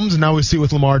Patrick Mahomes, and now we see it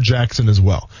with Lamar Jackson as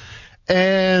well.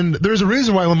 And there's a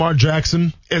reason why Lamar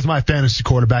Jackson is my fantasy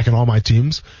quarterback in all my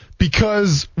teams,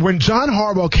 because when John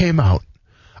Harbaugh came out,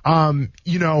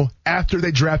 after they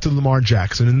drafted Lamar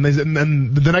Jackson, and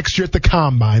then the next year at the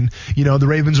Combine, the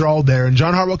Ravens are all there, and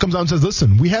John Harbaugh comes out and says,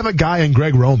 listen, we have a guy in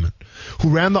Greg Roman who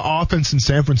ran the offense in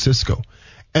San Francisco,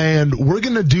 and we're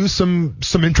going to do some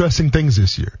interesting things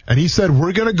this year. And he said,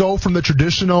 we're going to go from the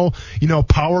traditional,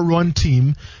 power run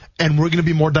team, and we're going to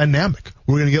be more dynamic.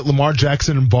 We're going to get Lamar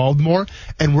Jackson involved more,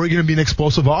 and we're going to be an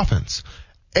explosive offense.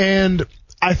 And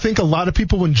I think a lot of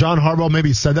people, when John Harbaugh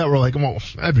maybe said that, were like, well,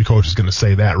 every coach is going to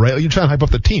say that, right? You're trying to hype up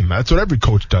the team. That's what every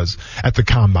coach does at the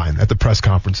Combine, at the press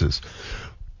conferences.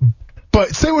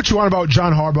 But say what you want about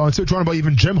John Harbaugh, and say what you want about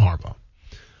even Jim Harbaugh.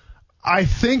 I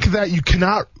think that you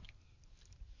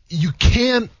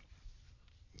can't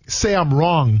say I'm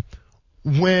wrong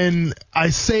when I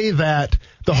say that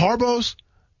the Harbaughs,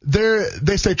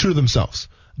 they stay true to themselves.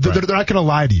 They're not going to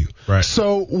lie to you. Right.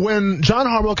 So when John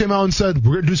Harbaugh came out and said,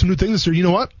 we're going to do some new things this year, you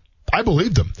know what? I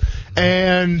believed him.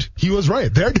 And he was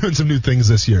right. They're doing some new things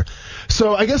this year.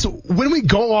 So I guess when we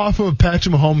go off of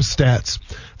Patrick Mahomes' stats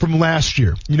from last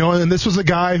year, and this was a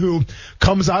guy who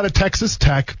comes out of Texas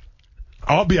Tech,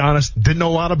 I'll be honest, didn't know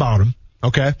a lot about him.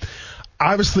 Okay.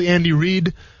 Obviously, Andy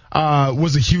Reid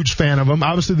was a huge fan of him.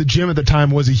 Obviously, the gym at the time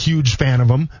was a huge fan of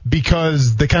him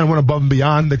because they kind of went above and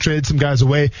beyond. They traded some guys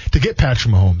away to get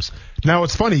Patrick Mahomes. Now,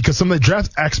 it's funny because some of the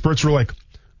draft experts were like,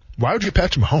 why would you get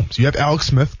Patrick Mahomes? You have Alex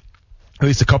Smith, at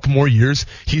least a couple more years.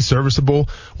 He's serviceable.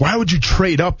 Why would you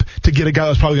trade up to get a guy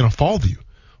that's probably going to fall to you?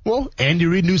 Well, Andy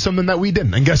Reid knew something that we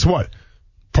didn't. And guess what?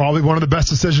 Probably one of the best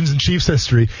decisions in Chiefs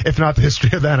history, if not the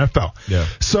history of the NFL. Yeah.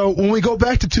 So when we go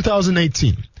back to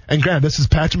 2018, and granted, this is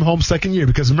Patrick Mahomes' second year,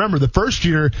 because remember, the first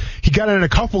year, he got in a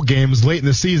couple games late in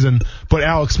the season, but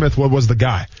Alex Smith was the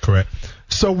guy. Correct.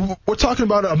 So we're talking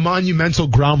about a monumental,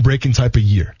 groundbreaking type of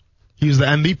year. He was the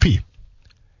MVP.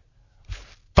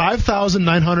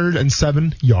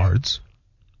 5,907 yards,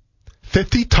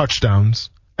 50 touchdowns,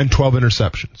 and 12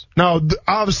 interceptions. Now,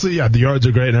 obviously, the yards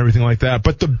are great and everything like that,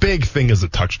 but the big thing is the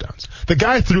touchdowns. The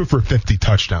guy threw for 50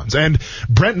 touchdowns, and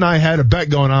Brent and I had a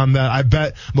bet going on that I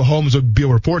bet Mahomes would be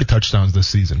over 40 touchdowns this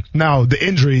season. Now, the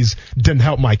injuries didn't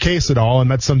help my case at all,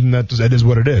 and that's something that is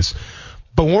what it is.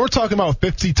 But when we're talking about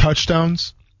 50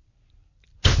 touchdowns,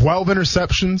 12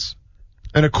 interceptions,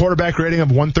 and a quarterback rating of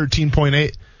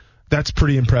 113.8, that's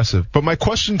pretty impressive. But my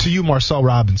question to you, Marcel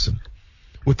Robinson,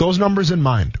 with those numbers in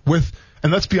mind,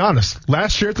 and let's be honest,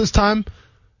 last year at this time,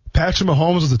 Patrick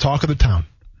Mahomes was the talk of the town.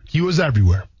 He was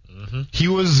everywhere. Mm-hmm. He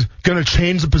was going to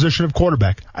change the position of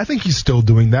quarterback. I think he's still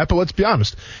doing that, but let's be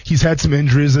honest. He's had some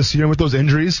injuries this year, and with those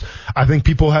injuries, I think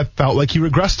people have felt like he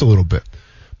regressed a little bit.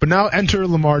 But now enter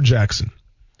Lamar Jackson.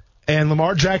 And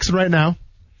Lamar Jackson right now,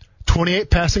 28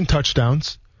 passing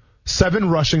touchdowns, 7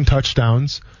 rushing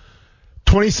touchdowns,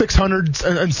 2,600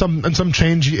 and some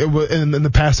change in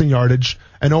the passing yardage,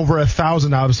 and over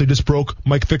 1,000 obviously just broke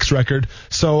Mike Vick's record.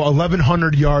 So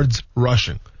 1,100 yards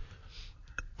rushing.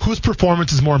 Whose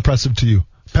performance is more impressive to you?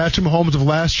 Patrick Mahomes of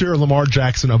last year or Lamar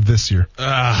Jackson of this year?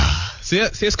 See,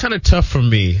 it's kind of tough for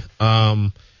me.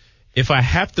 If I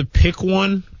have to pick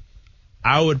one,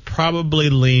 I would probably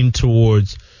lean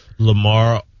towards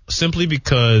Lamar simply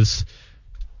because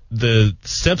the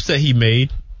steps that he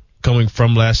made coming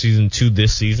from last season to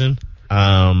this season,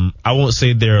 I won't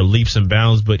say they're leaps and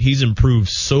bounds, but he's improved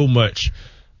so much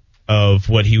of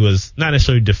what he was not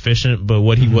necessarily deficient, but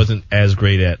what he wasn't as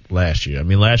great at last year. I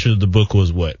mean, last year the book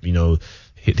was what?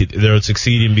 They're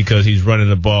succeeding because he's running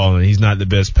the ball and he's not the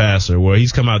best passer. Where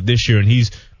he's come out this year and he's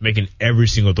making every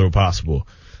single throw possible.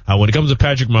 When it comes to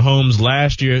Patrick Mahomes,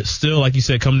 last year, still, like you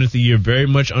said, coming into the year, very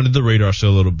much under the radar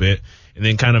still a little bit. And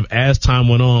then kind of as time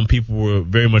went on, people were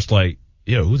very much like,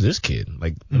 yo, who's this kid?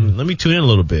 Let me tune in a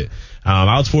little bit.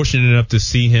 I was fortunate enough to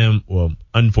see him, well,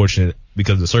 unfortunate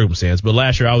because of the circumstance. But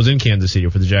last year I was in Kansas City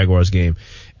for the Jaguars game,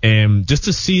 and just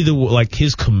to see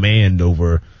his command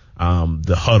over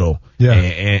the huddle,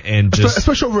 and just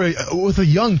especially with a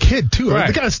young kid too. Right?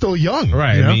 The guy's still young,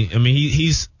 right? You know? I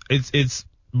mean, it's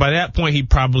by that point he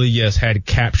probably had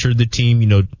captured the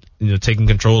team, taking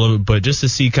control of it. But just to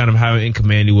see kind of how in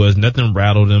command he was, nothing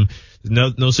rattled him.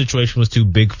 No situation was too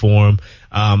big for him.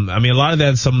 I mean, a lot of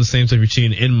that is some of the same stuff you're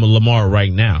seeing in Lamar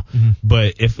right now. Mm-hmm.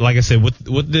 But if, like I said, with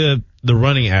the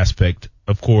running aspect,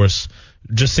 of course,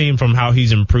 just seeing from how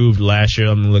he's improved last year.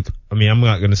 I'm not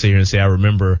going to sit here and say I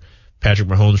remember Patrick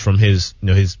Mahomes from his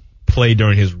play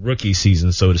during his rookie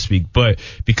season, so to speak. But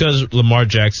because Lamar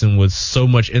Jackson was so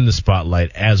much in the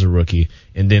spotlight as a rookie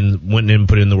and then went in and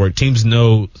put in the work, teams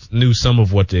knew some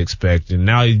of what to expect. And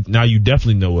now you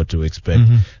definitely know what to expect.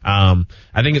 Mm-hmm.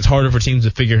 I think it's harder for teams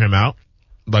to figure him out.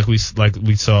 Like we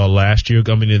saw last year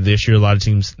coming into this year, a lot of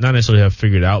teams not necessarily have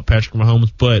figured out Patrick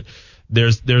Mahomes, but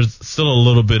there's still a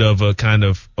little bit of a kind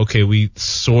of, okay, we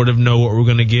sort of know what we're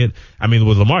going to get. I mean,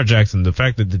 with Lamar Jackson, the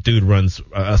fact that the dude runs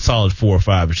a solid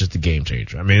 4.5 is just a game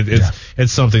changer. I mean,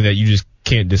 it's something that you just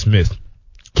can't dismiss.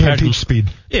 Can't teach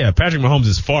speed. Yeah, Patrick Mahomes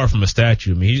is far from a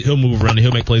statue. I mean, he'll move around and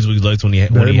he'll make plays with his legs when he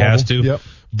has to. Yep.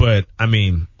 But, I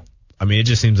mean, it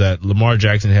just seems that Lamar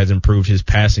Jackson has improved his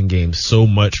passing game so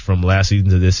much from last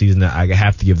season to this season that I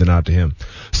have to give the nod to him.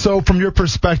 So, from your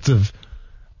perspective,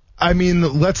 I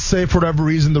mean, let's say for whatever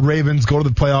reason the Ravens go to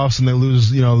the playoffs and they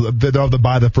lose, they'll have to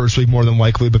bye the first week more than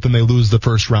likely, but then they lose the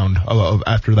first round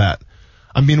after that.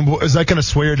 I mean, is that going to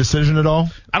sway your decision at all?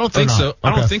 I don't think so. Okay.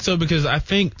 I don't think so because I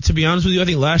think, to be honest with you, I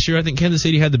think last year Kansas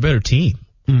City had the better team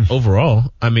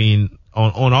overall. I mean,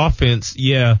 on offense,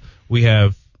 we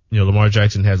have, Lamar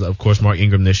Jackson has, of course, Mark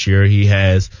Ingram this year. He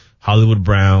has Hollywood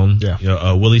Brown,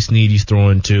 Willie Snead he's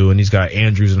throwing to, and he's got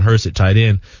Andrews and Hurst at tight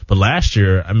end. But last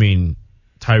year, I mean,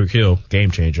 Tyreek Hill, game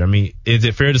changer. I mean, is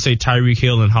it fair to say Tyreek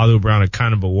Hill and Hollywood Brown are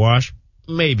kind of a wash?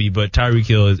 Maybe, but Tyreek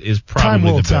Hill is probably Time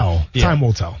will the best. tell. Yeah. Time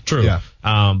will tell. True. Yeah.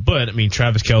 But, I mean,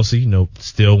 Travis Kelce,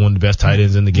 still one of the best tight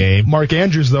ends in the game. Mark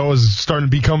Andrews, though, is starting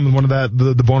to become one of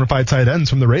the bona fide tight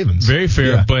ends from the Ravens. Very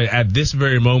fair, but at this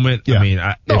very moment, I mean,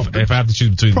 if I have to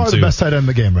choose between probably the two. the best tight end in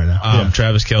the game right now.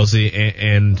 Travis Kelce,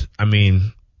 and I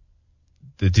mean,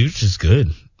 the dude's just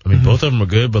good. I mean, both of them are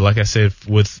good, but like I said,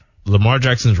 with Lamar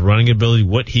Jackson's running ability,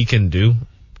 what he can do,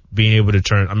 being able to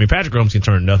turn, I mean, Patrick Mahomes can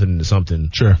turn nothing into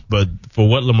something. Sure. But for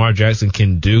what Lamar Jackson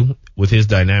can do with his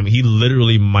dynamic, he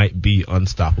literally might be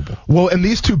unstoppable. Well, and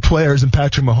these two players, and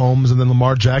Patrick Mahomes and then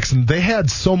Lamar Jackson, they had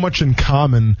so much in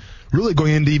common really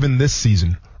going into even this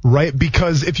season. Right?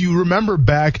 Because if you remember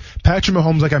back, Patrick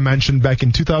Mahomes, like I mentioned, back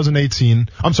in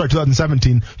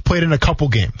 2017, played in a couple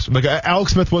games. Like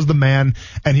Alex Smith was the man,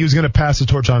 and he was going to pass the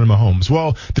torch on to Mahomes.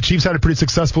 Well, the Chiefs had a pretty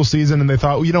successful season, and they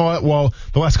thought, well, you know what? Well,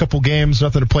 the last couple games,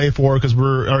 nothing to play for because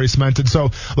we're already cemented.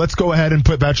 So let's go ahead and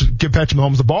give Patrick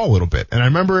Mahomes the ball a little bit. And I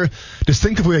remember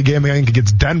distinctively a game I think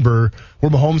against Denver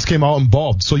where Mahomes came out and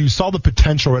balled. So you saw the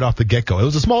potential right off the get-go. It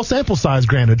was a small sample size,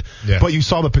 granted, but you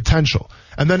saw the potential.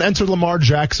 And then entered Lamar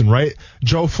Jackson, right?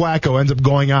 Joe Flacco ends up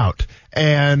going out,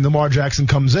 and Lamar Jackson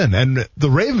comes in. And the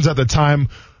Ravens at the time,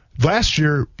 last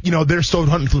year, they're still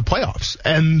hunting for the playoffs.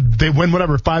 And they win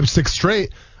 5-6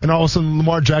 straight, and all of a sudden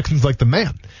Lamar Jackson's like the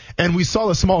man. And we saw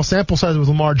the small sample size with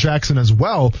Lamar Jackson as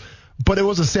well, but it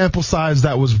was a sample size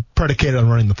that was predicated on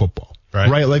running the football.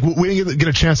 Right? Like, we didn't get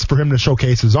a chance for him to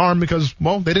showcase his arm because,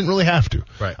 well, they didn't really have to.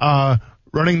 Right.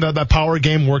 Running that power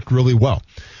game worked really well.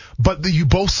 But you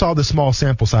both saw the small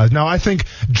sample size. Now, I think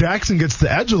Jackson gets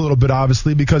the edge a little bit,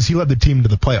 obviously, because he led the team to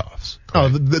the playoffs. Right.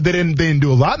 They didn't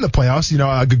do a lot in the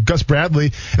playoffs. Gus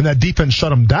Bradley and that defense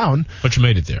shut him down. But you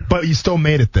made it there. But you still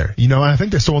made it there. And I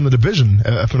think they still won the division,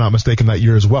 if I'm not mistaken, that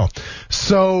year as well.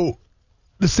 So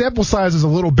the sample size is a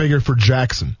little bigger for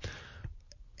Jackson.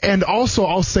 And also,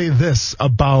 I'll say this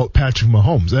about Patrick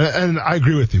Mahomes, and I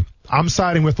agree with you. I'm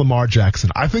siding with Lamar Jackson.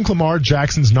 I think Lamar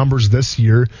Jackson's numbers this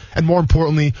year, and more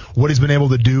importantly, what he's been able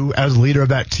to do as leader of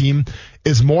that team,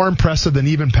 is more impressive than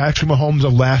even Patrick Mahomes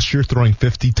of last year throwing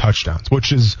 50 touchdowns,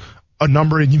 which is a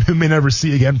number you may never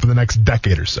see again for the next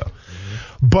decade or so.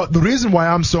 Mm-hmm. But the reason why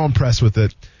I'm so impressed with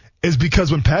it is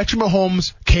because when Patrick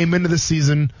Mahomes came into the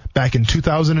season back in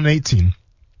 2018,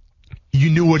 you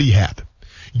knew what he had.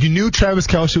 You knew Travis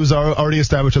Kelce was already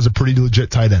established as a pretty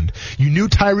legit tight end. You knew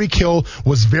Tyreek Hill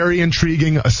was very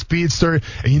intriguing, a speedster,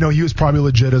 and he was probably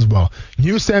legit as well.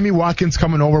 You knew Sammy Watkins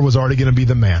coming over was already going to be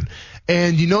the man.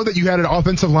 And you know that you had an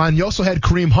offensive line. You also had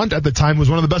Kareem Hunt at the time, who was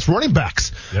one of the best running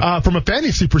backs from a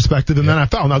fantasy perspective in the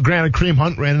NFL. Now, granted, Kareem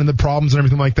Hunt ran into problems and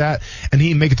everything like that, and he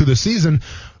didn't make it through the season,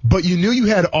 but you knew you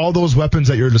had all those weapons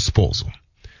at your disposal.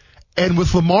 And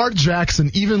with Lamar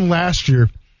Jackson, even last year,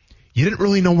 you didn't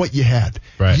really know what you had.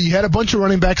 Right. You had a bunch of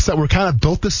running backs that were kind of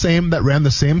built the same, that ran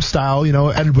the same style,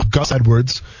 and with Gus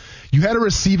Edwards. You had a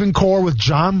receiving core with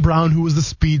John Brown, who was the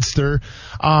speedster.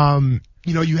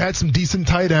 You had some decent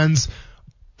tight ends,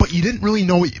 but you didn't really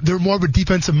know. They were more of a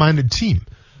defensive-minded team.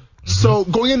 Mm-hmm. So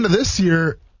going into this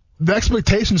year, the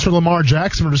expectations for Lamar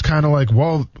Jackson were just kind of like,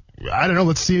 well, I don't know,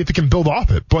 let's see if he can build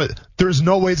off it. But there's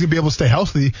no way he's going to be able to stay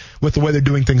healthy with the way they're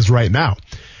doing things right now.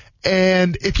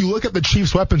 And if you look at the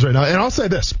Chiefs' weapons right now, and I'll say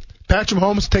this, Patrick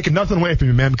Mahomes, taking nothing away from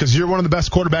you, man, because you're one of the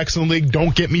best quarterbacks in the league.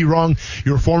 Don't get me wrong.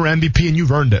 You're a former MVP, and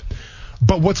you've earned it.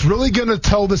 But what's really going to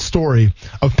tell the story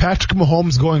of Patrick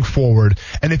Mahomes going forward,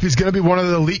 and if he's going to be one of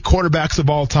the elite quarterbacks of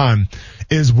all time,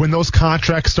 is when those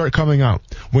contracts start coming out.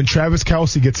 When Travis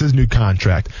Kelce gets his new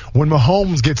contract. When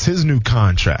Mahomes gets his new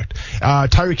contract.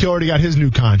 Tyreek Hill already got his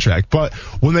new contract. But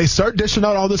when they start dishing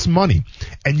out all this money,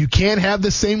 and you can't have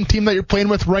the same team that you're playing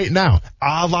with right now,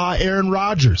 a la Aaron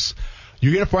Rodgers,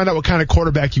 you're going to find out what kind of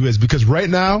quarterback you is. Because right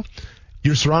now,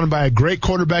 you're surrounded by a great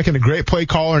quarterback and a great play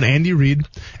caller in Andy Reid,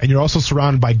 and you're also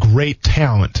surrounded by great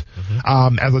talent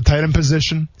at the tight end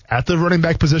position, at the running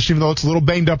back position, even though it's a little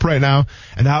banged up right now,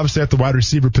 and obviously at the wide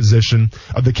receiver position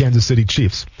of the Kansas City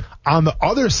Chiefs. On the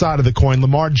other side of the coin,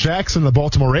 Lamar Jackson, the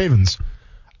Baltimore Ravens,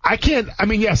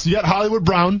 yes, you got Hollywood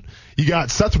Brown, you got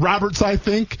Seth Roberts, I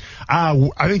think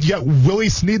you got Willie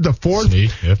Snead the fourth.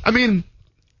 Yep.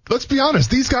 Let's be honest.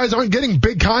 These guys aren't getting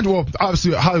big contracts. Well,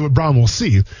 obviously, Hollywood Brown, we'll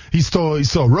see. He's still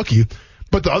a rookie.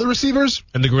 But the other receivers,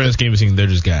 in the grand scheme of things, they're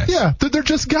just guys. Yeah, they're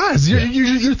just guys.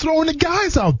 You're throwing the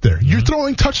guys out there. Mm-hmm. You're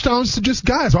throwing touchdowns to just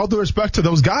guys. All due respect to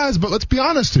those guys, but let's be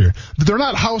honest here. They're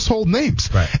not household names.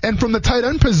 Right. And from the tight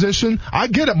end position, I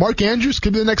get it. Mark Andrews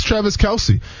could be the next Travis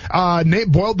Kelce. Nick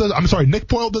Boyle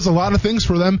does a lot of things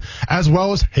for them, as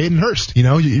well as Hayden Hurst.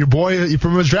 Your boy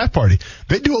from his draft party.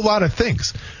 They do a lot of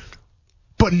things.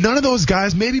 But none of those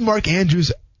guys, maybe Mark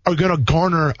Andrews, are going to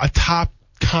garner a top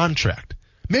contract.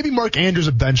 Maybe Mark Andrews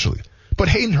eventually. But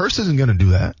Hayden Hurst isn't going to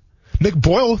do that. Nick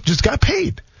Boyle just got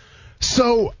paid.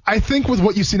 So I think with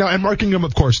what you see now, and Mark Ingram,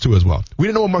 of course, too, as well. We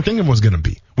didn't know what Mark Ingram was going to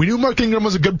be. We knew Mark Ingram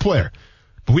was a good player.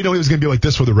 But we know he was going to be like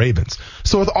this for the Ravens.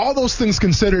 So with all those things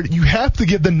considered, you have to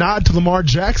give the nod to Lamar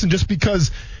Jackson just because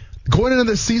going into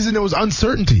the season, there was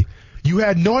uncertainty. You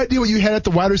had no idea what you had at the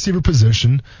wide receiver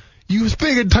position. You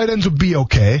figured tight ends would be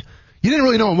okay. You didn't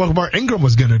really know what Mark Ingram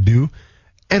was going to do.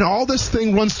 And all this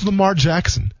thing runs to Lamar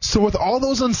Jackson. So with all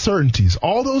those uncertainties,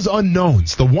 all those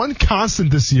unknowns, the one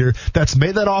constant this year that's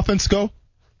made that offense go,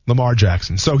 Lamar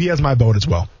Jackson. So he has my vote as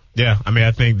well. Yeah,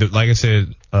 I think that, like I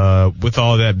said, with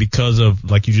all that, because of,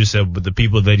 like you just said, with the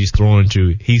people that he's throwing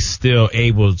to, he's still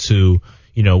able to,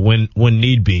 when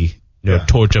need be,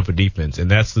 torch up a defense. And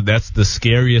that's the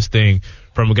scariest thing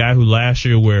from a guy who last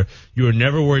year, where you were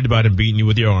never worried about him beating you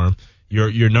with your arm.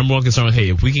 Your number one concern was, hey,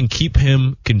 if we can keep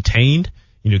him contained,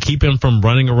 keep him from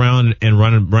running around and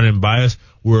running by us,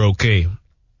 we're okay.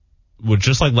 Well,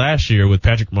 just like last year with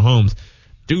Patrick Mahomes,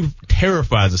 dude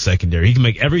terrifies the secondary. He can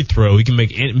make every throw. He can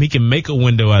make a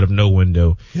window out of no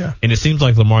window. Yeah. And it seems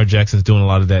like Lamar Jackson's doing a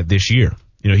lot of that this year.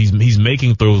 He's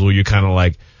making throws where you're kind of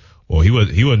like, well, he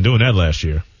wasn't doing that last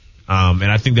year. And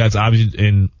I think that's obvious,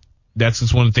 and that's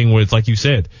just one thing where it's like you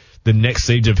said, the next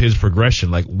stage of his progression.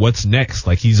 Like, what's next?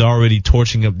 Like, he's already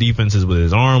torching up defenses with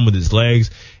his arm, with his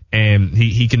legs, and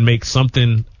he can make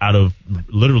something out of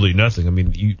literally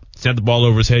nothing. You snap the ball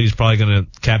over his head, he's probably going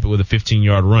to cap it with a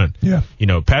 15-yard run. Yeah.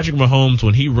 Patrick Mahomes,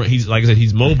 when he's like I said,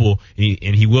 he's mobile,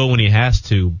 and he will when he has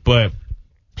to, but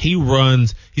he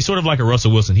runs, he's sort of like a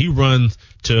Russell Wilson. He runs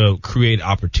to create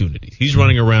opportunities. He's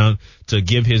running around to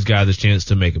give his guys a chance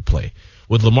to make a play.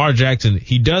 With Lamar Jackson,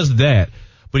 he does that,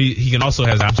 but he can also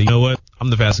have, you know what? I'm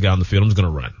the fastest guy on the field. I'm just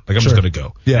going to run. I'm just going to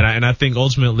go. Yeah. And I think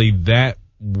ultimately that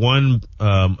one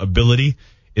ability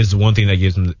is the one thing that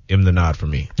gives him the nod for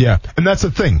me. Yeah, and that's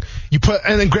the thing.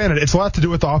 And then granted, it's a lot to do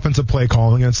with the offensive play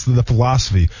calling. It's the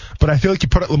philosophy. But I feel like you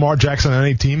put Lamar Jackson on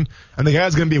any team, and the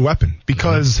guy's going to be a weapon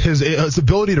because his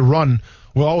ability to run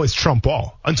will always trump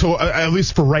all, until at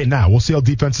least for right now. We'll see how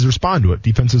defenses respond to it.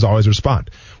 Defenses always respond.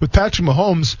 With Patrick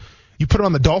Mahomes, you put him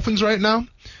on the Dolphins right now.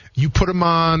 You put him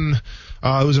on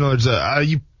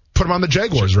you put him on the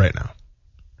Jaguars right now.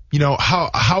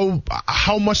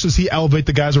 How much does he elevate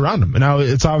the guys around him? And now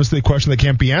it's obviously a question that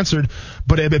can't be answered,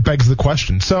 but it begs the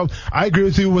question. So I agree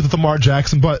with you with Lamar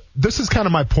Jackson, but this is kind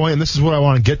of my point, and this is what I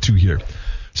want to get to here.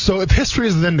 So if history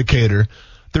is an indicator,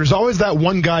 there's always that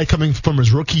one guy coming from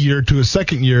his rookie year to his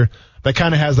second year that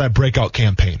kind of has that breakout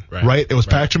campaign, right? It was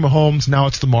Patrick Mahomes, now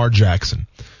it's Lamar Jackson.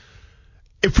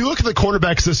 If we look at the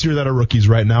quarterbacks this year that are rookies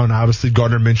right now, and obviously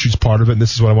Gardner Minshew's part of it, and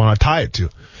this is what I want to tie it to.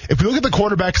 If we look at the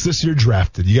quarterbacks this year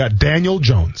drafted, you got Daniel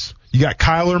Jones, You got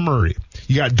Kyler Murray.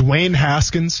 You got Dwayne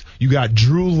Haskins. You got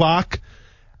Drew Lock.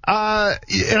 I'm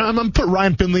going to put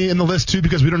Ryan Finley in the list, too,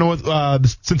 because we don't know what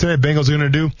the Cincinnati Bengals are going to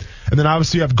do. And then,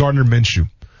 obviously, you have Gardner Minshew.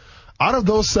 Out of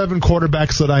those 7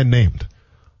 quarterbacks that I named,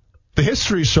 the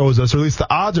history shows us, or at least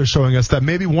the odds are showing us, that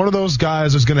maybe one of those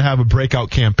guys is going to have a breakout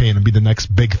campaign and be the next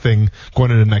big thing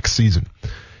going into next season.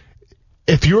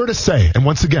 If you were to say, and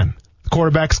once again, the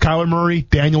quarterbacks Kyler Murray,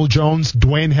 Daniel Jones,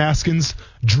 Dwayne Haskins,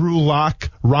 Drew Lock,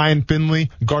 Ryan Finley,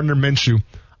 Gardner Minshew,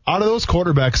 out of those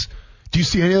quarterbacks, do you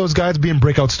see any of those guys being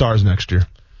breakout stars next year?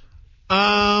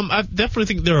 I definitely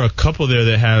think there are a couple there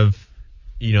that have,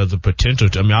 the potential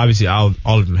to. I mean, obviously, all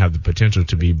of them have the potential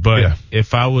to be. But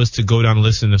if I was to go down the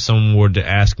list and if someone were to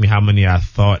ask me how many I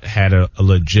thought had a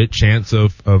legit chance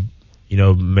of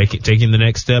taking the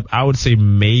next step, I would say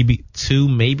maybe 2,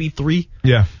 maybe 3.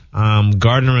 Yeah.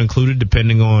 Gardner included,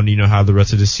 depending on, how the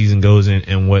rest of the season goes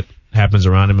and what happens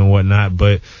around him and whatnot.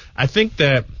 But I think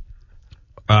that,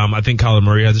 I think Kyler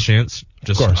Murray has a chance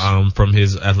just, from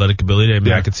his athletic ability. I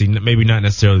mean, I could see maybe not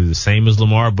necessarily the same as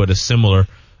Lamar, but a similar,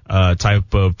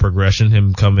 type of progression,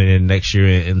 him coming in next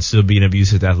year and still being able to use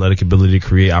his athletic ability to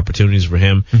create opportunities for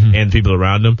him and people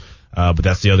around him. But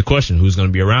that's the other question. Who's going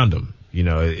to be around him?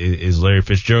 Is Larry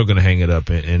Fitzgerald going to hang it up?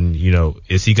 And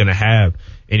is he going to have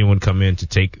anyone come in to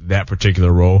take that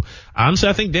particular role? Honestly,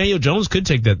 I think Daniel Jones could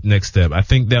take that next step. I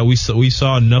think that we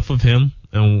saw enough of him,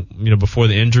 and before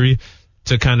the injury,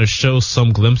 to kind of show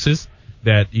some glimpses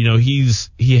that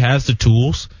he has the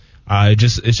tools.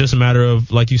 It's just a matter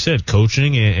of, like you said,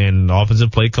 coaching and offensive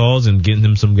play calls and getting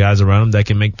him some guys around him that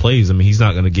can make plays. I mean, he's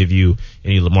not going to give you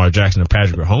any Lamar Jackson or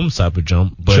Patrick Mahomes type of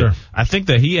jump, but I think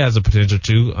that he has the potential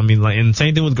to. I mean, and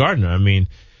same thing with Gardner. I mean,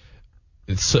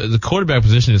 the quarterback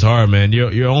position is hard, man.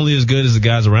 You're only as good as the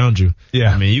guys around you.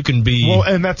 Yeah. I mean, you can be. Well,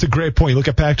 and that's a great point. You look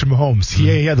at Patrick Mahomes.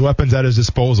 He had the weapons at his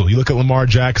disposal. You look at Lamar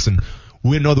Jackson.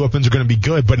 We didn't know the weapons are going to be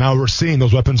good, but now we're seeing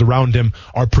those weapons around him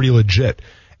are pretty legit.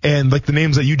 And like the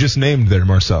names that you just named there,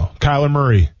 Marcel, Kyler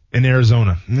Murray in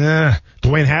Arizona.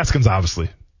 Dwayne Haskins, obviously.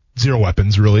 0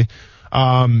 weapons, really.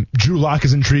 Drew Lock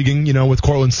is intriguing, with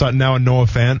Cortland Sutton now and Noah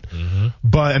Fant.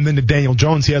 And then to Daniel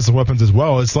Jones, he has the weapons as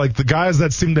well. It's like the guys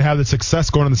that seem to have the success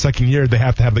going in the second year, they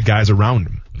have to have the guys around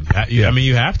him. I mean,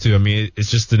 you have to. I mean, it's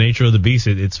just the nature of the beast.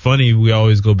 It's funny. We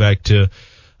always go back to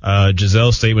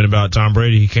Giselle's statement about Tom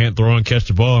Brady. He can't throw and catch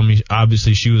the ball. I mean,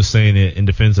 obviously she was saying it in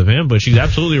defense of him, but she's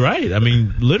absolutely right. I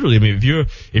mean, literally, if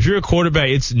you're a quarterback,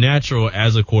 it's natural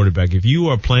as a quarterback. If you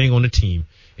are playing on a team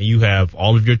and you have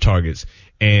all of your targets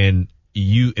and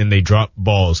they drop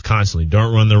balls constantly,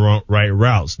 don't run the right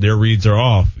routes, their reads are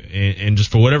off, and just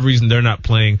for whatever reason they're not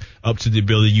playing up to the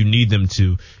ability you need them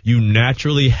to, you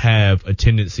naturally have a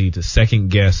tendency to second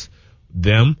guess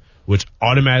them, which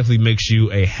automatically makes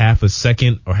you a half a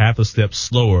second or half a step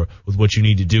slower with what you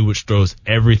need to do, which throws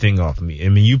everything off of me. I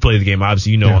mean, you play the game,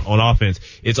 obviously, on offense,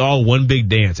 it's all one big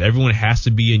dance. Everyone has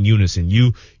to be in unison.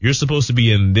 You're supposed to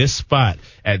be in this spot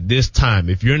at this time.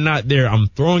 If you're not there, I'm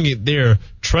throwing it there,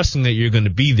 trusting that you're going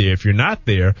to be there. If you're not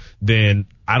there, then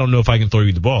I don't know if I can throw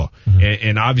you the ball.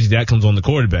 And obviously that comes on the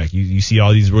quarterback. You see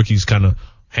all these rookies kind of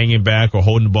hanging back or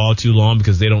holding the ball too long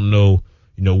because they don't know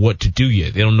what to do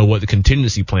yet. They don't know what the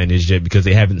contingency plan is yet because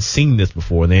they haven't seen this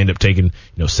before. They end up taking,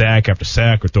 sack after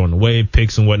sack or throwing away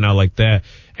picks and whatnot like that.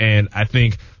 And I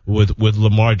think with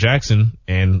Lamar Jackson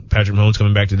and Patrick Mahomes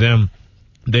coming back to them,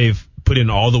 they've put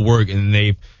in all the work and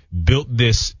they've built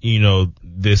this,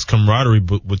 this camaraderie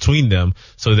between them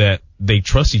so that they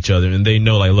trust each other and they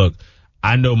know, like, look,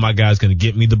 I know my guy's going to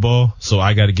get me the ball, so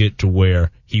I got to get to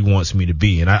where he wants me to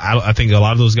be. And I think a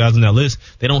lot of those guys on that list,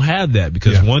 they don't have that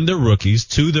because, one, they're rookies,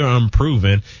 2, they're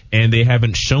unproven, and they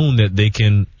haven't shown that they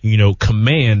can,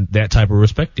 command that type of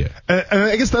respect yet. And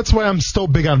I guess that's why I'm still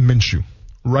big on Minshew,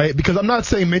 right? Because I'm not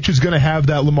saying Minshew's going to have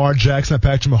that Lamar Jackson, that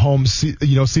Patrick Mahomes,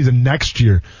 season next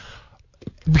year.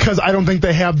 Because I don't think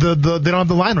they have they don't have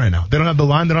the line right now. They don't have the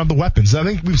line, they don't have the weapons. I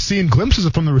think we've seen glimpses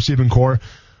from the receiving core,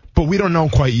 but we don't know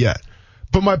quite yet.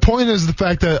 But my point is the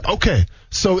fact that, okay,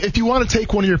 so if you want to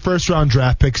take one of your first-round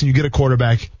draft picks and you get a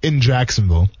quarterback in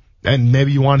Jacksonville, and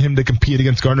maybe you want him to compete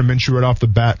against Gardner Minshew right off the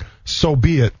bat, so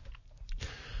be it.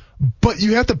 But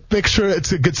you have to make sure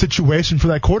it's a good situation for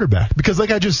that quarterback. Because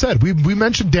like I just said, we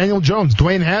mentioned Daniel Jones,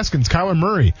 Dwayne Haskins, Kyler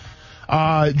Murray.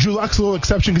 Drew Lock's a little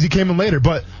exception because he came in later.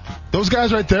 But those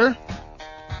guys right there,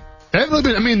 they haven't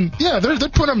really been, they're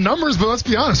putting up numbers, but let's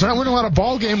be honest, they're not winning a lot of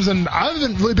ball games, and I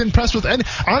haven't really been impressed with any.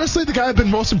 Honestly, the guy I've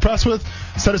been most impressed with,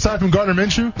 set aside from Gardner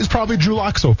Minshew, is probably Drew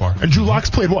Lock so far. And Drew Lock's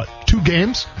played, 2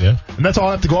 games? Yeah. And that's all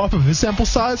I have to go off of his sample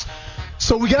size.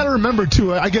 So we got to remember,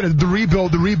 too, I get it, the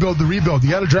rebuild.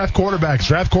 You got to draft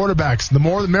quarterbacks. The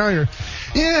more the merrier.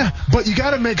 Yeah, but you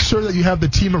got to make sure that you have the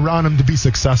team around him to be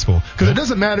successful. Because it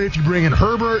doesn't matter if you bring in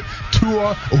Herbert,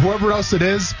 Tua, or whoever else it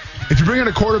is. If you bring in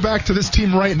a quarterback to this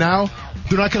team right now,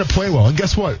 they're not going to play well. And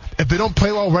guess what? If they don't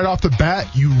play well right off the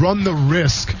bat, you run the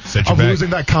risk of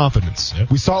losing that confidence. Yep.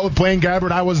 We saw it with Blaine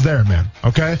Gabbert. I was there, man.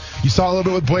 Okay? You saw a little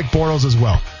bit with Blake Bortles as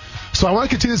well. So I want to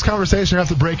continue this conversation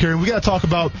after the break here. And we got to talk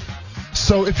about,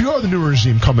 so if you are the new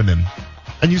regime coming in,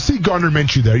 and you see Gardner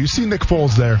Minshew there, you see Nick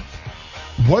Foles there,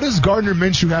 what does Gardner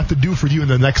Minshew have to do for you in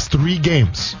the next 3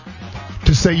 games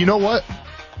to say, you know what?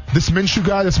 This Minshew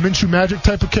guy, this Minshew magic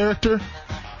type of character,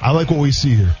 I like what we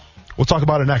see here. We'll talk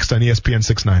about it next on ESPN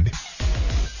 690.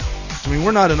 I mean,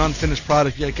 we're not an unfinished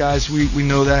product yet, guys. We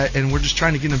know that, and we're just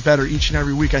trying to get them better each and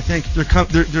every week. I think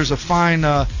there's a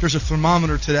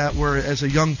thermometer to that where, as a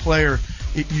young player,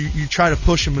 you try to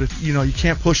push them, but if you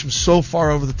can't push them so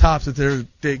far over the top that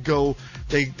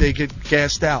they get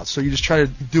gassed out. So you just try to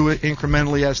do it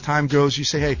incrementally as time goes. You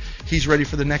say, hey, he's ready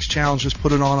for the next challenge. Just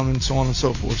put it on him, and so on and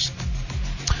so forth.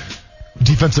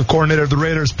 Defensive coordinator of the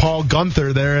Raiders, Paul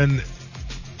Guenther, there, and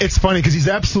it's funny because he's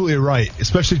absolutely right,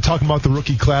 especially talking about the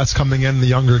rookie class coming in, the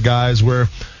younger guys, where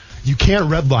you can't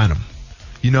redline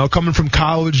them. Coming from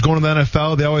college, going to the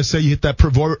NFL, they always say you hit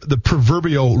the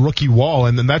proverbial rookie wall,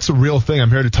 and then that's a real thing.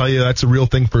 I'm here to tell you that's a real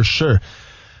thing for sure.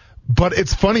 But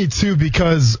it's funny, too,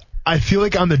 because I feel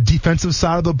like on the defensive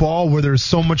side of the ball where there's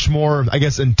so much more, I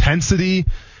guess, intensity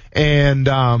and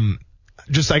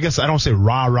I guess I don't say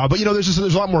rah-rah, but there's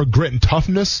a lot more grit and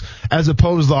toughness as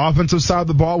opposed to the offensive side of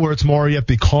the ball where it's more you have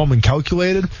to be calm and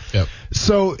calculated. Yep.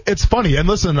 So it's funny. And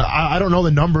listen, I don't know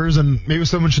the numbers, and maybe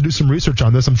someone should do some research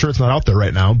on this. I'm sure it's not out there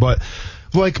right now, but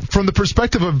from the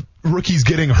perspective of rookies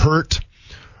getting hurt,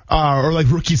 or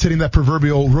rookies hitting that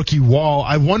proverbial rookie wall,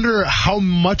 I wonder how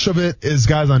much of it is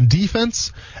guys on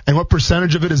defense and what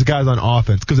percentage of it is guys on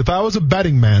offense. Because if I was a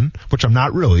betting man, which I'm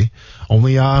not really,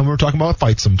 only we're talking about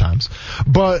fights sometimes,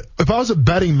 but if I was a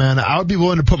betting man, I would be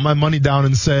willing to put my money down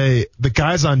and say the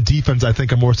guys on defense I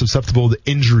think are more susceptible to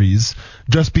injuries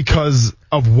just because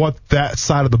of what that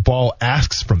side of the ball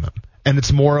asks from them. And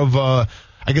it's more of a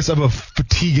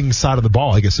fatiguing side of the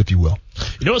ball, I guess, if you will.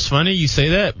 You know what's funny? You say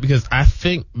that because I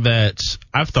think that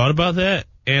I've thought about that,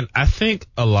 and I think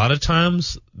a lot of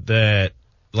times that,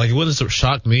 it wouldn't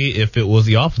shock me if it was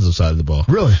the offensive side of the ball.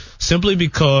 Really? Simply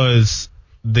because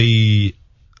because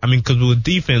with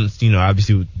defense,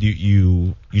 obviously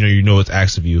you know what's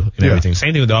asked of you and everything.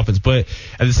 Same thing with the offense, but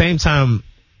at the same time,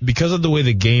 because of the way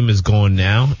the game is going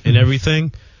now and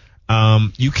everything,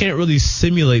 you can't really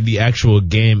simulate the actual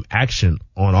game action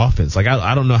on offense.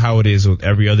 I don't know how it is with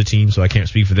every other team, so I can't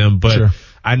speak for them, but sure.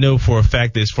 I know for a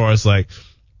fact that as far as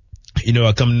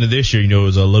coming into this year, it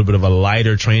was a little bit of a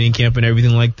lighter training camp and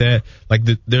everything like that.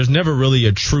 There's never really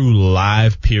a true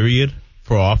live period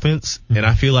for offense. Mm-hmm. And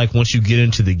I feel like once you get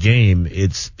into the game,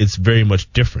 it's very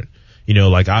much different.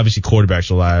 Obviously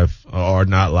quarterbacks are live or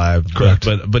not live. Correct.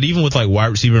 But even with wide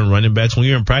receiver and running backs, when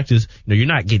you're in practice, you're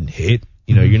not getting hit.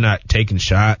 You're not taking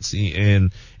shots,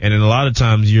 and then a lot of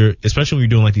times especially when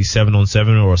you're doing these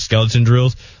 7-on-7 or skeleton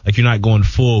drills, you're not going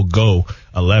full go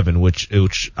 11, which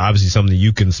obviously something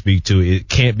you can speak to. It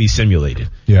can't be simulated.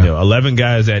 Yeah. 11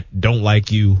 guys that don't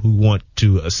like you who want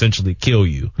to essentially kill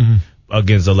you. Mm-hmm.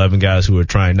 Against 11 guys who are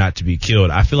trying not to be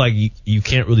killed. I feel like you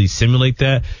can't really simulate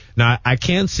that. Now, I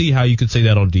can see how you could say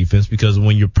that on defense because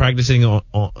when you're practicing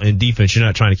in defense, you're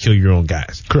not trying to kill your own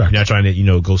guys. Correct. You're not trying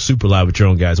to, go super loud with your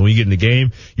own guys. When you get in the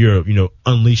game, you're,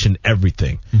 unleashing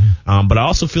everything. Mm-hmm. But I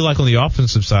also feel like on the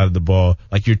offensive side of the ball,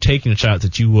 you're taking shots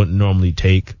that you wouldn't normally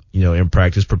take, in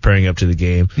practice, preparing up to the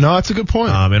game. No, that's a good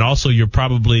point. And also you're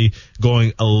probably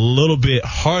going a little bit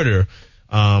harder.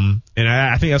 And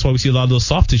I think that's why we see a lot of those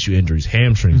soft tissue injuries,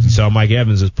 hamstrings. Mm-hmm. You saw Mike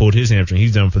Evans has pulled his hamstring.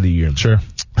 He's done for the year. Sure.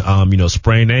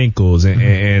 Sprained ankles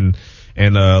and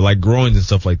groins and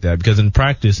stuff like that. Because in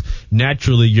practice,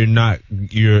 naturally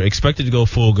you're expected to go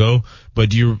full go,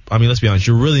 but let's be honest,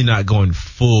 you're really not going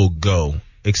full go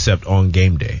except on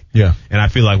game day. Yeah. And I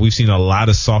feel like we've seen a lot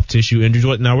of soft tissue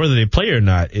injuries. Now, whether they play or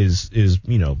not is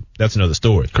that's another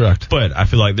story. Correct. But I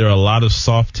feel like there are a lot of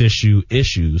soft tissue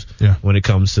issues when it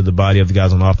comes to the body of the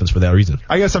guys on offense for that reason.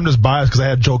 I guess I'm just biased because I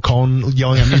had Joe Cohn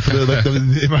yelling at me for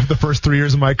the first 3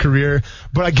 years of my career.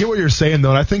 But I get what you're saying, though.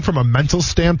 And I think from a mental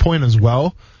standpoint as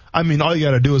well, all you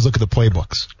got to do is look at the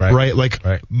playbooks, right?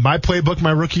 My playbook my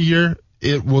rookie year,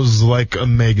 it was like a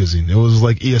magazine. It was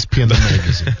like ESPN the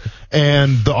magazine.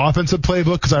 And the offensive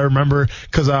playbook, because I remember,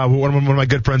 because one of my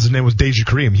good friends, his name was Deji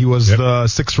Kareem. He was the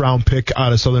 6th-round pick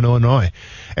out of Southern Illinois.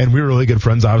 And we were really good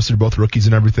friends. Obviously, we're both rookies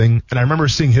and everything. And I remember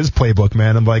seeing his playbook,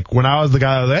 man. And like, when I was the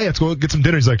guy, I was like, hey, let's go get some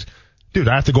dinner. He's like, dude,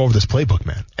 I have to go over this playbook,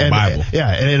 man. And Bible. Yeah,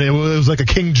 and it was like a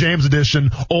King James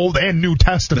edition, Old and New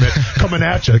Testament coming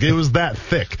at you. It was that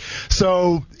thick.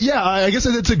 So, yeah, I guess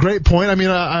it's a great point. I mean,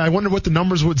 I wonder what the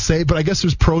numbers would say, but I guess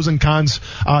there's pros and cons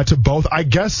to both. I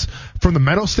guess from the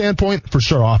mental standpoint, for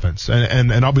sure, offense.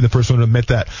 And I'll be the first one to admit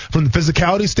that. From the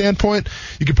physicality standpoint,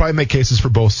 you could probably make cases for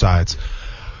both sides.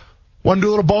 Want to do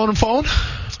a little balling and falling?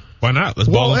 Why not? Let's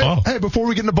ball and fall. Hey, before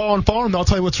we get into ball and falling, I'll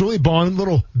tell you what's really balling. A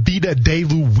little Vida de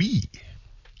Louis.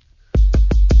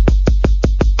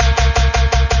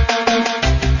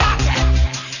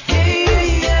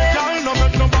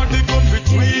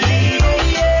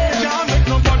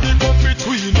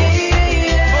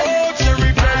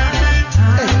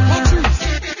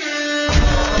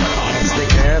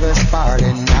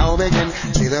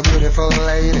 The beautiful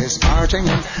ladies marching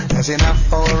in. There's enough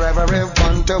for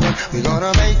everyone to win. We're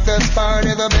gonna make this party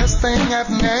the best thing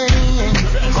happening.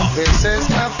 This is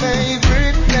my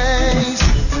favorite place.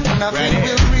 Nothing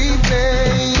will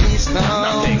replace,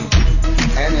 no.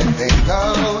 Anything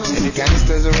goes. The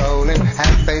gangsters are rolling,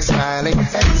 half face smiling.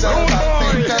 Heads up,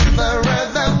 I think of the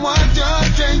rhythm what you're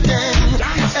drinking.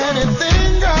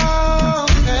 Anything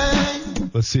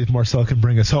goes. Let's see if Marcel can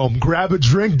bring us home. Grab a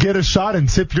drink, get a shot, and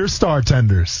tip your star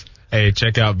tenders. Hey,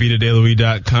 check out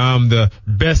VitaDeLuis.com, the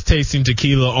best tasting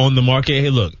tequila on the market. Hey,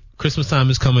 look, Christmas time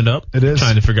is coming up. It is.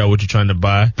 Trying to figure out what you're trying to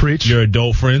buy. Preach. Your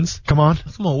adult friends. Come on.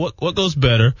 What goes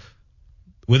better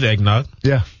with eggnog?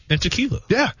 Yeah. Than tequila.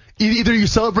 Yeah. Either you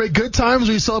celebrate good times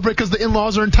or you celebrate because the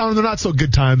in-laws are in town and they're not so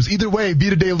good times. Either way,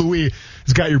 Vida de Louis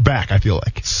has got your back, I feel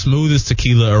like. Smoothest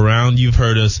tequila around. You've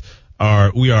heard us.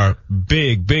 We are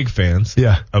big fans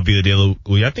of Vida de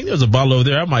Louis. I think there's a bottle over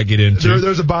there I might get into.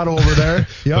 There's a bottle over there.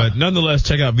 Yep. But nonetheless,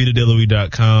 check out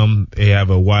VitaDeLuis.com. They have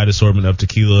a wide assortment of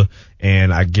tequila,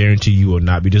 and I guarantee you will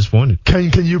not be disappointed.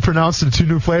 Can you pronounce the 2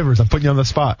 new flavors? I'm putting you on the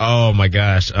spot. Oh, my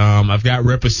gosh. I've got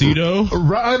Reposado.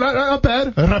 Not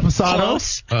bad. Reposado.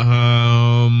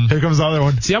 Here comes the other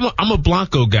one. See, I'm a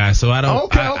Blanco guy, so I don't.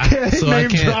 Okay. So Name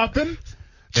dropping.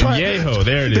 Yeho,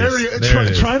 there it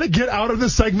is. Trying to get out of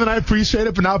this segment, I appreciate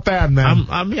it, but not bad, man.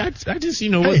 I just, you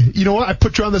know what? Hey, you know what? I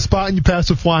put you on the spot and you passed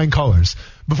with flying colors.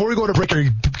 Before we go to break here,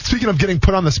 speaking of getting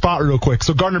put on the spot real quick,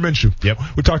 so Gardner Minshew.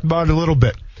 Yep. We talked about it a little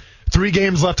bit. 3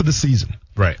 games left of the season.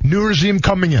 Right. New regime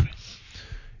coming in.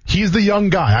 He's the young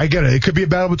guy. I get it. It could be a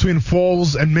battle between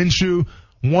Foles and Minshew.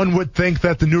 One would think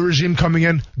that the new regime coming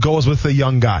in goes with the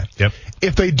young guy. Yep.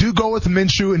 If they do go with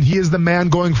Minshew and he is the man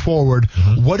going forward,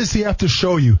 what does he have to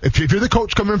show you? If you're the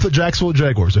coach coming in for the Jacksonville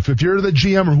Jaguars, if you're the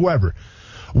GM or whoever,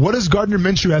 what does Gardner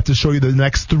Minshew have to show you the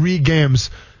next 3 games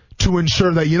to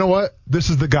ensure that, you know what, this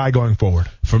is the guy going forward?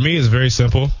 For me, it's very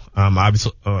simple.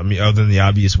 Obviously, other than the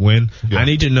obvious win, I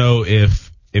need to know if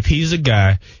he's a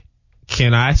guy,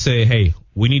 can I say, hey,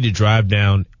 we need to drive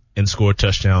down and score a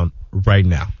touchdown right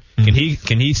now? Can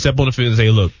he step on the field and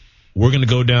say, look, we're going to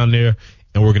go down there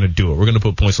and we're going to do it. We're going to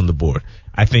put points on the board.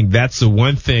 I think that's the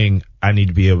one thing I need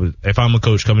to be able to, if I'm a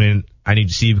coach coming in, I need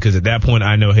to see, because at that point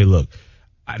I know, hey, look,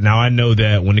 now I know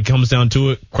that when it comes down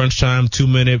to it, crunch time,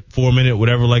 2-minute, 4-minute,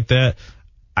 whatever like that,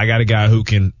 I got a guy who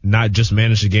can not just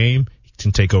manage the game, he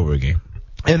can take over a game.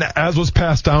 And as was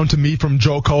passed down to me from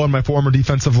Joe Cohen, my former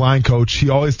defensive line coach,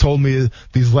 he always told me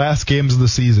these last games of the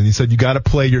season, he said, you got to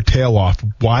play your tail off.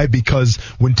 Why? Because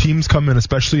when teams come in,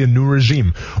 especially a new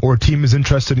regime, or a team is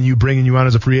interested in you bringing you on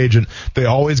as a free agent, they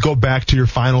always go back to your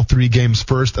final 3 games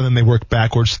first, and then they work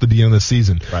backwards to the beginning of the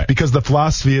season. Right. Because the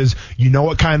philosophy is, you know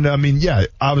what kind of,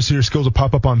 obviously your skills will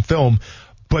pop up on film,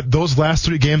 but those last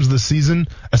 3 games of the season,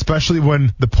 especially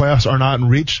when the playoffs are not in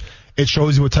reach, it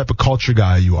shows you what type of culture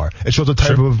guy you are. It shows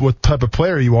what type of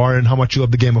player you are and how much you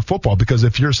love the game of football. Because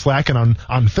if you're slacking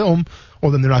on film,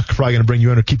 well, then they're not probably going to bring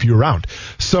you in or keep you around.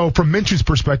 So from Minshew's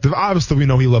perspective, obviously we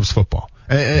know he loves football.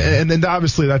 And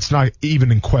obviously that's not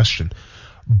even in question.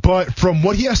 But from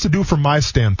what he has to do from my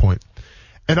standpoint,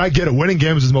 and I get it, winning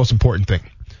games is the most important thing.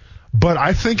 But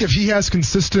I think if he has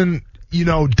consistent,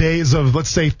 days of, let's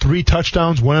say, 3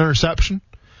 touchdowns, 1 interception,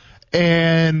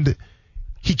 and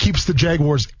he keeps the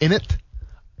Jaguars in it,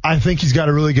 I think he's got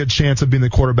a really good chance of being the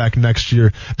quarterback next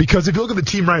year. Because if you look at the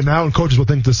team right now, and coaches will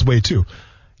think this way too,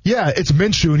 yeah, it's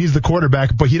Minshew and he's the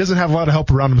quarterback, but he doesn't have a lot of help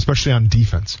around him, especially on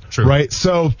defense. True. Right?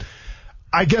 So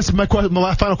I guess my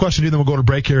final question to you, then we'll go to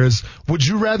break here, is would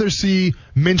you rather see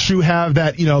Minshew have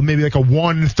that, maybe like a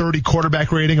 130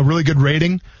 quarterback rating, a really good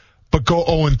rating, but go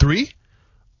 0-3?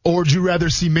 or would you rather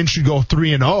see Minshew go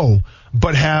 3-0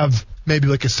 but have maybe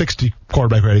like a 60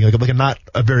 quarterback rating, like a not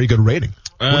a very good rating?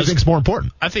 What do you think is more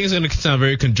important? I think it's going to sound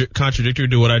very contradictory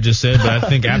to what I just said, but I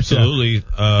think absolutely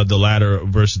the latter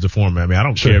versus the former. I mean, I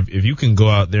don't care if you can go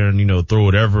out there and, throw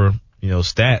whatever,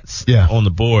 stats on the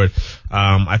board.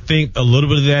 I think a little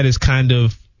bit of that is kind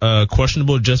of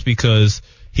questionable just because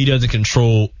he doesn't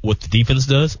control what the defense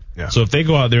does. Yeah. So if they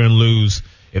go out there and lose,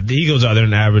 if he goes out there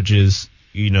and averages,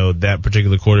 that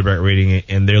particular quarterback rating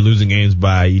and they're losing games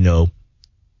by,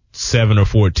 7 or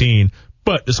 14,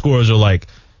 but the scores are like,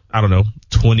 I don't know,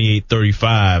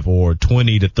 28-35 or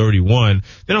 20-31,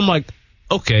 then I'm like,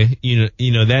 okay,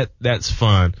 that's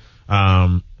fun.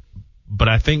 But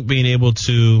I think being able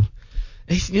to,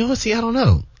 I don't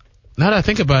know. Now that I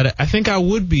think about it, I think I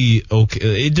would be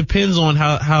okay. It depends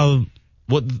on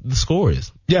what the score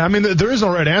is. Yeah, I mean, there is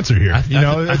no right answer here.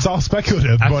 It's all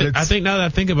speculative. I think now that I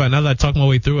think about it, now that I talk my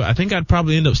way through it, I think I'd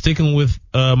probably end up sticking with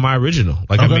my original.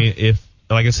 I mean,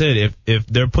 like I said, if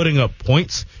they're putting up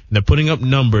points and they're putting up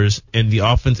numbers and the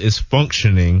offense is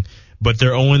functioning, but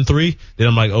they're 0-3, then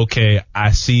I'm like, okay,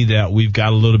 I see that we've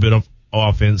got a little bit of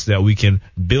offense that we can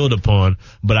build upon,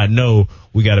 but I know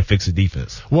we got to fix the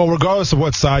defense. Well, regardless of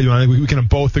what side you're on, I think we can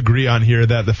both agree on here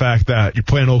that the fact that you're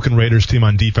playing an Oakland Raiders team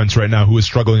on defense right now who is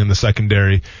struggling in the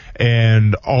secondary,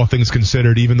 and all things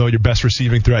considered, even though your best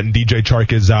receiving threat and DJ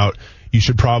Chark is out, you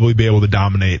should probably be able to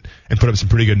dominate and put up some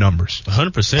pretty good numbers.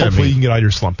 100%. Hopefully you can get out of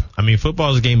your slump. I mean,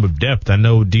 football is a game of depth. I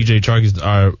know DJ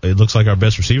Chark it looks like our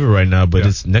best receiver right now, but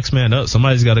it's next man up.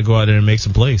 Somebody's got to go out there and make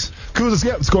some plays. Kuz,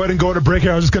 let's go ahead and go to break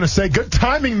here. I was just going to say, good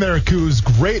timing there, Kuz.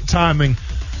 Great timing.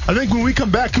 I think when we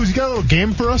come back, Kuz, you got a little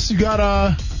game for us? You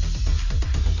got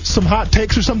some hot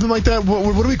takes or something like that?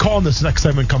 What are we calling this next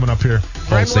segment coming up here?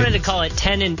 Brent wanted to call it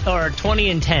 20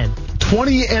 and 10.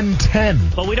 20 and 10.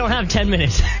 But we don't have 10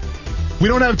 minutes. We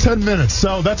don't have 10 minutes,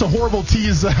 so that's a horrible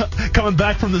tease coming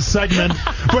back from this segment.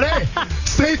 But hey,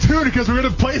 stay tuned because we're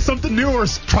going to play something new or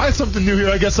try something new here,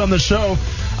 I guess, on the show.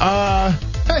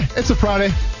 Hey, it's a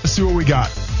Friday. Let's see what we got.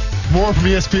 More from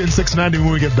ESPN 690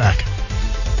 when we get back.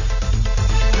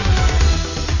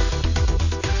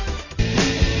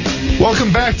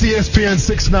 Welcome back to ESPN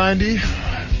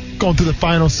 690. Going through the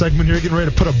final segment here, getting ready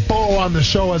to put a bow on the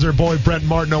show, as our boy Brent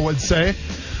Martineau would say.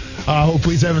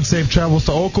 Hopefully he's having safe travels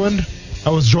to Oakland. I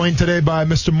was joined today by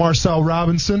Mr. Marcel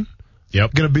Robinson.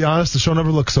 Yep. Gonna be honest, the show never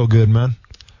looked so good, man.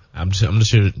 I'm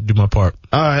just here to do my part.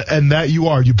 And that you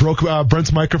are. You broke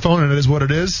Brent's microphone, and it is what it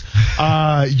is.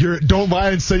 Don't lie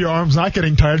and say your arm's not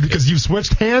getting tired because you've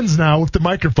switched hands now with the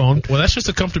microphone. Well, that's just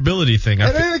a comfortability thing.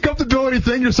 It ain't a comfortability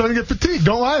thing. You're starting to get fatigued.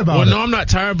 Don't lie about it. Well, no, I'm not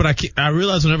tired, but I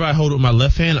realize whenever I hold it with my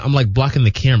left hand, I'm like blocking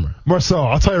the camera. Marcel,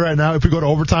 I'll tell you right now, if we go to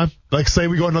overtime, like say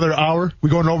we go another hour,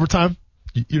 we go into overtime,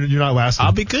 you're not lasting.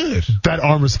 I'll be good. That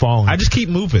arm is falling. I just keep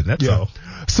moving. That's all.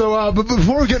 So, but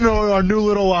before we get into our new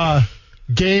little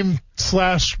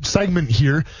game/segment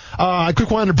here, I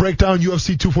quick wanted to break down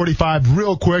UFC 245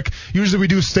 real quick. Usually we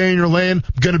do stay in your lane.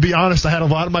 I'm going to be honest, I had a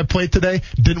lot on my plate today.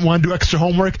 Didn't want to do extra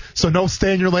homework, so no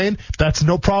stay in your lane. That's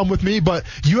no problem with me, but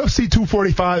UFC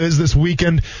 245 is this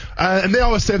weekend, and they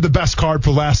always save the best card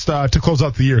for last to close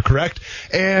out the year, correct?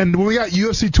 And when we got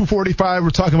UFC 245, we're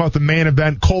talking about the main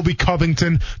event, Colby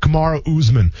Covington, Kamaru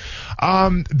Usman.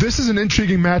 This is an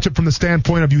intriguing matchup from the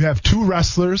standpoint of you have two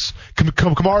wrestlers.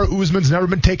 Kamaru Usman's never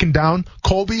been taken down.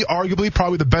 Colby, arguably,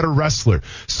 probably the better wrestler.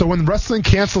 So when wrestling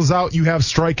cancels out, you have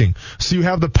striking. So you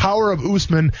have the power of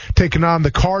Usman taking on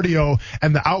the cardio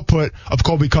and the output of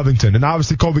Colby Covington. And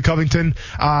obviously Colby Covington,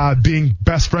 being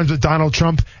best friends with Donald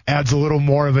Trump, adds a little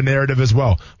more of a narrative as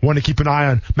well. One to keep an eye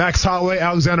on. Max Holloway,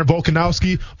 Alexander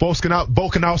Volkanovski.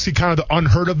 Volkanovski, kind of the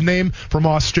unheard of name from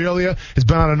Australia, has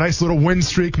been on a nice little win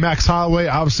streak. Max Holloway,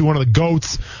 obviously one of the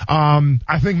GOATs.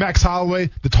 I think Max Holloway,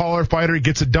 the taller fighter,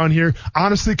 gets it done here.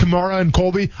 Honestly, Kamaru and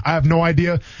Colby, I have no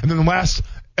idea. And then the last,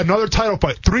 another title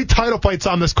fight. 3 title fights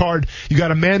on this card. You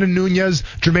got Amanda Nunes,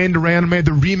 Jermaine Duran made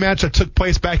the rematch that took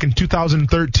place back in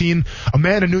 2013.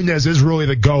 Amanda Nunes is really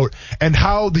the GOAT. And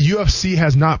how the UFC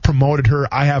has not promoted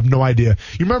her, I have no idea.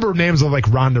 You remember names of like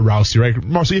Ronda Rousey, right?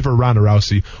 Mostly for Ronda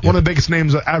Rousey. Yeah. One of the biggest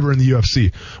names ever in the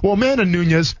UFC. Well, Amanda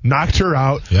Nunes knocked her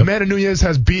out. Yep. Amanda Nunes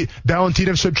has beat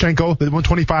Valentina Shevchenko, the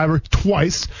 125er,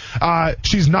 twice.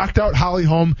 She's knocked out Holly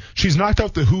Holm. She's knocked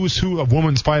out the who's who of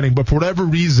women's fighting. But for whatever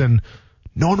reason,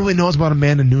 no one really knows about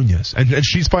Amanda Nunes, and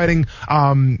she's fighting,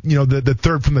 the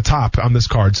third from the top on this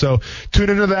card. So tune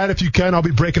into that if you can. I'll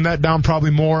be breaking that down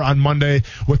probably more on Monday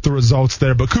with the results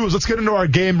there. But Kuz, let's get into our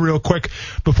game real quick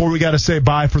before we got to say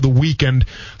bye for the weekend.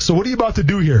 So what are you about to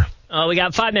do here? We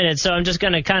got 5 minutes, so I'm just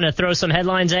going to kind of throw some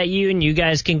headlines at you, and you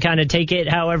guys can kind of take it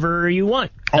however you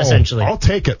want, essentially. I'll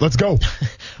take it. Let's go.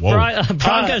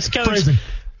 Broncos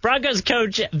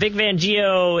coach Vic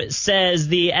Fangio says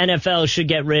the NFL should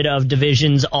get rid of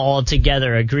divisions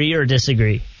altogether. Agree or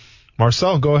disagree?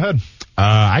 Marcel, go ahead.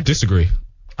 I disagree.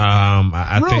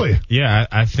 Really?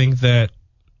 I think that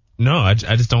no, I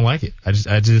just don't like it. I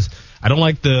don't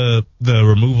like the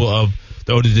removal of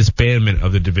the disbandment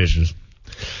of the divisions.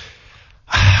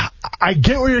 I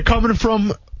get where you're coming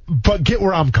from, but get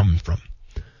where I'm coming from.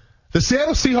 The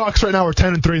Seattle Seahawks right now are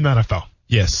 10-3 in the NFL.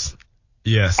 Yes.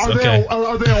 Are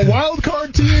they a wild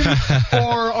card team, or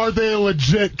are they a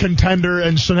legit contender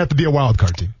and shouldn't have to be a wild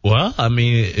card team? Well, I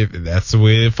mean, if that's the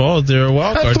way it falls, they're a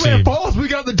wild card team. That's the way it falls. We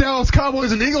got the Dallas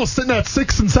Cowboys and Eagles sitting at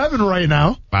 6 and 7 right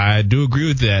now. I do agree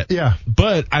with that. Yeah.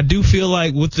 But I do feel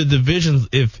like with the divisions,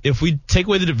 if we take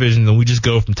away the divisions and we just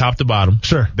go from top to bottom,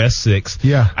 sure, best 6.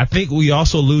 Yeah. I think we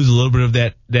also lose a little bit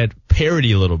of that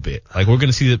parity a little bit. Like we're going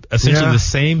to see essentially the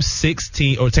same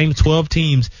 12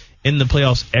 teams in the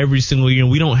playoffs every single year,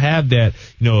 and we don't have that,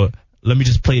 let me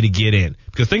just play to get in.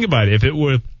 Because think about it, if it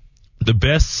were the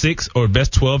best 6 or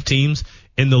best 12 teams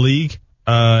in the league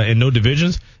and no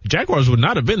divisions, Jaguars would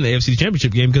not have been in the AFC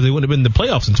Championship game because they wouldn't have been in the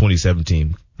playoffs in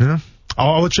 2017. Yeah.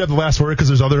 I'll let you have the last word because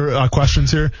there's other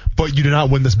questions here, but you did not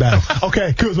win this battle.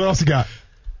 Okay, Kuz, what else you got?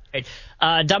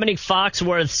 Dominic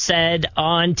Foxworth said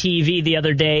on TV the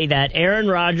other day that Aaron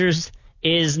Rodgers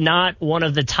is not one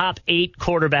of the top 8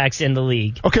 quarterbacks in the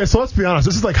league. Okay, so let's be honest.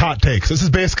 This is like hot takes. This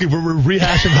is basically we're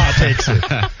rehashing hot takes here.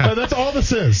 That's all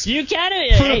this is. You can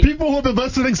For the people who have been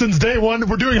listening since day one,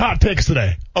 we're doing hot takes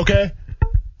today. Okay?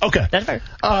 Okay. That's fair.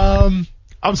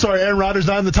 I'm sorry, Aaron Rodgers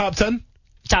not in the top 10?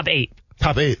 Top 8.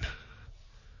 Top 8.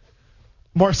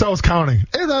 Marcel's counting.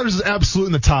 Aaron Rodgers is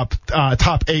absolutely in the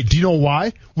top 8. Do you know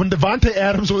why? When Devontae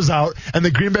Adams was out and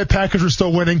the Green Bay Packers were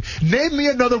still winning, name me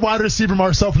another wide receiver,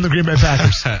 Marcel, from the Green Bay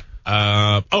Packers.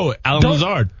 Alan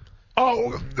Lazard.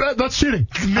 Oh, that's cheating.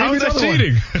 How is that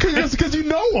cheating? Because you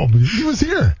know him. He was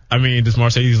here. I mean, does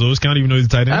Marcedes Lewis count even though he's a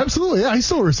tight end? Absolutely, yeah. He's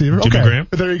still a receiver. Jimmy Graham?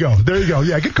 There you go.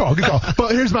 Yeah, good call.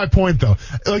 But here's my point, though.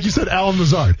 Like you said, Alan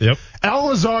Lazard. Yep.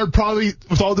 Alan Lazard probably,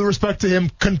 with all due respect to him,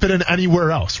 couldn't fit in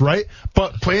anywhere else, right?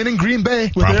 But playing in Green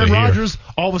Bay with Aaron Rodgers,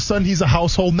 all of a sudden he's a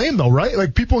household name, though, right?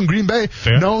 Like people in Green Bay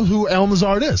know who Alan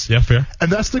Lazard is. Yeah, fair.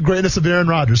 And that's the greatness of Aaron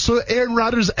Rodgers. So Aaron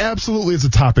Rodgers absolutely is a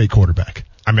top 8 quarterback.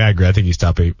 I mean, I agree. I think he's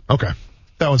top 8. Okay.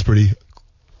 That was pretty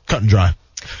cut and dry.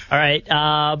 All right.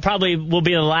 Probably will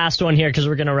be the last one here because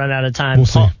we're going to run out of time. We'll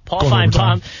see. Paul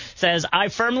Feinbaum says, I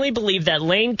firmly believe that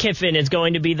Lane Kiffin is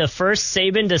going to be the first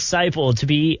Saban disciple to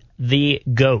be the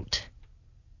GOAT.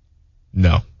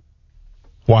 No.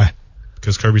 Why?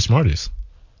 Because Kirby Smart is.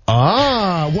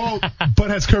 Well,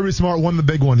 but has Kirby Smart won the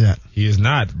big one yet? He is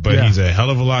not, but he's a hell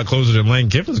of a lot closer than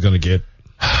Lane Kiffin's going to get.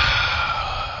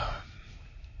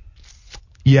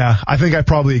 Yeah, I think I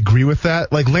probably agree with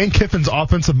that. Like Lane Kiffin's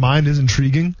offensive mind is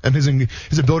intriguing, and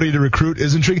his ability to recruit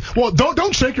is intriguing. Well,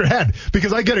 don't shake your head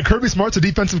because I get it. Kirby Smart's a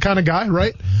defensive kind of guy,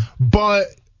 right? But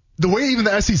the way even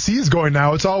the SEC is going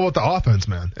now, it's all about the offense,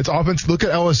 man. It's offense. Look at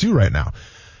LSU right now.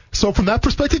 So from that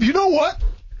perspective, you know what?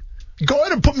 Go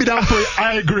ahead and put me down for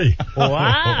I agree.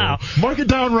 Wow. Mark it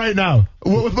down right now.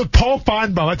 With Paul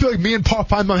Feinbaum. I feel like me and Paul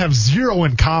Feinbaum have zero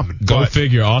in common. Go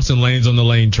figure. Austin Lane's on the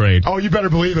Lane trade. Oh, you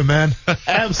better believe it, man.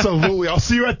 Absolutely. I'll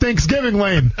see you at Thanksgiving,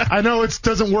 Lane. I know it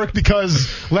doesn't work because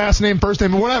last name, first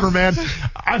name, whatever, man.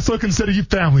 I still consider you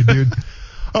family, dude.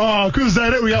 Oh, is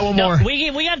that it? We got one more.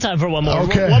 We got time for one more.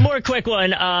 Okay. One more quick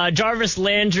one. Jarvis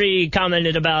Landry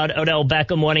commented about Odell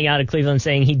Beckham wanting out of Cleveland,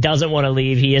 saying he doesn't want to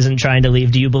leave. He isn't trying to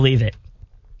leave. Do you believe it?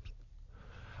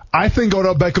 I think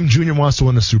Odell Beckham Jr. wants to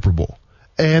win a Super Bowl.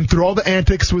 And through all the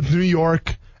antics with New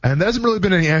York, and there hasn't really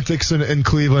been any antics in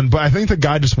Cleveland, but I think the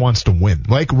guy just wants to win.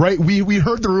 Like, right, we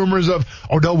heard the rumors of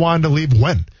Odell wanting to leave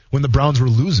when the Browns were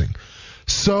losing.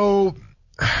 So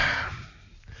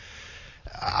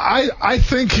I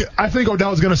think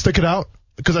Odell's going to stick it out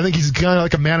because I think he's kind of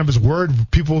like a man of his word.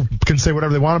 People can say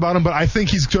whatever they want about him, but I think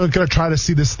he's going to try to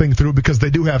see this thing through because they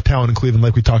do have talent in Cleveland,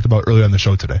 like we talked about earlier on the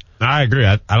show today. I agree.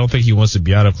 I don't think he wants to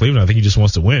be out of Cleveland. I think he just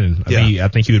wants to win. I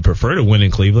think he would prefer to win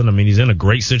in Cleveland. I mean, he's in a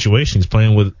great situation. He's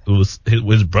playing with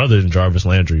his brother, Jarvis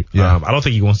Landry. Yeah. I don't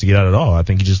think he wants to get out at all. I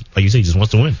think he just, like you say, he just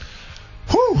wants to win.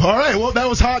 Whew, all right. Well, that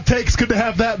was Hot Takes. Good to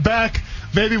have that back.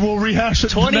 Maybe we'll rehash it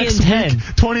 20 next and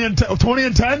week. 20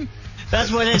 and 10?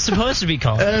 That's what it's supposed to be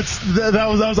called. That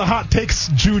was a Hot Takes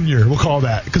Junior, we'll call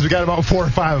that, because we got about 4 or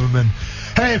 5 of them in.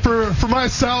 Hey, for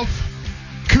myself,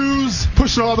 Kuz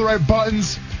pushing all the right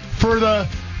buttons. For the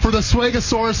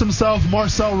Swagosaurus himself,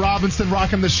 Marcel Robinson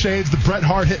rocking the shades, the Bret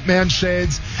Hart Hitman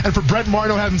shades. And for Brent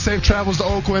Marno having safe travels to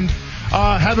Oakland,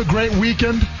 have a great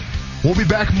weekend. We'll be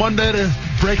back Monday to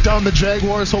break down the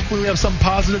Jaguars. Hopefully we have something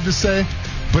positive to say.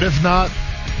 But if not,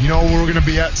 you know where we're going to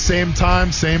be at. Same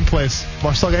time, same place.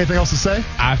 Marcel, got anything else to say?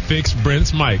 I fixed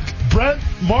Brent's mic. Brent,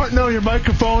 Martino, your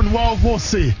microphone. Well, we'll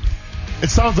see. It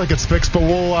sounds like it's fixed, but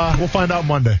we'll find out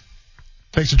Monday.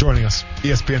 Thanks for joining us.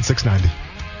 ESPN 690.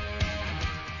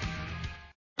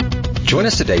 Join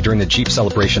us today during the Jeep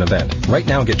Celebration event. Right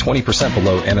now, get 20%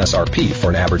 below MSRP for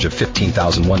an average of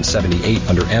 $15,178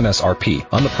 under MSRP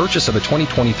on the purchase of a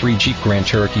 2023 Jeep Grand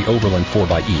Cherokee Overland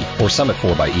 4xE or Summit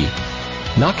 4xE.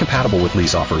 Not compatible with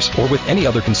lease offers or with any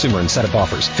other consumer incentive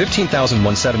offers.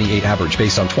 $15,178 average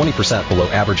based on 20% below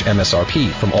average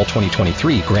MSRP from all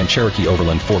 2023 Grand Cherokee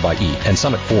Overland 4xE and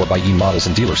Summit 4xE models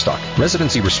in dealer stock.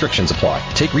 Residency restrictions apply.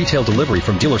 Take retail delivery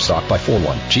from dealer stock by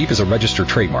 4/1. Jeep is a registered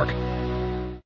trademark.